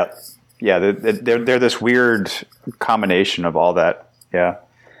 Yeah, they're this weird combination of all that. Yeah,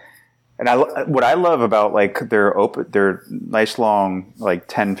 and what I love about like their nice long like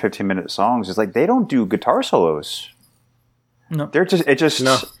 10, 15-minute songs is like they don't do guitar solos. No, they're just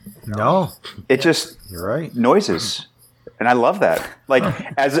No. It just You're right. noises. And I love that. Like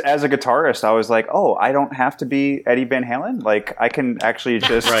as a guitarist, I was like, oh, I don't have to be Eddie Van Halen. Like I can actually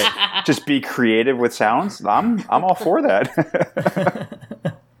just just be creative with sounds. I'm all for that.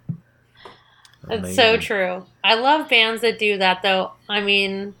 It's so true. I love bands that do that, though. I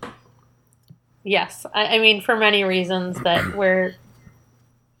mean, yes. I mean, for many reasons that where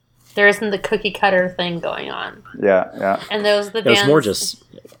there isn't the cookie cutter thing going on. Yeah. And those are the It bands. was more just.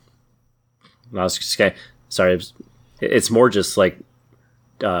 I was just sorry. It's more just like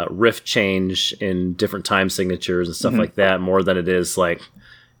riff change in different time signatures and stuff like that, more than it is like,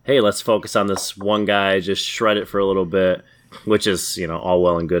 hey, let's focus on this one guy, just shred it for a little bit, which is all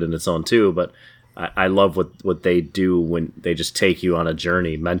well and good in its own too. But I love what they do when they just take you on a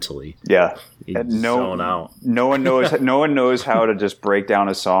journey mentally. Yeah. You zone out. No one knows how to just break down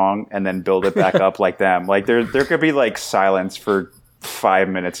a song and then build it back up like them. Like there could be like silence for 5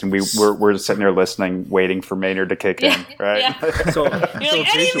 minutes, and we're sitting there listening, waiting for Maynard to kick in, right? Yeah. So You're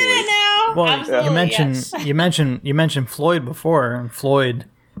like, any minute now. Well, Absolutely, you mentioned Floyd before, and Floyd,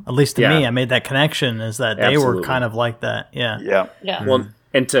 at least to me, I made that connection is that they were kind of like that. Yeah. Yeah. Well,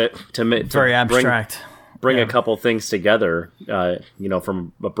 and to Very abstract. Bring a couple things together,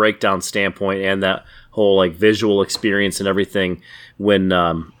 from a breakdown standpoint and that whole like visual experience and everything. When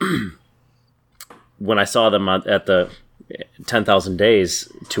when I saw them at the 10,000 Days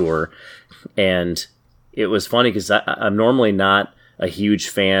tour, and it was funny because I'm normally not a huge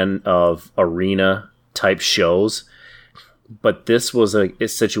fan of arena type shows, but this was a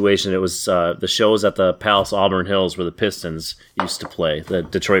situation. It was the shows at the Palace Auburn Hills where the Pistons used to play, the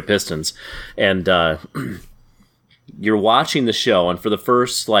Detroit Pistons, and you're watching the show, and for the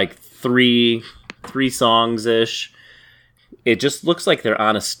first like three songs ish, it just looks like they're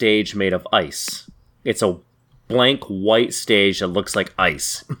on a stage made of ice. It's a blank white stage that looks like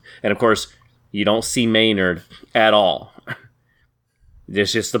ice, and of course you don't see Maynard at all.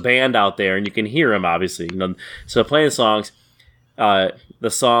 There's just the band out there, and you can hear him obviously. So playing the songs, the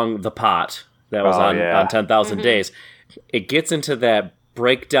song "The Pot" that was on 10,000 Days, it gets into that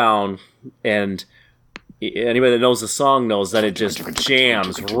breakdown, and anybody that knows the song knows that it just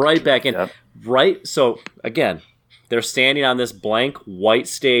jams right back in. Yep. Right, so again, they're standing on this blank white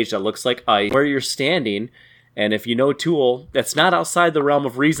stage that looks like ice. Where you're standing. And if you know Tool, that's not outside the realm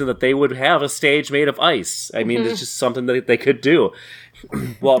of reason that they would have a stage made of ice. I mean, it's just something that they could do.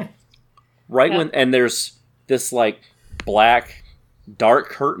 Well, when, and there's this like black, dark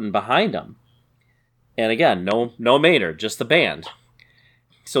curtain behind them. And again, no Maynard, just the band.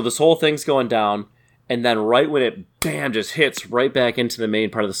 So this whole thing's going down. And then right when it, bam, just hits right back into the main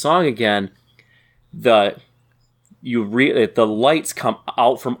part of the song again, the lights come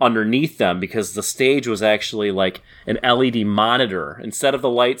out from underneath them because the stage was actually like an LED monitor. Instead of the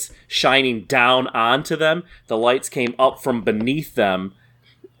lights shining down onto them, the lights came up from beneath them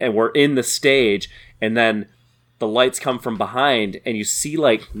and were in the stage. And then the lights come from behind, and you see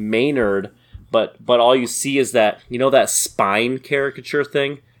like Maynard, but all you see is that that spine caricature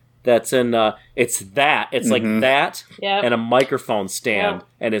thing that's in it's like that and a microphone stand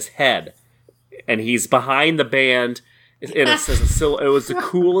and his head. And he's behind the band, and it was the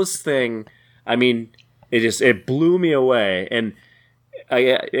coolest thing. I mean, it blew me away, and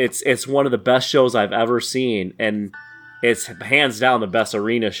it's one of the best shows I've ever seen, and it's hands down the best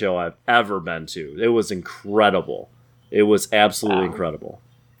arena show I've ever been to. It was incredible. It was absolutely incredible.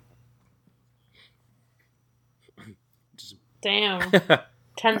 Damn.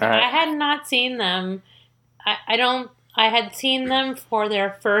 I had not seen them. I had seen them for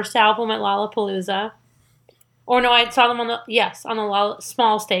their first album at Lollapalooza. Or no, I saw them on the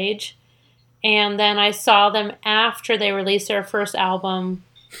small stage. And then I saw them after they released their first album.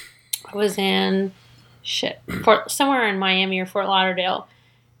 I was in somewhere in Miami or Fort Lauderdale.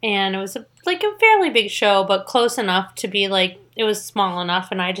 And it was a fairly big show, but close enough to be like, it was small enough.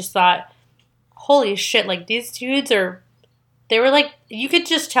 And I just thought, holy shit, like these dudes they were like, you could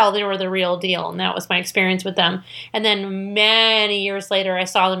just tell they were the real deal, and that was my experience with them. And then many years later, I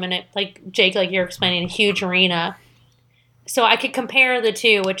saw them in it, like Jake, like you're explaining, a huge arena. So I could compare the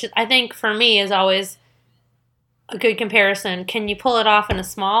two, which I think for me is always a good comparison. Can you pull it off in a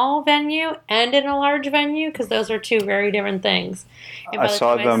small venue and in a large venue? Because those are two very different things. And by the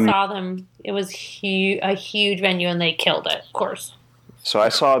time I saw them, it was a huge venue, and they killed it, of course. So I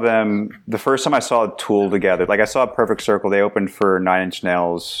saw them the first time I saw Tool together. Like I saw Perfect Circle. They opened for Nine Inch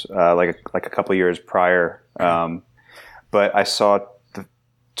Nails like a couple years prior. But I saw the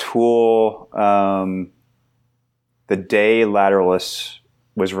Tool the day Lateralus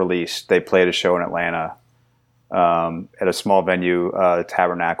was released. They played a show in Atlanta at a small venue,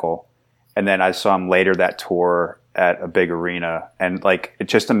 Tabernacle, and then I saw them later that tour at a big arena. And like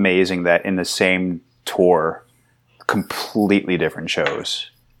it's just amazing that in the same tour, completely different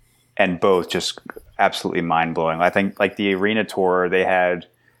shows, and both just absolutely mind-blowing. I think like the arena tour, they had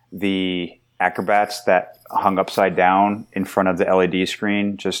the acrobats that hung upside down in front of the LED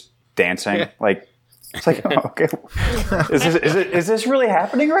screen just dancing. Like it's like, oh, okay, is this really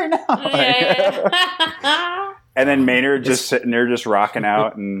happening right now? Yeah. And then Maynard just sitting there just rocking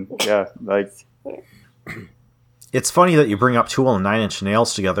out, and like It's funny that you bring up Tool and Nine Inch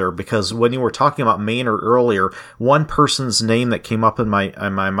Nails together, because when you were talking about Maynard earlier, one person's name that came up in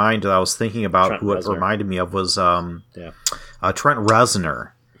my mind that I was thinking about, Trent who it Reznor. reminded me of, was Trent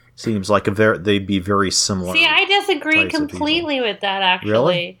Reznor. Seems like they'd be very similar. See, I disagree types of completely with that,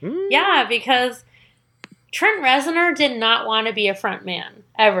 actually. Really? Yeah, because Trent Reznor did not want to be a front man,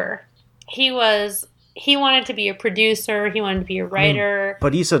 ever. He wanted to be a producer. He wanted to be a writer.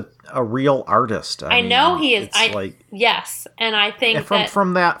 But he's a real artist. I know he is. It's yes, and I think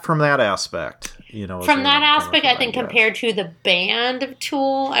from that aspect, you know. From that aspect, I think compared to the band of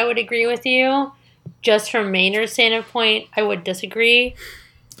Tool, I would agree with you. Just from Maynard's standpoint, I would disagree.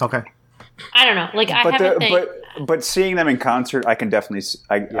 Okay. I don't know. Like I have a thing. But seeing them in concert, I can definitely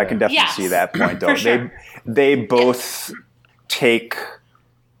Yes, see that point though. for sure. They both take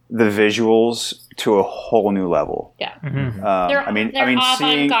the visuals to a whole new level. Yeah. They're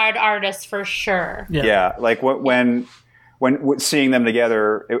avant-garde artists for sure. Yeah, like when seeing them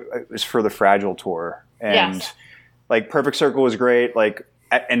together, it was for the Fragile tour, and Yes. like Perfect Circle was great. Like,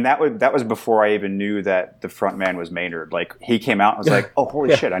 and that was before I even knew that the front man was Maynard. Like he came out and was like, "Oh,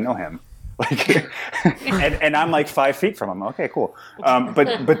 holy shit, I know him!" Like, and I'm like 5 feet from him. Okay, cool.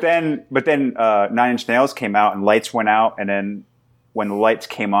 But then Nine Inch Nails came out and lights went out, and then when the lights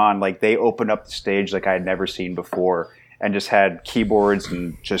came on, like they opened up the stage like I had never seen before, and just had keyboards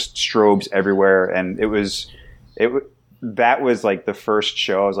and just strobes everywhere. And that was like the first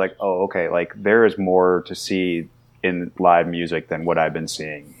show. I was like, oh, okay, like there is more to see in live music than what I've been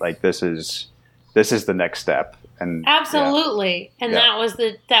seeing. Like this is the next step. And Absolutely. And that was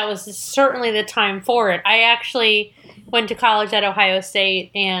certainly the time for it. I actually went to college at Ohio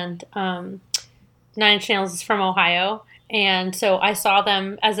State, and Nine Inch Nails is from Ohio. And so I saw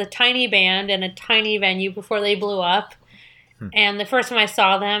them as a tiny band in a tiny venue before they blew up. And the first time I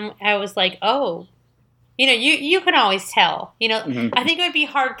saw them, I was like, oh, you can always tell. I think it would be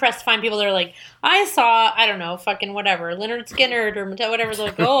hard pressed to find people that are like, I saw, I don't know, fucking whatever, Leonard Skinner or whatever. They're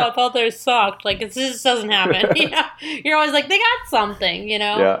like, oh, I thought they sucked. Like, it just doesn't happen. You're always like, they got something,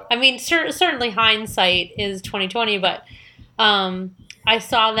 Yeah. I mean, certainly hindsight is 20/20, but I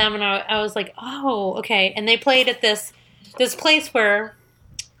saw them and I was like, oh, okay. And they played at this place where,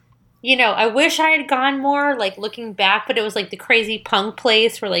 I wish I had gone more, like, looking back, but it was, like, the crazy punk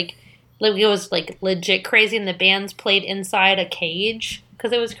place where, like it was, like, legit crazy, and the bands played inside a cage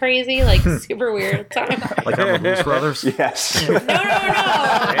because it was crazy, like, super weird at the time. Like on the Blues Brothers? Yes. No,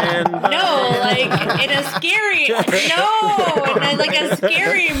 like, in a scary, like a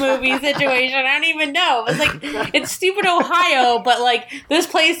scary movie situation. I don't even know. It was like, it's stupid Ohio, but, like, this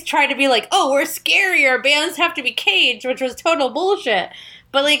place tried to be like, oh, we're scary, our bands have to be caged, which was total bullshit.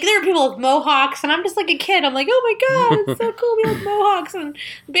 But, like, there are people with mohawks, and I'm just like a kid. I'm like, oh my god, it's so cool, people with mohawks, and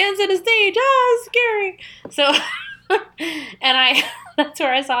bands on a stage, it's scary. So, and that's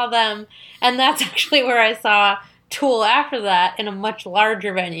where I saw them, and that's actually where I saw Tool after that in a much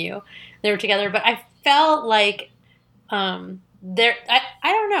larger venue. They were together, but I felt like I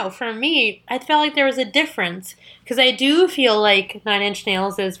don't know, for me, I felt like there was a difference, because I do feel like Nine Inch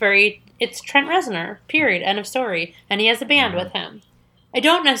Nails is it's Trent Reznor, period, end of story, and he has a band with him. I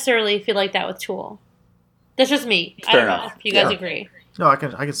don't necessarily feel like that with Tool. That's just me. I don't know if you guys agree. No, I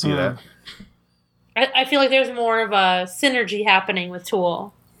can see that. I feel like there's more of a synergy happening with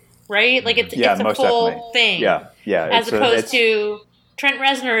Tool, right? Like it's a most full definitely. thing. Yeah. As opposed to Trent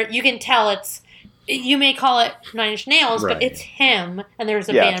Reznor, you can tell you may call it Nine Inch Nails, but it's him, and there's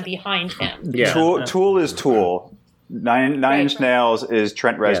a band behind him. Yeah. Tool is Tool. Nine Inch Nails is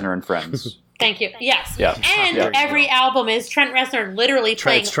Trent Reznor and friends. Thank you. Yes. Yeah. And Yeah. every album is Trent Reznor literally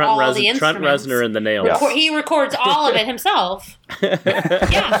playing Trent all Reznor, the instruments. Trent Reznor and the Nails. He records all of it himself.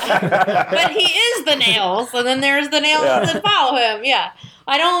 Yeah. But he is the Nails, and then there's the Nails that follow him. Yeah.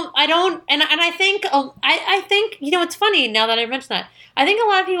 I don't, and I think, it's funny now that I mentioned that. I think a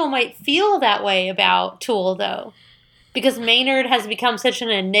lot of people might feel that way about Tool, though. Because Maynard has become such an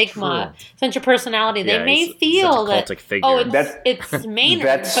enigma, such a personality. They may feel such a cultic figure. It's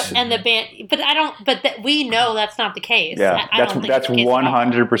Maynard and the band, but we know that's not the case. Yeah, that's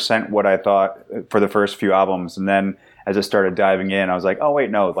 100% what I thought for the first few albums, and then as I started diving in, I was like, oh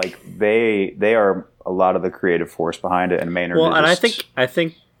wait, no, like they are a lot of the creative force behind it, and Maynard. Well, and I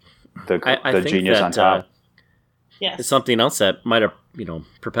think the genius on top. Yes. Something else that might have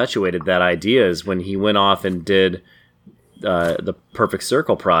perpetuated that idea is when he went off and did the Perfect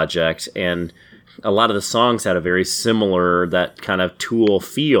Circle project, and a lot of the songs had a very similar, that kind of Tool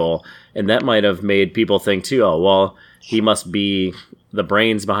feel, and that might have made people think too, oh well, he must be the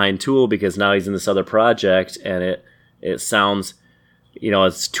brains behind Tool because now he's in this other project and it sounds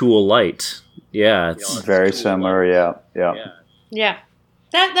it's Tool light. Yeah, it's very similar. Yeah.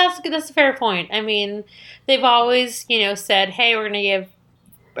 That's a fair point. I mean, they've always said, hey, we're going to give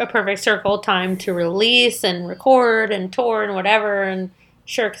a Perfect Circle time to release and record and tour and whatever, and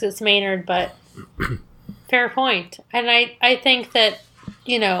sure, because it's Maynard, but fair point. And I think that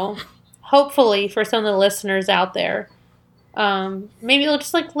hopefully for some of the listeners out there, maybe you'll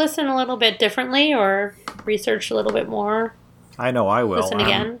just listen a little bit differently or research a little bit more. I know I will. Listen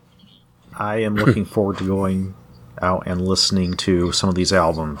again. I am looking forward to going out and listening to some of these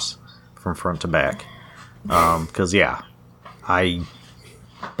albums from front to back. Because I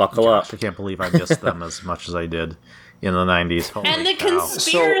buckle up. I can't believe I missed them as much as I did in the 90s. Holy and the cow.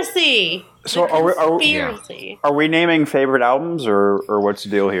 conspiracy. So are we naming favorite albums or what's the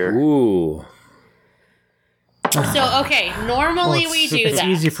deal here? Ooh. So, okay, normally we do that. It's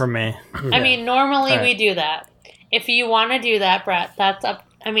easy for me. I mean, normally we do that. If you want to do that, Brett, that's up.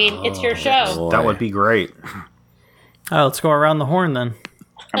 I mean, it's your show. That would be great. Oh, let's go around the horn then.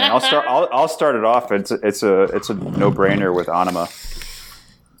 I mean, I'll start it off. It's a no-brainer with Anima.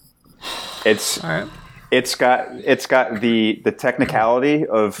 All right. It's got the technicality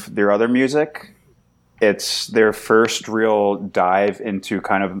of their other music. It's their first real dive into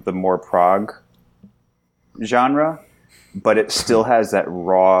kind of the more prog genre, but it still has that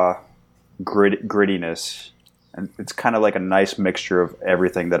raw grittiness, and it's kind of like a nice mixture of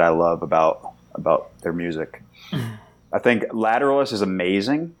everything that I love about their music. I think Lateralus is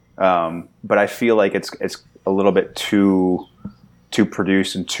amazing, but I feel like it's a little bit too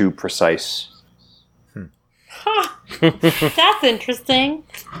produced and too precise. That's interesting.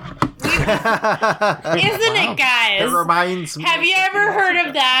 Isn't it, guys? It reminds me. Have you ever heard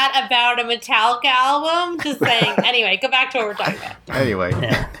of that about a Metallica album? Just saying. Anyway, go back to what we're talking about. Anyway.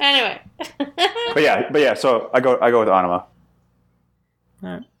 Anyway. But yeah. So I go with Anima.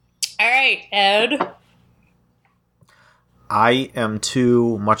 All right, Ed. I am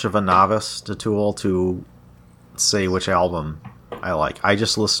too much of a novice to Tool to say which album I like. I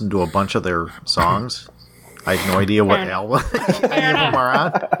just listened to a bunch of their songs. I have no idea what album any of them are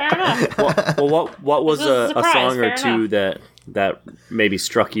on. Fair enough. Well, what was a song or fair two that maybe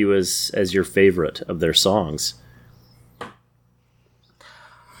struck you as your favorite of their songs?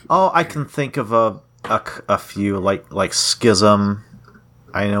 Oh, I can think of a few like Schism.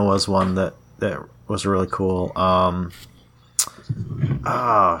 I know was one that was really cool.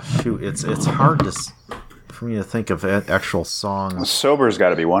 It's hard for me to think of actual songs. Sober's got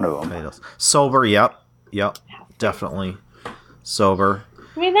to be one of them. Sober, yep, definitely Sober.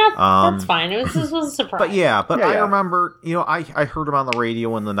 I mean, that's fine. This was a surprise. But I remember, I heard them on the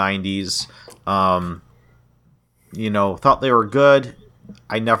radio in the 90s. Thought they were good.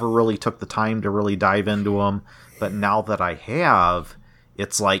 I never really took the time to really dive into them. But now that I have,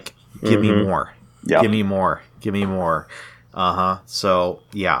 it's like, give me more. Yep. Give me more. Give me more. So,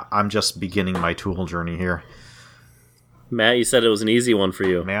 yeah, I'm just beginning my Tool journey here. Matt, you said it was an easy one for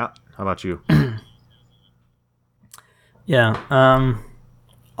you. Matt, how about you? Yeah,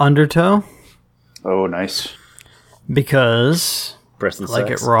 Undertow. Oh, nice. Because Breast and I like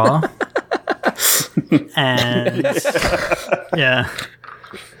sex. it raw. And yeah.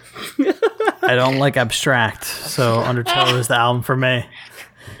 I don't like abstract, so Undertow is the album for me.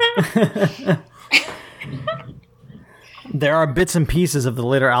 There are bits and pieces of the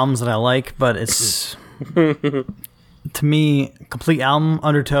later albums that I like, but it's to me, complete album,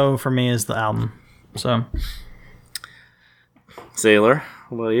 Undertow for me is the album. So Sailor,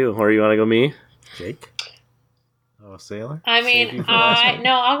 what about you? Or you want to go me? Jake? Oh, Sailor? I Save you mean, for last one.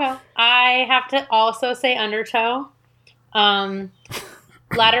 no, I'll go. I have to also say Undertow.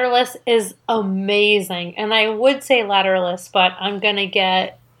 Ladderless is amazing, and I would say Ladderless, but I'm gonna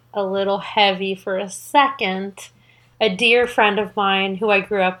get a little heavy for a second. A dear friend of mine who I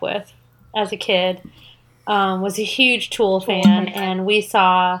grew up with as a kid was a huge Tool fan, and we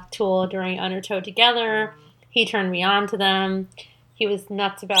saw Tool during Undertow together. He turned me on to them. He was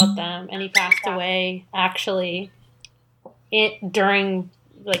nuts about them, and he passed away actually during,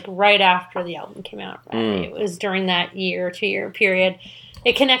 like, right after the album came out. Right? It was during that 2-year period.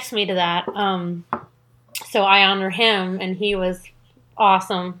 It connects me to that. So I honor him, and he was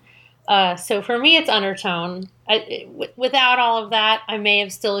awesome. So for me, it's Undertone. Without all of that, I may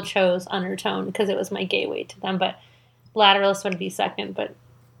have still chose Undertone because it was my gateway to them. But Ladderless would be second. But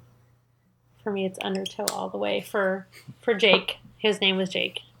for me, it's Undertow all the way for Jake. His name was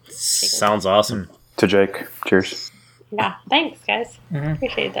Jake. Sounds awesome. To Jake. Cheers. Yeah, thanks, guys.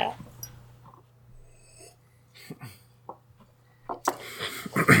 Appreciate that.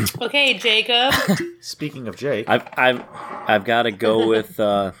 Okay, Jacob. Speaking of Jake, I've got to go with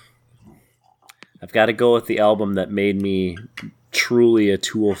the album that made me truly a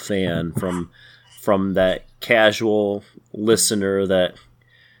Tool fan, from that casual listener that,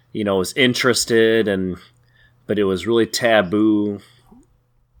 you know, was interested, but it was really taboo,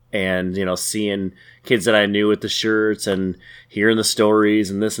 and, you know, seeing kids that I knew with the shirts and hearing the stories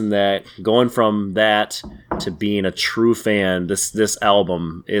and this and that, going from that to being a true fan, this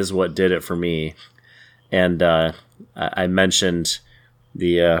album is what did it for me. And I mentioned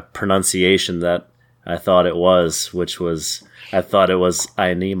the pronunciation that I thought it was, which was, I thought it was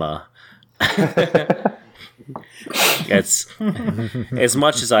Anima. It's as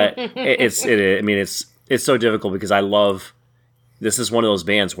much as it's so difficult because this is one of those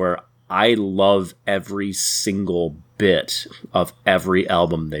bands where I love every single bit of every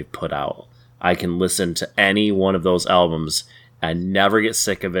album they've put out. I can listen to any one of those albums and never get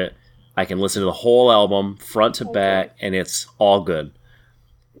sick of it. I can listen to the whole album front to back, and it's all good.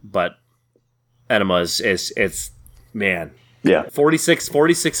 But Enema is man. Yeah. 46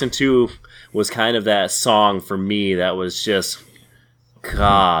 and 2 was kind of that song for me that was just,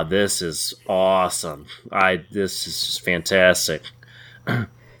 God, this is awesome. This is just fantastic.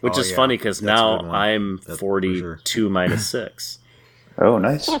 Which is funny because That's a now good one. I'm That's 42 for sure. minus 6. Oh,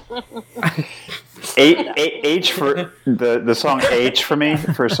 nice. H for the song H for me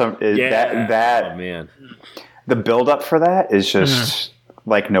for some that Oh man, the build up for that is just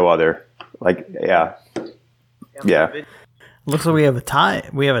like no other. Like yeah. Looks like we have a tie.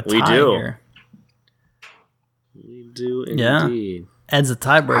 We have a tie do. here. we do Yeah. indeed. Ed's a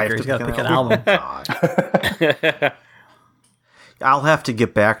I have tiebreaker. He's got to pick an album. God. I'll have to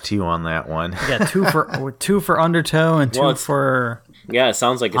get back to you on that one. We got two for Undertow and two Well, it's- for. Yeah, it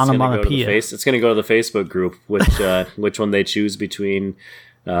sounds like it's going to go to the Onomatopoeia. It's going to go to the Facebook group, which one they choose between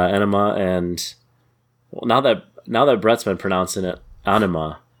Enema and. Well, now that Brett's been pronouncing it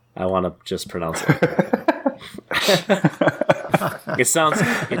Anima, I want to just pronounce it.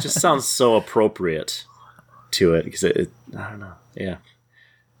 It just sounds so appropriate to it because I don't know. Yeah.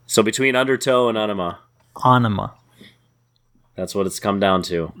 So between Undertow and Anima, Anima. that's what it's come down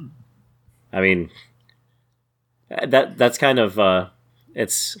to. I mean, that's kind of that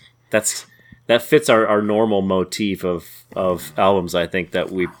fits our normal motif of albums. I think that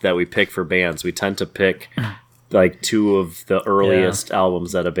we pick for bands. We tend to pick like two of the earliest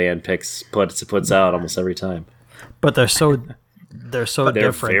albums that a band puts out almost every time. But they're so They're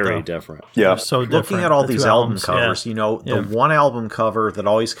different. very though. different. Yeah. They're so different. Looking at all the these two album albums, covers, yeah. the one album cover that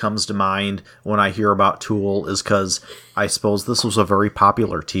always comes to mind when I hear about Tool is because I suppose this was a very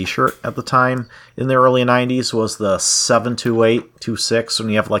popular t-shirt at the time in the early 90s, was the 72826 when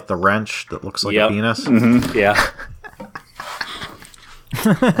you have like the wrench that looks like Yep. a penis. Yeah.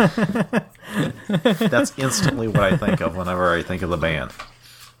 That's instantly what I think of whenever I think of the band.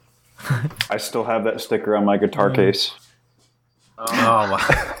 I still have that sticker on my guitar case. Oh,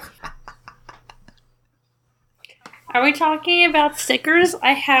 my. Are we talking about stickers?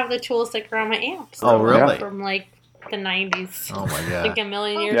 I have the Tool sticker on my amp. Oh, really? From like the 90s. Oh, my Like God. a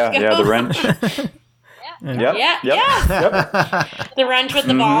million years Yeah, ago. yeah, the wrench. Yep. Yeah, Yep. yeah. Yep. The wrench with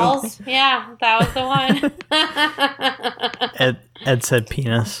the balls. Yeah, that was the one. Ed said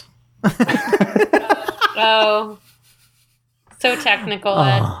penis. Oh. So technical,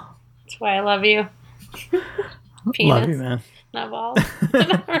 Ed. Oh, That's why I love you. Penis, love you, man. not balls.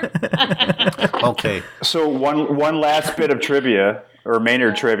 Okay. So one last bit of trivia or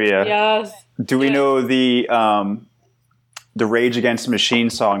Maynard trivia. Yes. Do we know the Rage Against the Machine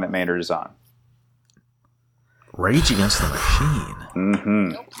song that Maynard is on? Rage Against the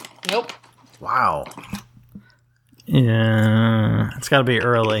Machine. Nope. Wow. Yeah, it's got to be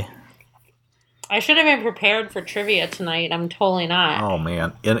early. I should have been prepared for trivia tonight. I'm totally not. Oh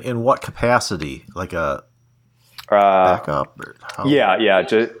man. In what capacity? Like a backup? Or how? Yeah.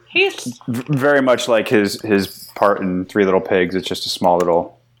 Just He's very much like his part in Three Little Pigs. It's just a small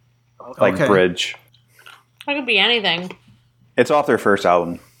little Okay. bridge. That could be anything. It's off their first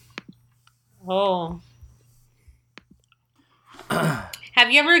album. Oh. Have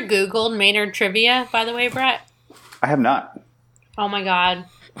you ever Googled Maynard trivia, by the way, Brett? I have not. Oh my god.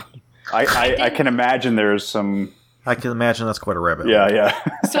 I can imagine there's some. I can imagine that's quite a rabbit hole. Yeah.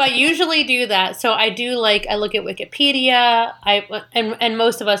 So I usually do that. So I look at Wikipedia. And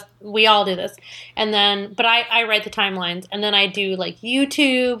most of us, we all do this. And then, but I write the timelines. And then I do like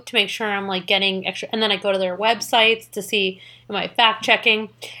YouTube to make sure I'm like getting extra. And then I go to their websites to see, am I fact checking?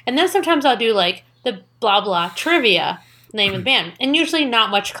 And then sometimes I'll do like the blah blah trivia name of the band. And usually not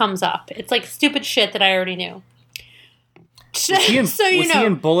much comes up. It's like stupid shit that I already knew. Was he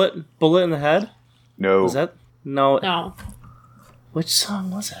in Bullet in the Head? No. Was that? No. No. Which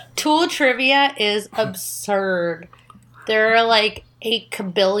song was it? Tool trivia is absurd. There are like 8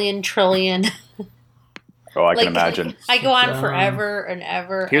 kabillion trillion. Oh, I Like, can imagine. I go on forever and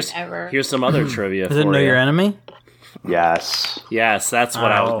ever Here's and ever. here's some other trivia Does it for know you. your enemy? Yes. Yes, that's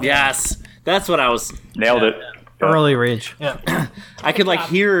what I was. Oh. Yes, that's what I was. Nailed it. Early Rage. I could like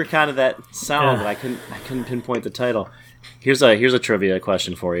hear kind of that sound, Yeah. but I couldn't pinpoint the title. Here's a trivia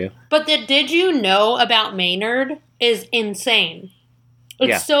question for you. But the Did You Know About Maynard is insane. It's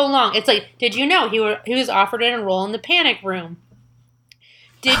Yeah. so long. It's like, did you know he was offered an role in the Panic Room?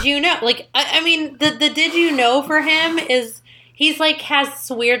 Did you know? Like, I mean, the Did You Know for him is, he's like, has this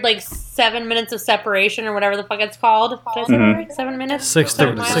weird, like, 7 minutes of separation or whatever the fuck it's called. Did I say that right? 7 minutes? 6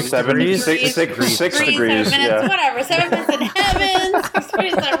 7 miles? six Seven, degrees. six, six, Degrees, 6 7 degrees. minutes, Yeah. whatever. 7 minutes in heaven. 6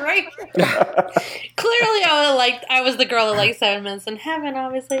 degrees separation. Clearly, I was the girl that liked 7 minutes in heaven,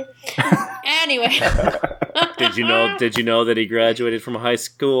 obviously. Anyway. Did you know that he graduated from high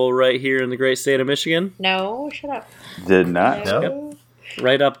school right here in the great state of Michigan? No, shut up. Did not. No.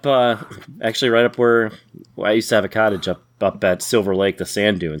 Right up, actually, right up where I used to have a cottage up at Silver Lake, the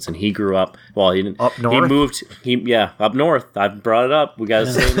sand dunes, and he grew up. Well, he didn't. Up He north? moved. Up north. I brought it up. We got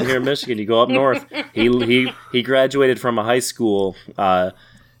to stay here in Michigan. You go up north. He graduated from a high school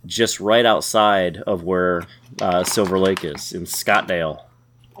just right outside of where Silver Lake is in Scottdale,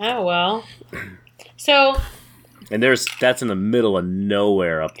 Oh, well. So, and that's in the middle of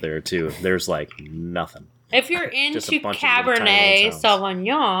nowhere up there too. There's like nothing. if you're Just a into bunch of little tiny Cabernet little towns.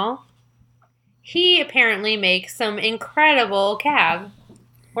 Sauvignon, he apparently makes some incredible cab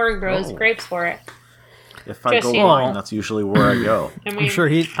or grows grapes for it. If I Just go so you wine, know. that's usually where I go. I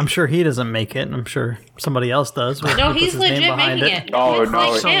mean, I'm sure he doesn't make it. I'm sure somebody else does. no, He he's puts his name legit behind making it. Oh, It's no, like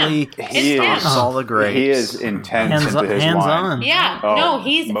it's him. He It's is- him. all the grapes. He is intense Hands, into his hands wine. on. Yeah, Oh, no,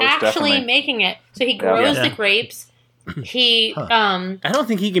 he's most actually definitely. making it. So he grows Yeah. the grapes. He, I don't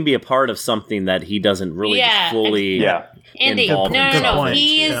think he can be a part of something that he doesn't really Yeah, fully. Yeah. Andy, no, involved in no, Good no. point.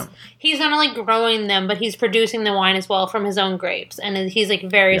 He is. Yeah. He's not only growing them, but he's producing the wine as well from his own grapes, and he's like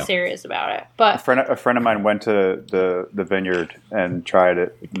very Yeah. serious about it. A But friend of mine went to the vineyard and tried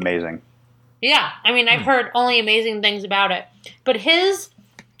it. Amazing. yeah, I mean, I've heard only amazing things about it. But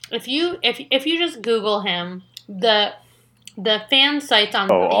if you just Google him, the fan sites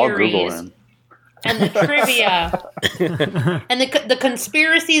on Oh, I'll Google theories him. and the trivia and the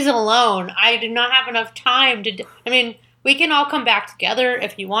conspiracies alone, I did not have enough time to. I mean, we can all come back together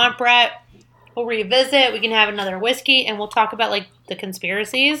if you want, Brett. We'll revisit. We can have another whiskey, and we'll talk about like the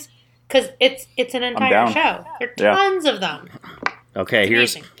conspiracies because it's an entire down. show. There are Yeah. tons of them. Okay,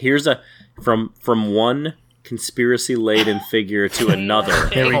 It's here's a from one conspiracy laden figure to another.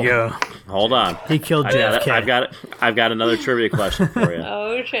 There we go. Hold on. He killed JFK. I've got another trivia question for you.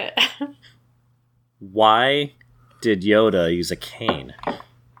 Oh shit! Why did Yoda use a cane?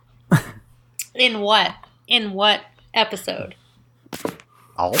 In what? In what episode?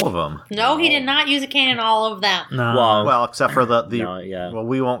 All of them. No, he did not use a cane in all of them. No. Well, except for the No, yeah. well,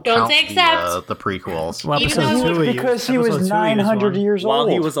 we won't Don't count say except. the prequels. Well, Even episode though- 2 he Because used- he was episode 2 he used 900 one. years While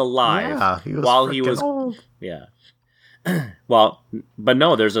old. he was alive. Yeah, he was while he freaking was old. Yeah. Well, but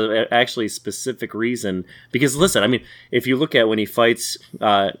no, there's a actually specific reason because listen, I mean, if you look at when he fights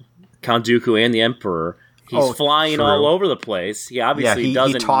Count Dooku and the Emperor, he's Oh, flying true. all over the place. He Yeah, obviously he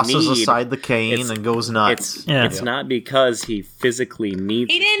doesn't tosses need, aside the cane it's- and goes nuts. It's Yeah. it's not because he physically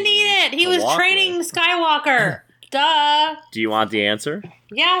needs. He didn't need it. He to was walk training with. Skywalker. Duh. Do you want the answer?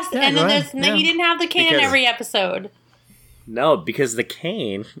 Yes, Yeah, and go then ahead. Yeah. he didn't have the cane in Because- every episode. No, because the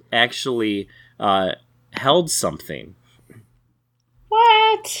cane actually held something.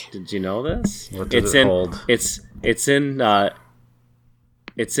 What? Did you know this? What did it hold? It's in the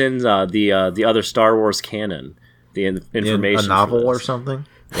other Star Wars canon. The information. In a novel for or this. something?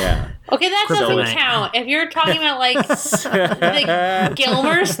 Yeah. Okay, that doesn't Kryptonite. count. If you're talking about like the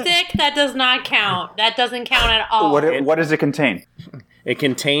Gilmer stick, that does not count. That doesn't count at all. What does it contain? It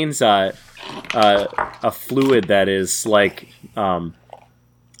contains a fluid that is like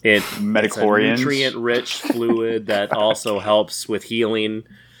it's a Metachlorians? nutrient-rich fluid that also helps with healing.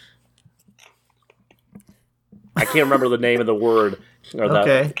 I can't remember the name of the word. Or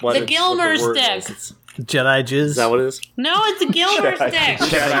Okay. The Gilmer word stick. is. Is Jedi jizz. that what it is? No, it's a Gilmer stick.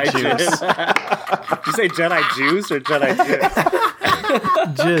 Jedi juice. Did you say Jedi juice or Jedi juice?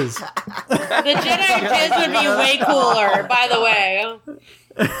 Jizz. The Jedi jizz would be way cooler, by the way.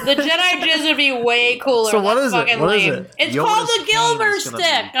 The Jedi jizz would be way cooler. So what That's is it? fucking What is lame. it? It's Yoda's called the cane Gilmer is gonna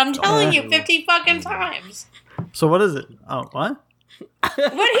stick. be- I'm telling you 50 fucking times. So what is it? Oh, what?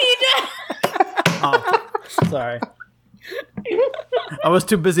 What he did? Oh, sorry. I was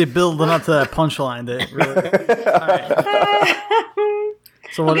too busy building up to that punchline. All right.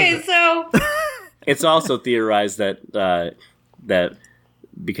 So what Okay, is it? so It's also theorized that that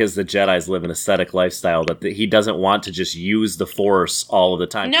because the Jedis live an ascetic lifestyle, that he doesn't want to just use the Force all of the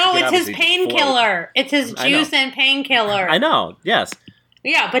time. no, He can it's his obviously just float. painkiller. It's his I know. juice and painkiller. I know. Yes.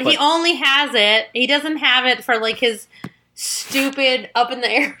 Yeah, but he But- only has it. He doesn't have it for like his stupid up in the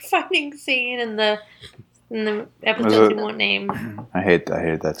air fighting scene in the episode we won't name. I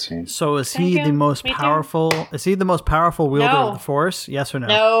hated that scene. So is Thank he you. the most Me too. powerful? Is he the most powerful wielder No. of the Force? Yes or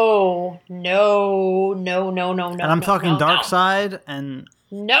no? No. And I'm talking dark side and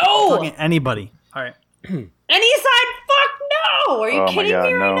No. talking anybody. All right. Any side? Fuck no. Are you Oh my kidding God,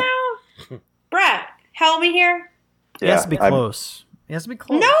 me right no. now? Brett, help me here. He has to be close. He has to be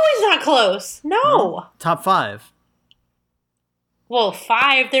close. No, he's not close. No. Top 5. Well,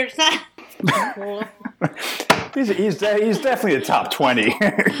 5. There's not. He's definitely a top 20.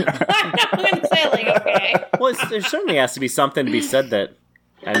 I'm going to say like okay. Well, there certainly has to be something to be said that,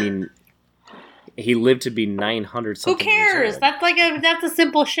 I mean, he lived to be 900 Who something cares? years old. That's a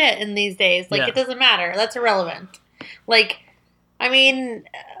simple shit in these days. Like Yeah. it doesn't matter. That's irrelevant. Like, I mean,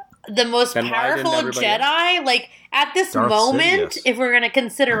 the most Then why didn't powerful everybody Jedi. Like at this Darth moment, Sidious. if we're gonna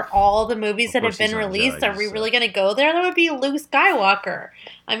consider all the movies that have course he's been not a released, Jedi, are we he's really gonna go there? That would be Luke Skywalker.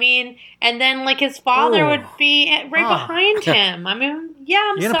 I mean, and then like his father Oh. would be right Ah. behind him. I mean, yeah,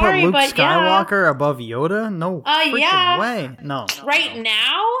 I'm You're gonna sorry, put Luke but yeah, Skywalker above Yoda? No freaking yeah. way. No. right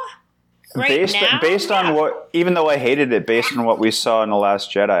now. Right now, based yeah. on what, even though I hated it, based on what we saw in The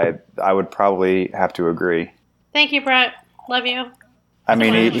Last Jedi, I would probably have to agree. Thank you, Brett. Love you. I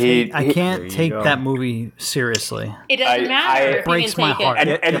mean, I There can't you take go. that movie seriously. It doesn't matter. If you breaks can my take heart.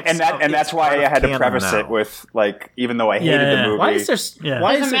 It. and that's why I had to canon preface now. it with like, even though I hated Yeah. the movie, Why is there Yeah.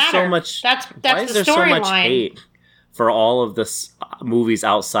 why Doesn't is there so matter. much That's why is the there so much storyline. hate for all of the movies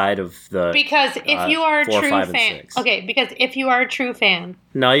outside of the Because if you are a 4, true 5, and fan, 6? okay. Because if you are a true fan,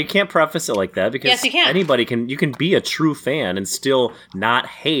 No, you can't preface it like that because Yes, you can. anybody can. You can be a true fan and still not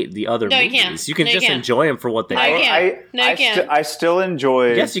hate the other No, you movies. can't. You can No, you just can't. enjoy them for what they No, you are. can't. No, you can't. I still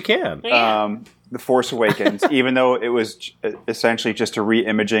enjoy. Yes, you can. Yeah. The Force Awakens, even though it was essentially just a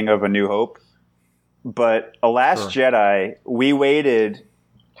re-imaging of A New Hope. But A Last Jedi, we waited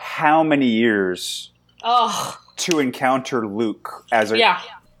how many years oh to encounter Luke as a yeah,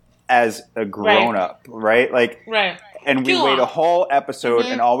 grown up, right? Like, right. and we Too wait a long. whole episode,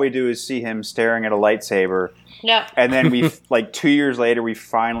 and all we do is see him staring at a lightsaber, No, and then we like 2 years later, we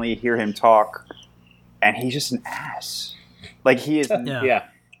finally hear him talk, and he's just an ass. Like he is. Yeah.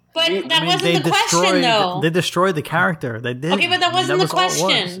 but that I mean, wasn't the question, though. They destroyed the character. They did. Okay, but that wasn't the was all it was.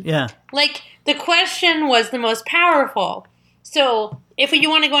 question. Yeah. Like the question was the most powerful. So if you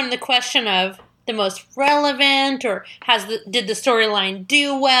want to go into the question of the most relevant or did the storyline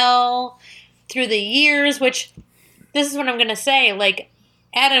do well through the years, which this is what I'm going to say. Like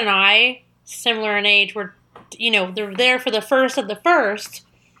Ed and I, similar in age, were they're there for the first of the first.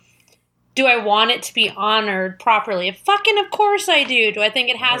 Do I want it to be honored properly? Fucking of course I do. Do I think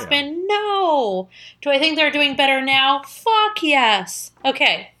it has been? No. Do I think they're doing better now? Fuck yes.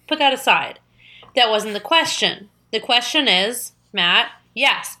 Okay, put that aside. That wasn't the question. The question is, Matt,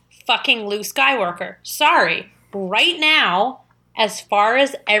 yes, fucking Luke Skywalker. Sorry. Right now, as far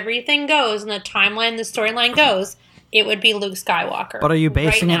as everything goes and the timeline, the storyline goes, it would be Luke Skywalker. But are you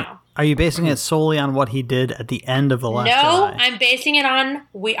basing right it? now. Are you basing it solely on what he did at the end of the Last No, Jedi? I'm basing it on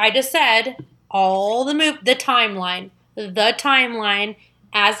I just said all the timeline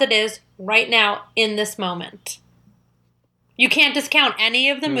as it is right now in this moment. You can't discount any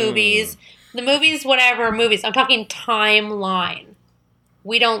of the movies The movies, whatever movies. I'm talking timeline.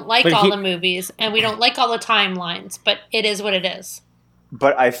 We don't like all the movies, and we don't like all the timelines, but it is what it is.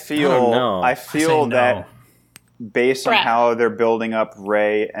 But I feel that based on Brett. how they're building up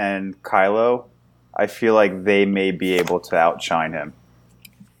Rey and Kylo, I feel like they may be able to outshine him.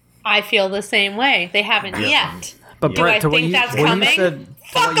 I feel the same way. They haven't yet. But Do Brett, I think that's coming?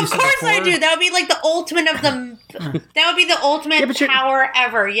 Fuck, of course I do. That would be like the ultimate of the... That would be the ultimate power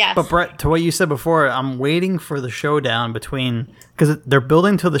ever, yes. But Brett, to what you said before, I'm waiting for the showdown between... Because they're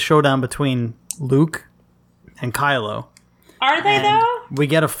building to the showdown between Luke and Kylo. Are they, though? We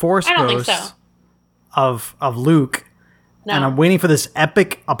get a Force I don't think ghost so. of Luke, and I'm waiting for this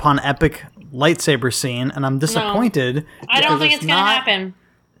epic upon epic lightsaber scene, and I'm disappointed. I don't think it's going to happen.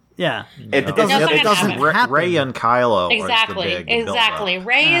 Yeah, It doesn't happen. Rey and Kylo. Exactly.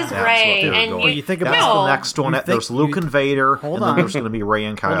 Rey is That's Rey, what they're and going. you think That's about the next one. There's Luke and Vader, and then there's going to be Rey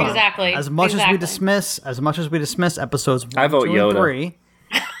and Kylo. Exactly. As much as we dismiss episodes 1, I vote 2, Yoda. and 3,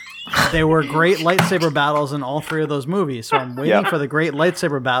 they were great lightsaber battles in all 3 of those movies. So I'm waiting for the great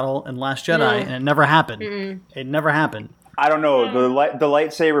lightsaber battle in Last Jedi, and it never happened. It never happened. I don't know. The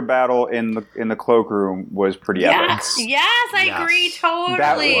lightsaber battle in the cloakroom was pretty epic. Yes, I agree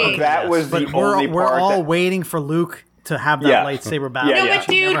totally. That was the only part. We're all waiting for Luke to have that lightsaber battle. Yeah, No, but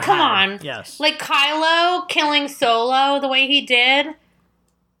dude, come on. Yes. Like Kylo killing Solo the way he did.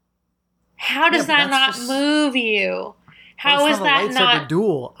 How does that not move you? How is that a lightsaber not?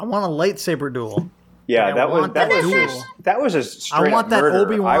 duel? I want a lightsaber duel. Yeah, that was a straight I want that murder.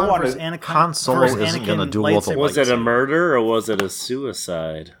 Obi-Wan I want versus to. Anakin. Han Solo isn't going to duel with a Was it a lightsaber. murder or was it a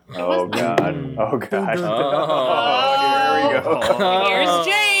suicide? Oh god! Oh god! Oh. Here we go. Here's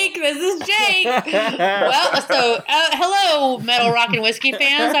Jake. This is Jake. Well, so hello, Metal Rock and Whiskey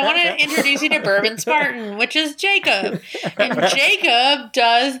fans. I want to introduce you to Bourbon Spartan, which is Jacob, and Jacob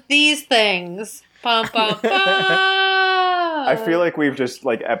does these things. Bum, bum, bum. I feel like we've just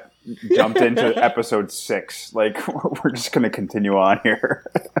jumped into episode 6. Like we're just going to continue on here.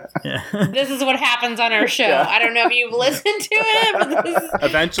 This is what happens on our show. I don't know if you've listened to it. But this is,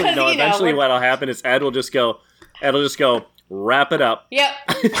 Eventually what'll happen is Ed will just go, wrap it up. Yep.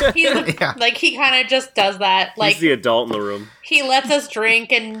 Like he kind of just does that. Like He's the adult in the room. he lets us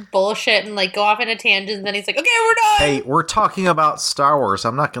drink and bullshit and like go off into tangents. And he's like, "Okay, we're done." Hey, we're talking about Star Wars.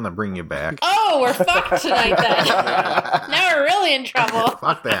 I'm not going to bring you back. Oh, we're fucked tonight then. Now we're really in trouble.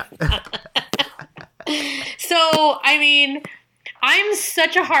 Fuck that. So, I mean, I'm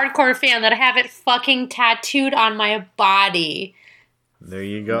such a hardcore fan that I have it fucking tattooed on my body. There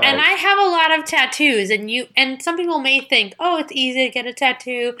you go. And I have a lot of tattoos, and some people may think, oh, it's easy to get a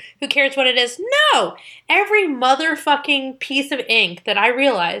tattoo. Who cares what it is? No! Every motherfucking piece of ink that I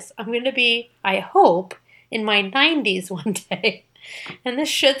realize I'm going to be, I hope, in my 90s one day, and this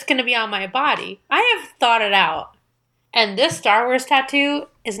shit's going to be on my body. I have thought it out. And this Star Wars tattoo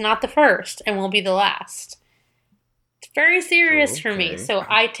is not the first and won't be the last. It's very serious for me, so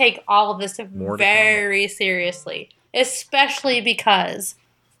I take all of this very seriously. Especially because,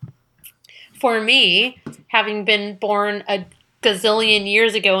 for me, having been born a gazillion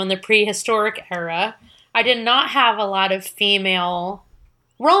years ago in the prehistoric era, I did not have a lot of female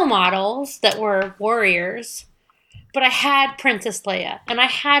role models that were warriors. But I had Princess Leia, and I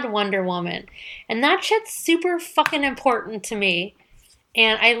had Wonder Woman. And that shit's super fucking important to me.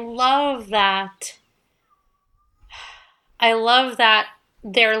 And I love that.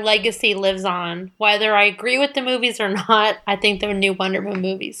 Their legacy lives on. Whether I agree with the movies or not, I think the new Wonder Woman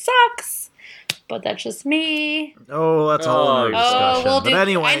movie sucks. But that's just me. Oh, that's a whole other discussion. But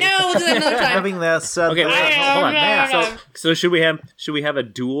anyway, I know, we'll do that another time. having that said, Okay, hold on. No. So should we have a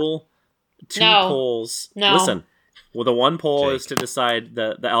duel? Two polls. No. Listen. Well, the one poll is to decide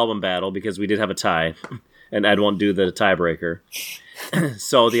the album battle because we did have a tie, and Ed won't do the tiebreaker.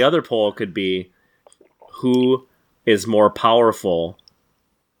 So the other poll could be who is more powerful.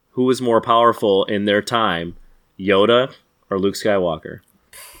 Who is more powerful in their time, Yoda or Luke Skywalker?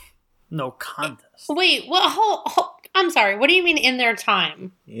 No contest. Wait, well, I'm sorry. What do you mean in their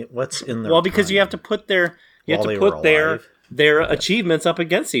time? What's in their Well, because time? you have to put their achievements up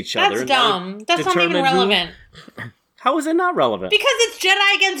against each other. That's dumb. That's not even relevant. How is it not relevant? Because it's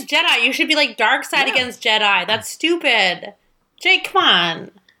Jedi against Jedi. You should be like dark side against Jedi. That's stupid. Jake, come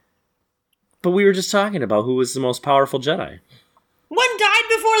on. But we were just talking about who was the most powerful Jedi. One died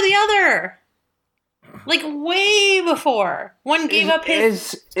before the other. Like, way before. One gave up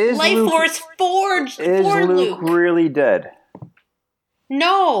his life force for Is Luke. Luke really dead?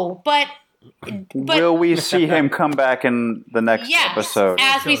 No, but Will we see him come back in the next Yes, episode?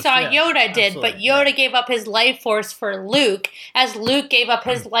 as we saw Yeah, Yoda did, but absolutely, Yoda gave up his life force for Luke, as Luke gave up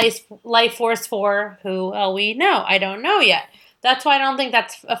his life force for who we know. I don't know yet. That's why I don't think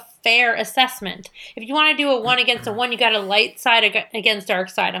that's a fair assessment. If you want to do a 1 against a 1, you got a light side against dark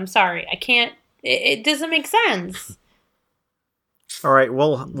side. I'm sorry, I can't. It doesn't make sense. All right,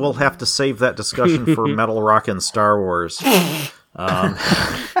 we'll have to save that discussion for Metal Rock and Star Wars. See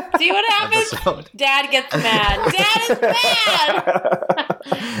what happens? Episode. Dad gets mad. Dad is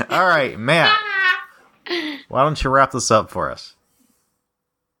mad. All right, Matt. Why don't you wrap this up for us?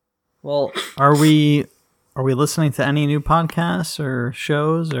 Well, are we listening to any new podcasts or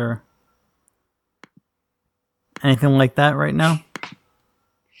shows or anything like that right now?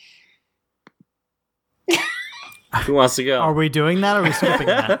 Who wants to go? Are we doing that or are we skipping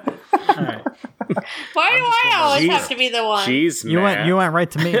that? All right. Why do I always Jeez. have to be the one? Jeez, You Matt. went right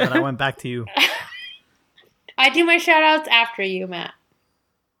to me, but I went back to you. I do my shout outs after you, Matt.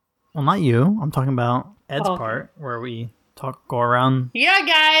 Well, not you. I'm talking about Ed's Oh. part where we go around. Yeah,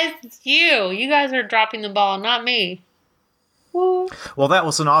 guys, it's you. You guys are dropping the ball, not me. Woo. Well, that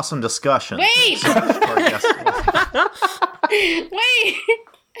was an awesome discussion. Wait! Or, yes.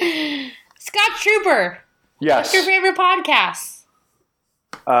 Wait! Scott Trooper, Yes. what's your favorite podcast?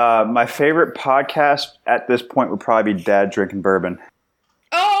 My favorite podcast at this point would probably be Dad Drinking Bourbon.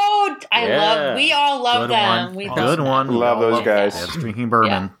 Oh, Yeah. we all love Good them. one. We Good one. We Love all those love guys. Dad's drinking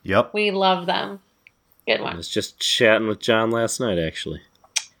bourbon. Yep. We love them. Good I one. was just chatting with John last night, actually.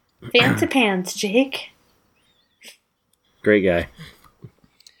 Fancy pants, Jake. Great guy.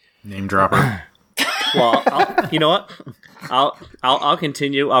 Name dropper. Well, you know what? I'll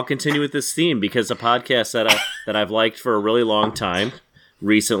continue. I'll continue with this theme because a podcast that I've liked for a really long time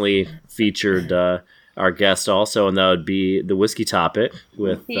recently featured our guest also, and that would be the Whiskey Topic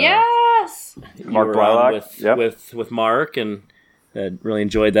with Yes. Mark you were on Blylock. with Mark, and really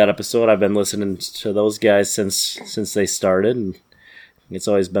enjoyed that episode. I've been listening to those guys since they started, and it's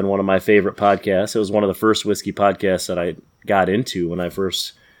always been one of my favorite podcasts. It was one of the first whiskey podcasts that I got into when I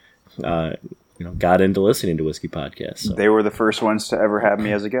first got into listening to whiskey podcasts. So. They were the first ones to ever have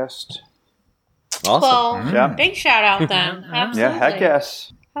me as a guest. Awesome. Well, Yeah. big shout out then. Absolutely. Yeah, heck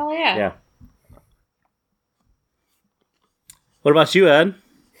yes. Hell yeah. Yeah. What about you, Ed?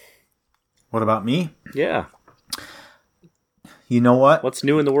 What about me? Yeah. You know what? What's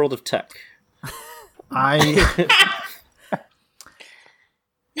new in the world of tech?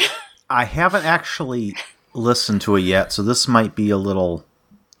 I haven't actually listened to it yet, so this might be a little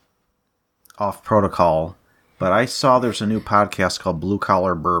off protocol, but I saw there's a new podcast called Blue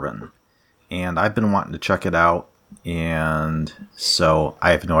Collar Bourbon, and I've been wanting to check it out, and so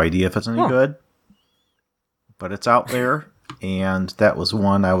I have no idea if it's any good, but it's out there, and that was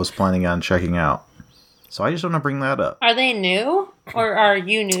one I was planning on checking out. So I just want to bring that up. Are they new or are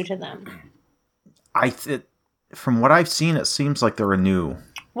you new to them? From what I've seen, it seems like they're a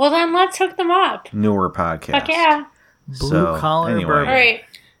Well, then let's hook them up. newer podcast. Fuck yeah. Blue Collar Bourbon. All right.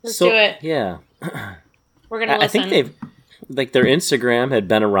 Let's do it. Yeah. We're going to I listen. think their Instagram had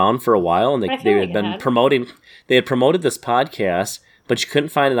been around for a while, and I they feel had like it been had. promoting. They had promoted this podcast, but you couldn't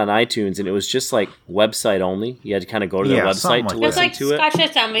find it on iTunes, and it was just like website only. You had to kind of go to their Yeah, website something to Just like listen like to it. Scotch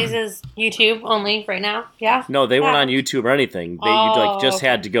Assemblies is YouTube only right now. Yeah. No, they weren't Yeah. on YouTube or anything. They Oh, just okay.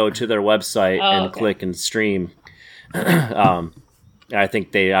 had to go to their website and okay. click and stream. I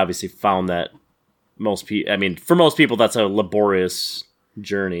think they obviously found that most people. I mean, for most people, that's a laborious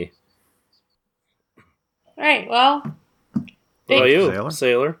journey. All right. Well, What about you, Sailor?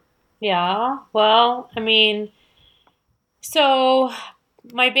 Sailor? yeah. Well, I mean, so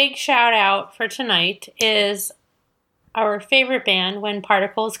my big shout out for tonight is our favorite band, When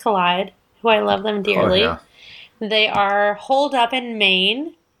Particles Collide, who I love them dearly. yeah. They are holed up in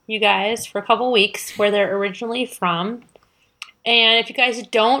Maine, you guys, for a couple weeks, where they're originally from. And if you guys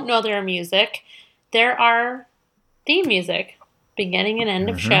don't know their music, there are theme music, beginning and end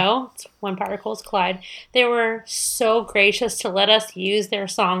of show. It's When Particles Collide. They were so gracious to let us use their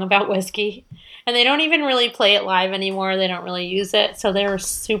song about whiskey. And they don't even really play it live anymore. They don't really use it. So they were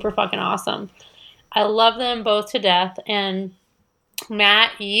super fucking awesome. I love them both to death. And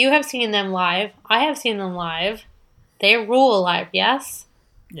Matt, you have seen them live. I have seen them live. They rule live, yes?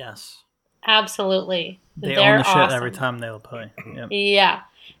 Yes. Absolutely. They They're own the shit awesome. every time they'll play. Yep. Yeah.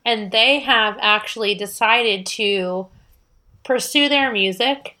 And they have actually decided to pursue their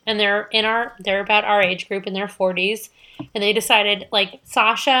music, and they're about our age group in their 40s, and they decided, like,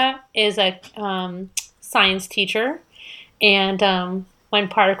 Sasha is a science teacher, and When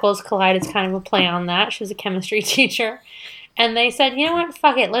Particles Collide is kind of a play on that. She's a chemistry teacher. And they said, you know what,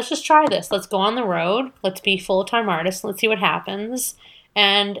 fuck it, let's just try this. Let's go on the road. Let's be full-time artists. Let's see what happens.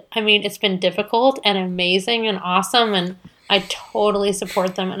 And, I mean, it's been difficult and amazing and awesome, and I totally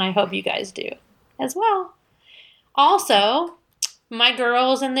support them, and I hope you guys do as well. Also, my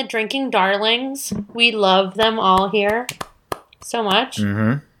girls and the Drinking Darlings, we love them all here so much.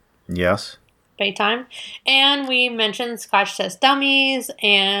 Mm-hmm. Yes. Big time. And we mentioned Scotch Test Dummies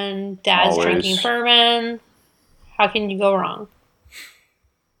and Dad's Always. Drinking Bourbon. How can you go wrong?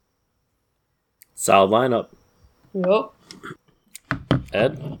 Solid lineup. Yup.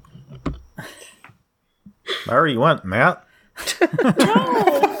 Ed? I already went, Matt.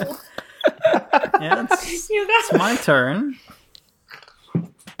 No! Yeah, it's You got my turn.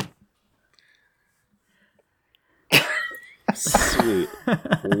 Sweet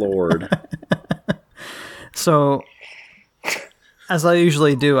Lord. So, as I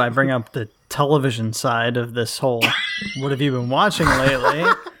usually do, I bring up the television side of this whole what have you been watching lately?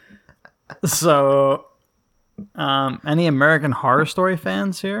 So, any American Horror Story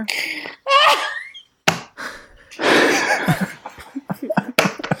fans here?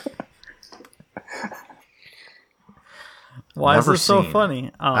 Why Never is this so seen.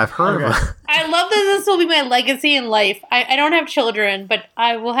 funny? Oh, I've heard of okay. it. I love that this will be my legacy in life. I don't have children, but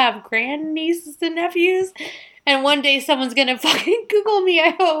I will have grandnieces and nephews. And one day someone's going to fucking Google me, I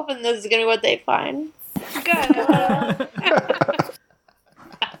hope, and this is going to be what they find. Good.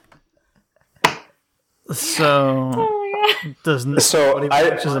 So, Oh my God. does So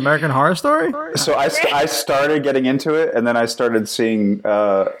watches American Horror Story? So I started getting into it, and then I started seeing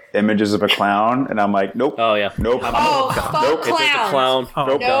images of a clown, and I'm like, nope, Oh, yeah. nope, Oh, fuck nope, It's just a clowns. clown.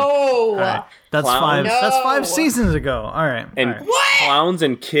 Oh, nope. No. All right. That's Clown? five. That's No. 5 seasons ago. All right. And all right. What? clowns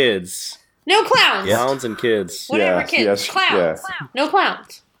and kids. No clowns. Clowns and kids. Whatever, Yes, kids. yes, Clowns. yeah. No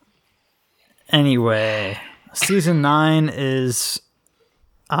clowns. Anyway, season 9 is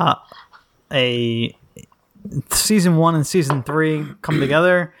a season 1 and season 3 come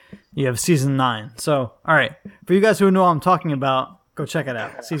together. You have season 9. So, all right, for you guys who know what I'm talking about, go check it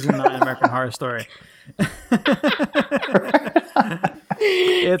out. Season 9, American Horror Story.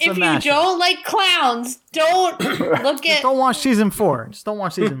 It's If a you mashup. don't like clowns, don't look at. Don't watch season 4. Just don't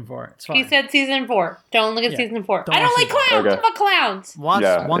watch season 4. It's fine. He said season 4. Don't look at Yeah. season 4. Don't I don't watch like season clowns. Okay. Fuck clowns. Watch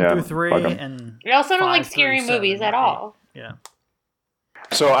Yeah, 1 yeah, through 3 fuck 'em. and I also don't 5 like scary through 7 movies and at 8. all. Yeah.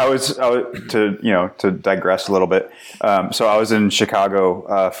 So I was to digress a little bit. So I was in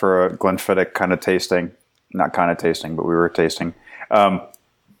Chicago for a Glenfiddich kind of tasting, not kind of tasting, but we were tasting.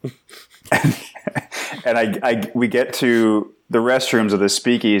 And we get to the restrooms of the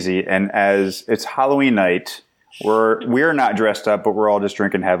speakeasy, and as it's Halloween night, we're not dressed up, but we're all just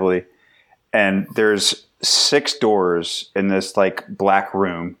drinking heavily. And there's 6 doors in this like black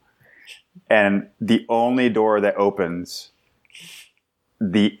room, and the only door that opens,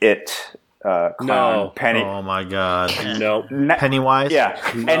 the clown No. Penny. Oh my god. Nope. Pennywise? Yeah,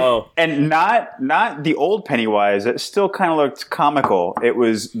 No. and not the old Pennywise. It still kind of looked comical. It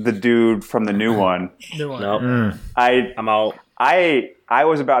was the dude from the new one. New one. Nope. I'm out. I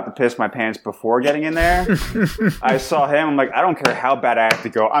was about to piss my pants before getting in there. I saw him. I'm like, I don't care how bad I have to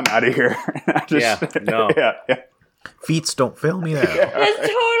go. I'm out of here. I just, Yeah, no. yeah. Feats don't fail me now. That's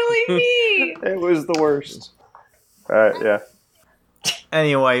totally me. It was the worst. Yeah.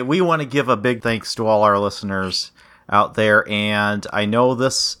 Anyway, we want to give a big thanks to all our listeners out there, and I know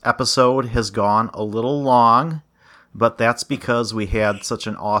this episode has gone a little long, but that's because we had such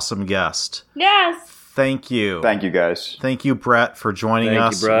an awesome guest. Yes. Thank you. Thank you, guys. Thank you, Brett, for joining Thank you,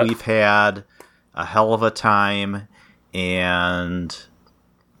 us. Brett. We've had a hell of a time, and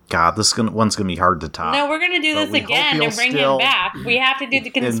God, one's gonna be hard to top. No, we're going to do But this we hope again you'll and bring still him back. We have to do the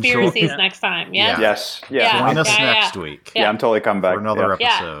conspiracies enjoy- next time. Yes? Yeah. Yes. Yeah. Yeah. Join us Yeah, yeah. next week Yeah, I'm totally coming back. for another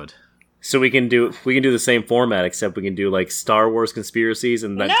Yeah. episode. So we can do the same format, except we can do like Star Wars conspiracies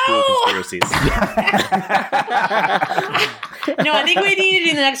and then No! cool conspiracies. No, I think we need to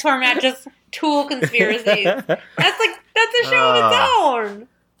do the next format just Tool conspiracies. That's a show of its own.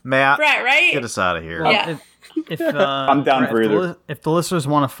 Matt, Brett, right? get us out of here. Well, Yeah. If I'm down for either. If the listeners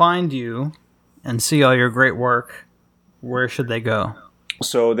want to find you and see all your great work, where should they go?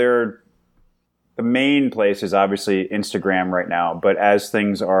 So the main place is obviously Instagram right now, but as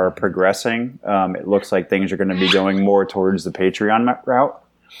things are progressing, it looks like things are going to be going more towards the Patreon route.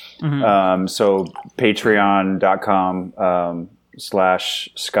 So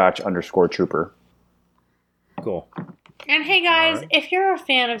patreon.com/scotch_trooper. Cool. And hey guys, if you're a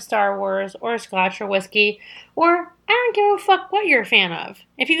fan of Star Wars or Scotch or whiskey, or I don't give a fuck what you're a fan of.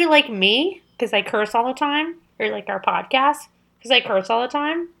 If you like me, because I curse all the time, or like our podcast, because I curse all the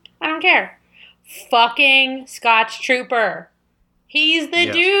time, I don't care. fucking Scotch Trooper. He's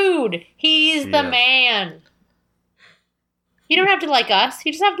the dude. He's the man. You don't have to like us.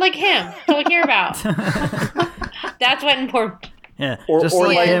 You just have to like him. That's all we care about. That's what important. Yeah, Or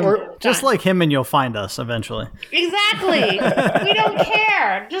just like him, and you'll find us eventually. Exactly. We don't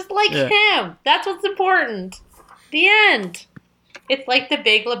care. Just like him. That's what's important. The end. It's like the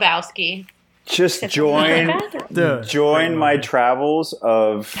Big Lebowski. Just join my travels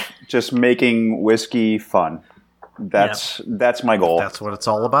of just making whiskey fun. That's my goal. That's what it's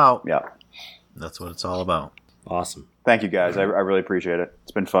all about. Yeah. That's what it's all about. Awesome. Thank you guys. I really appreciate it.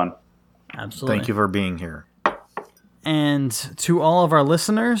 It's been fun. Absolutely. Thank you for being here. And to all of our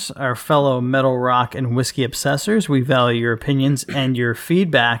listeners, our fellow metal, rock, and whiskey obsessors, we value your opinions and your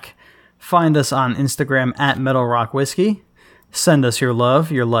feedback. Find us on Instagram at Metal Rock Whiskey. Send us your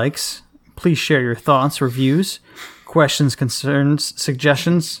love, your likes. Please share your thoughts, reviews, questions, concerns,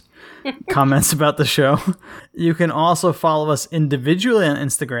 suggestions, comments about the show. You can also follow us individually on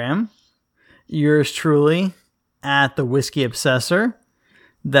Instagram. Yours truly, at The Whiskey Obsessor.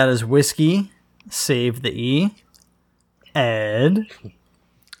 That is whiskey, save the E. Ed.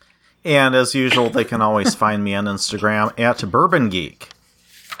 And as usual, they can always find me on Instagram at Bourbon Geek.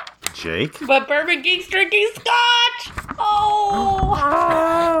 Jake? But Bourbon Geek's drinking scotch! Oh!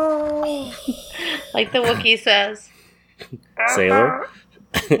 Like the Wookiee says. Sailor?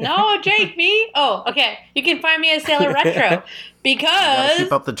 No, Jake, me? Oh, okay. You can find me at Sailor Retro. Gotta Because...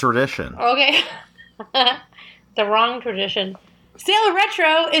 keep up the tradition. Okay. The wrong tradition. Sailor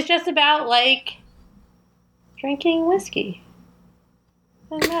Retro is just about, like, drinking whiskey.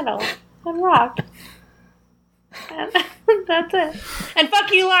 And metal. And rock. And that's it. And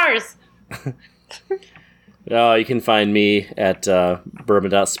fuck you, Lars! You can find me at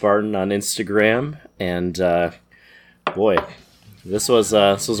bourbon.spartan on Instagram. And, boy, this was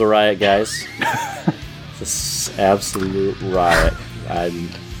a riot, guys. This is absolute riot. I'm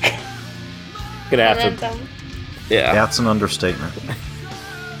gonna have to... Yeah. That's an understatement.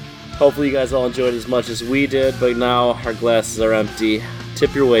 Hopefully you guys all enjoyed as much as we did, but now our glasses are empty.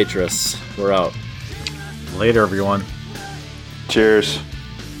 Tip your waitress. We're out. Later, everyone. Cheers.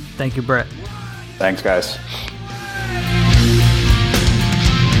 Thank you, Brett. Thanks, guys.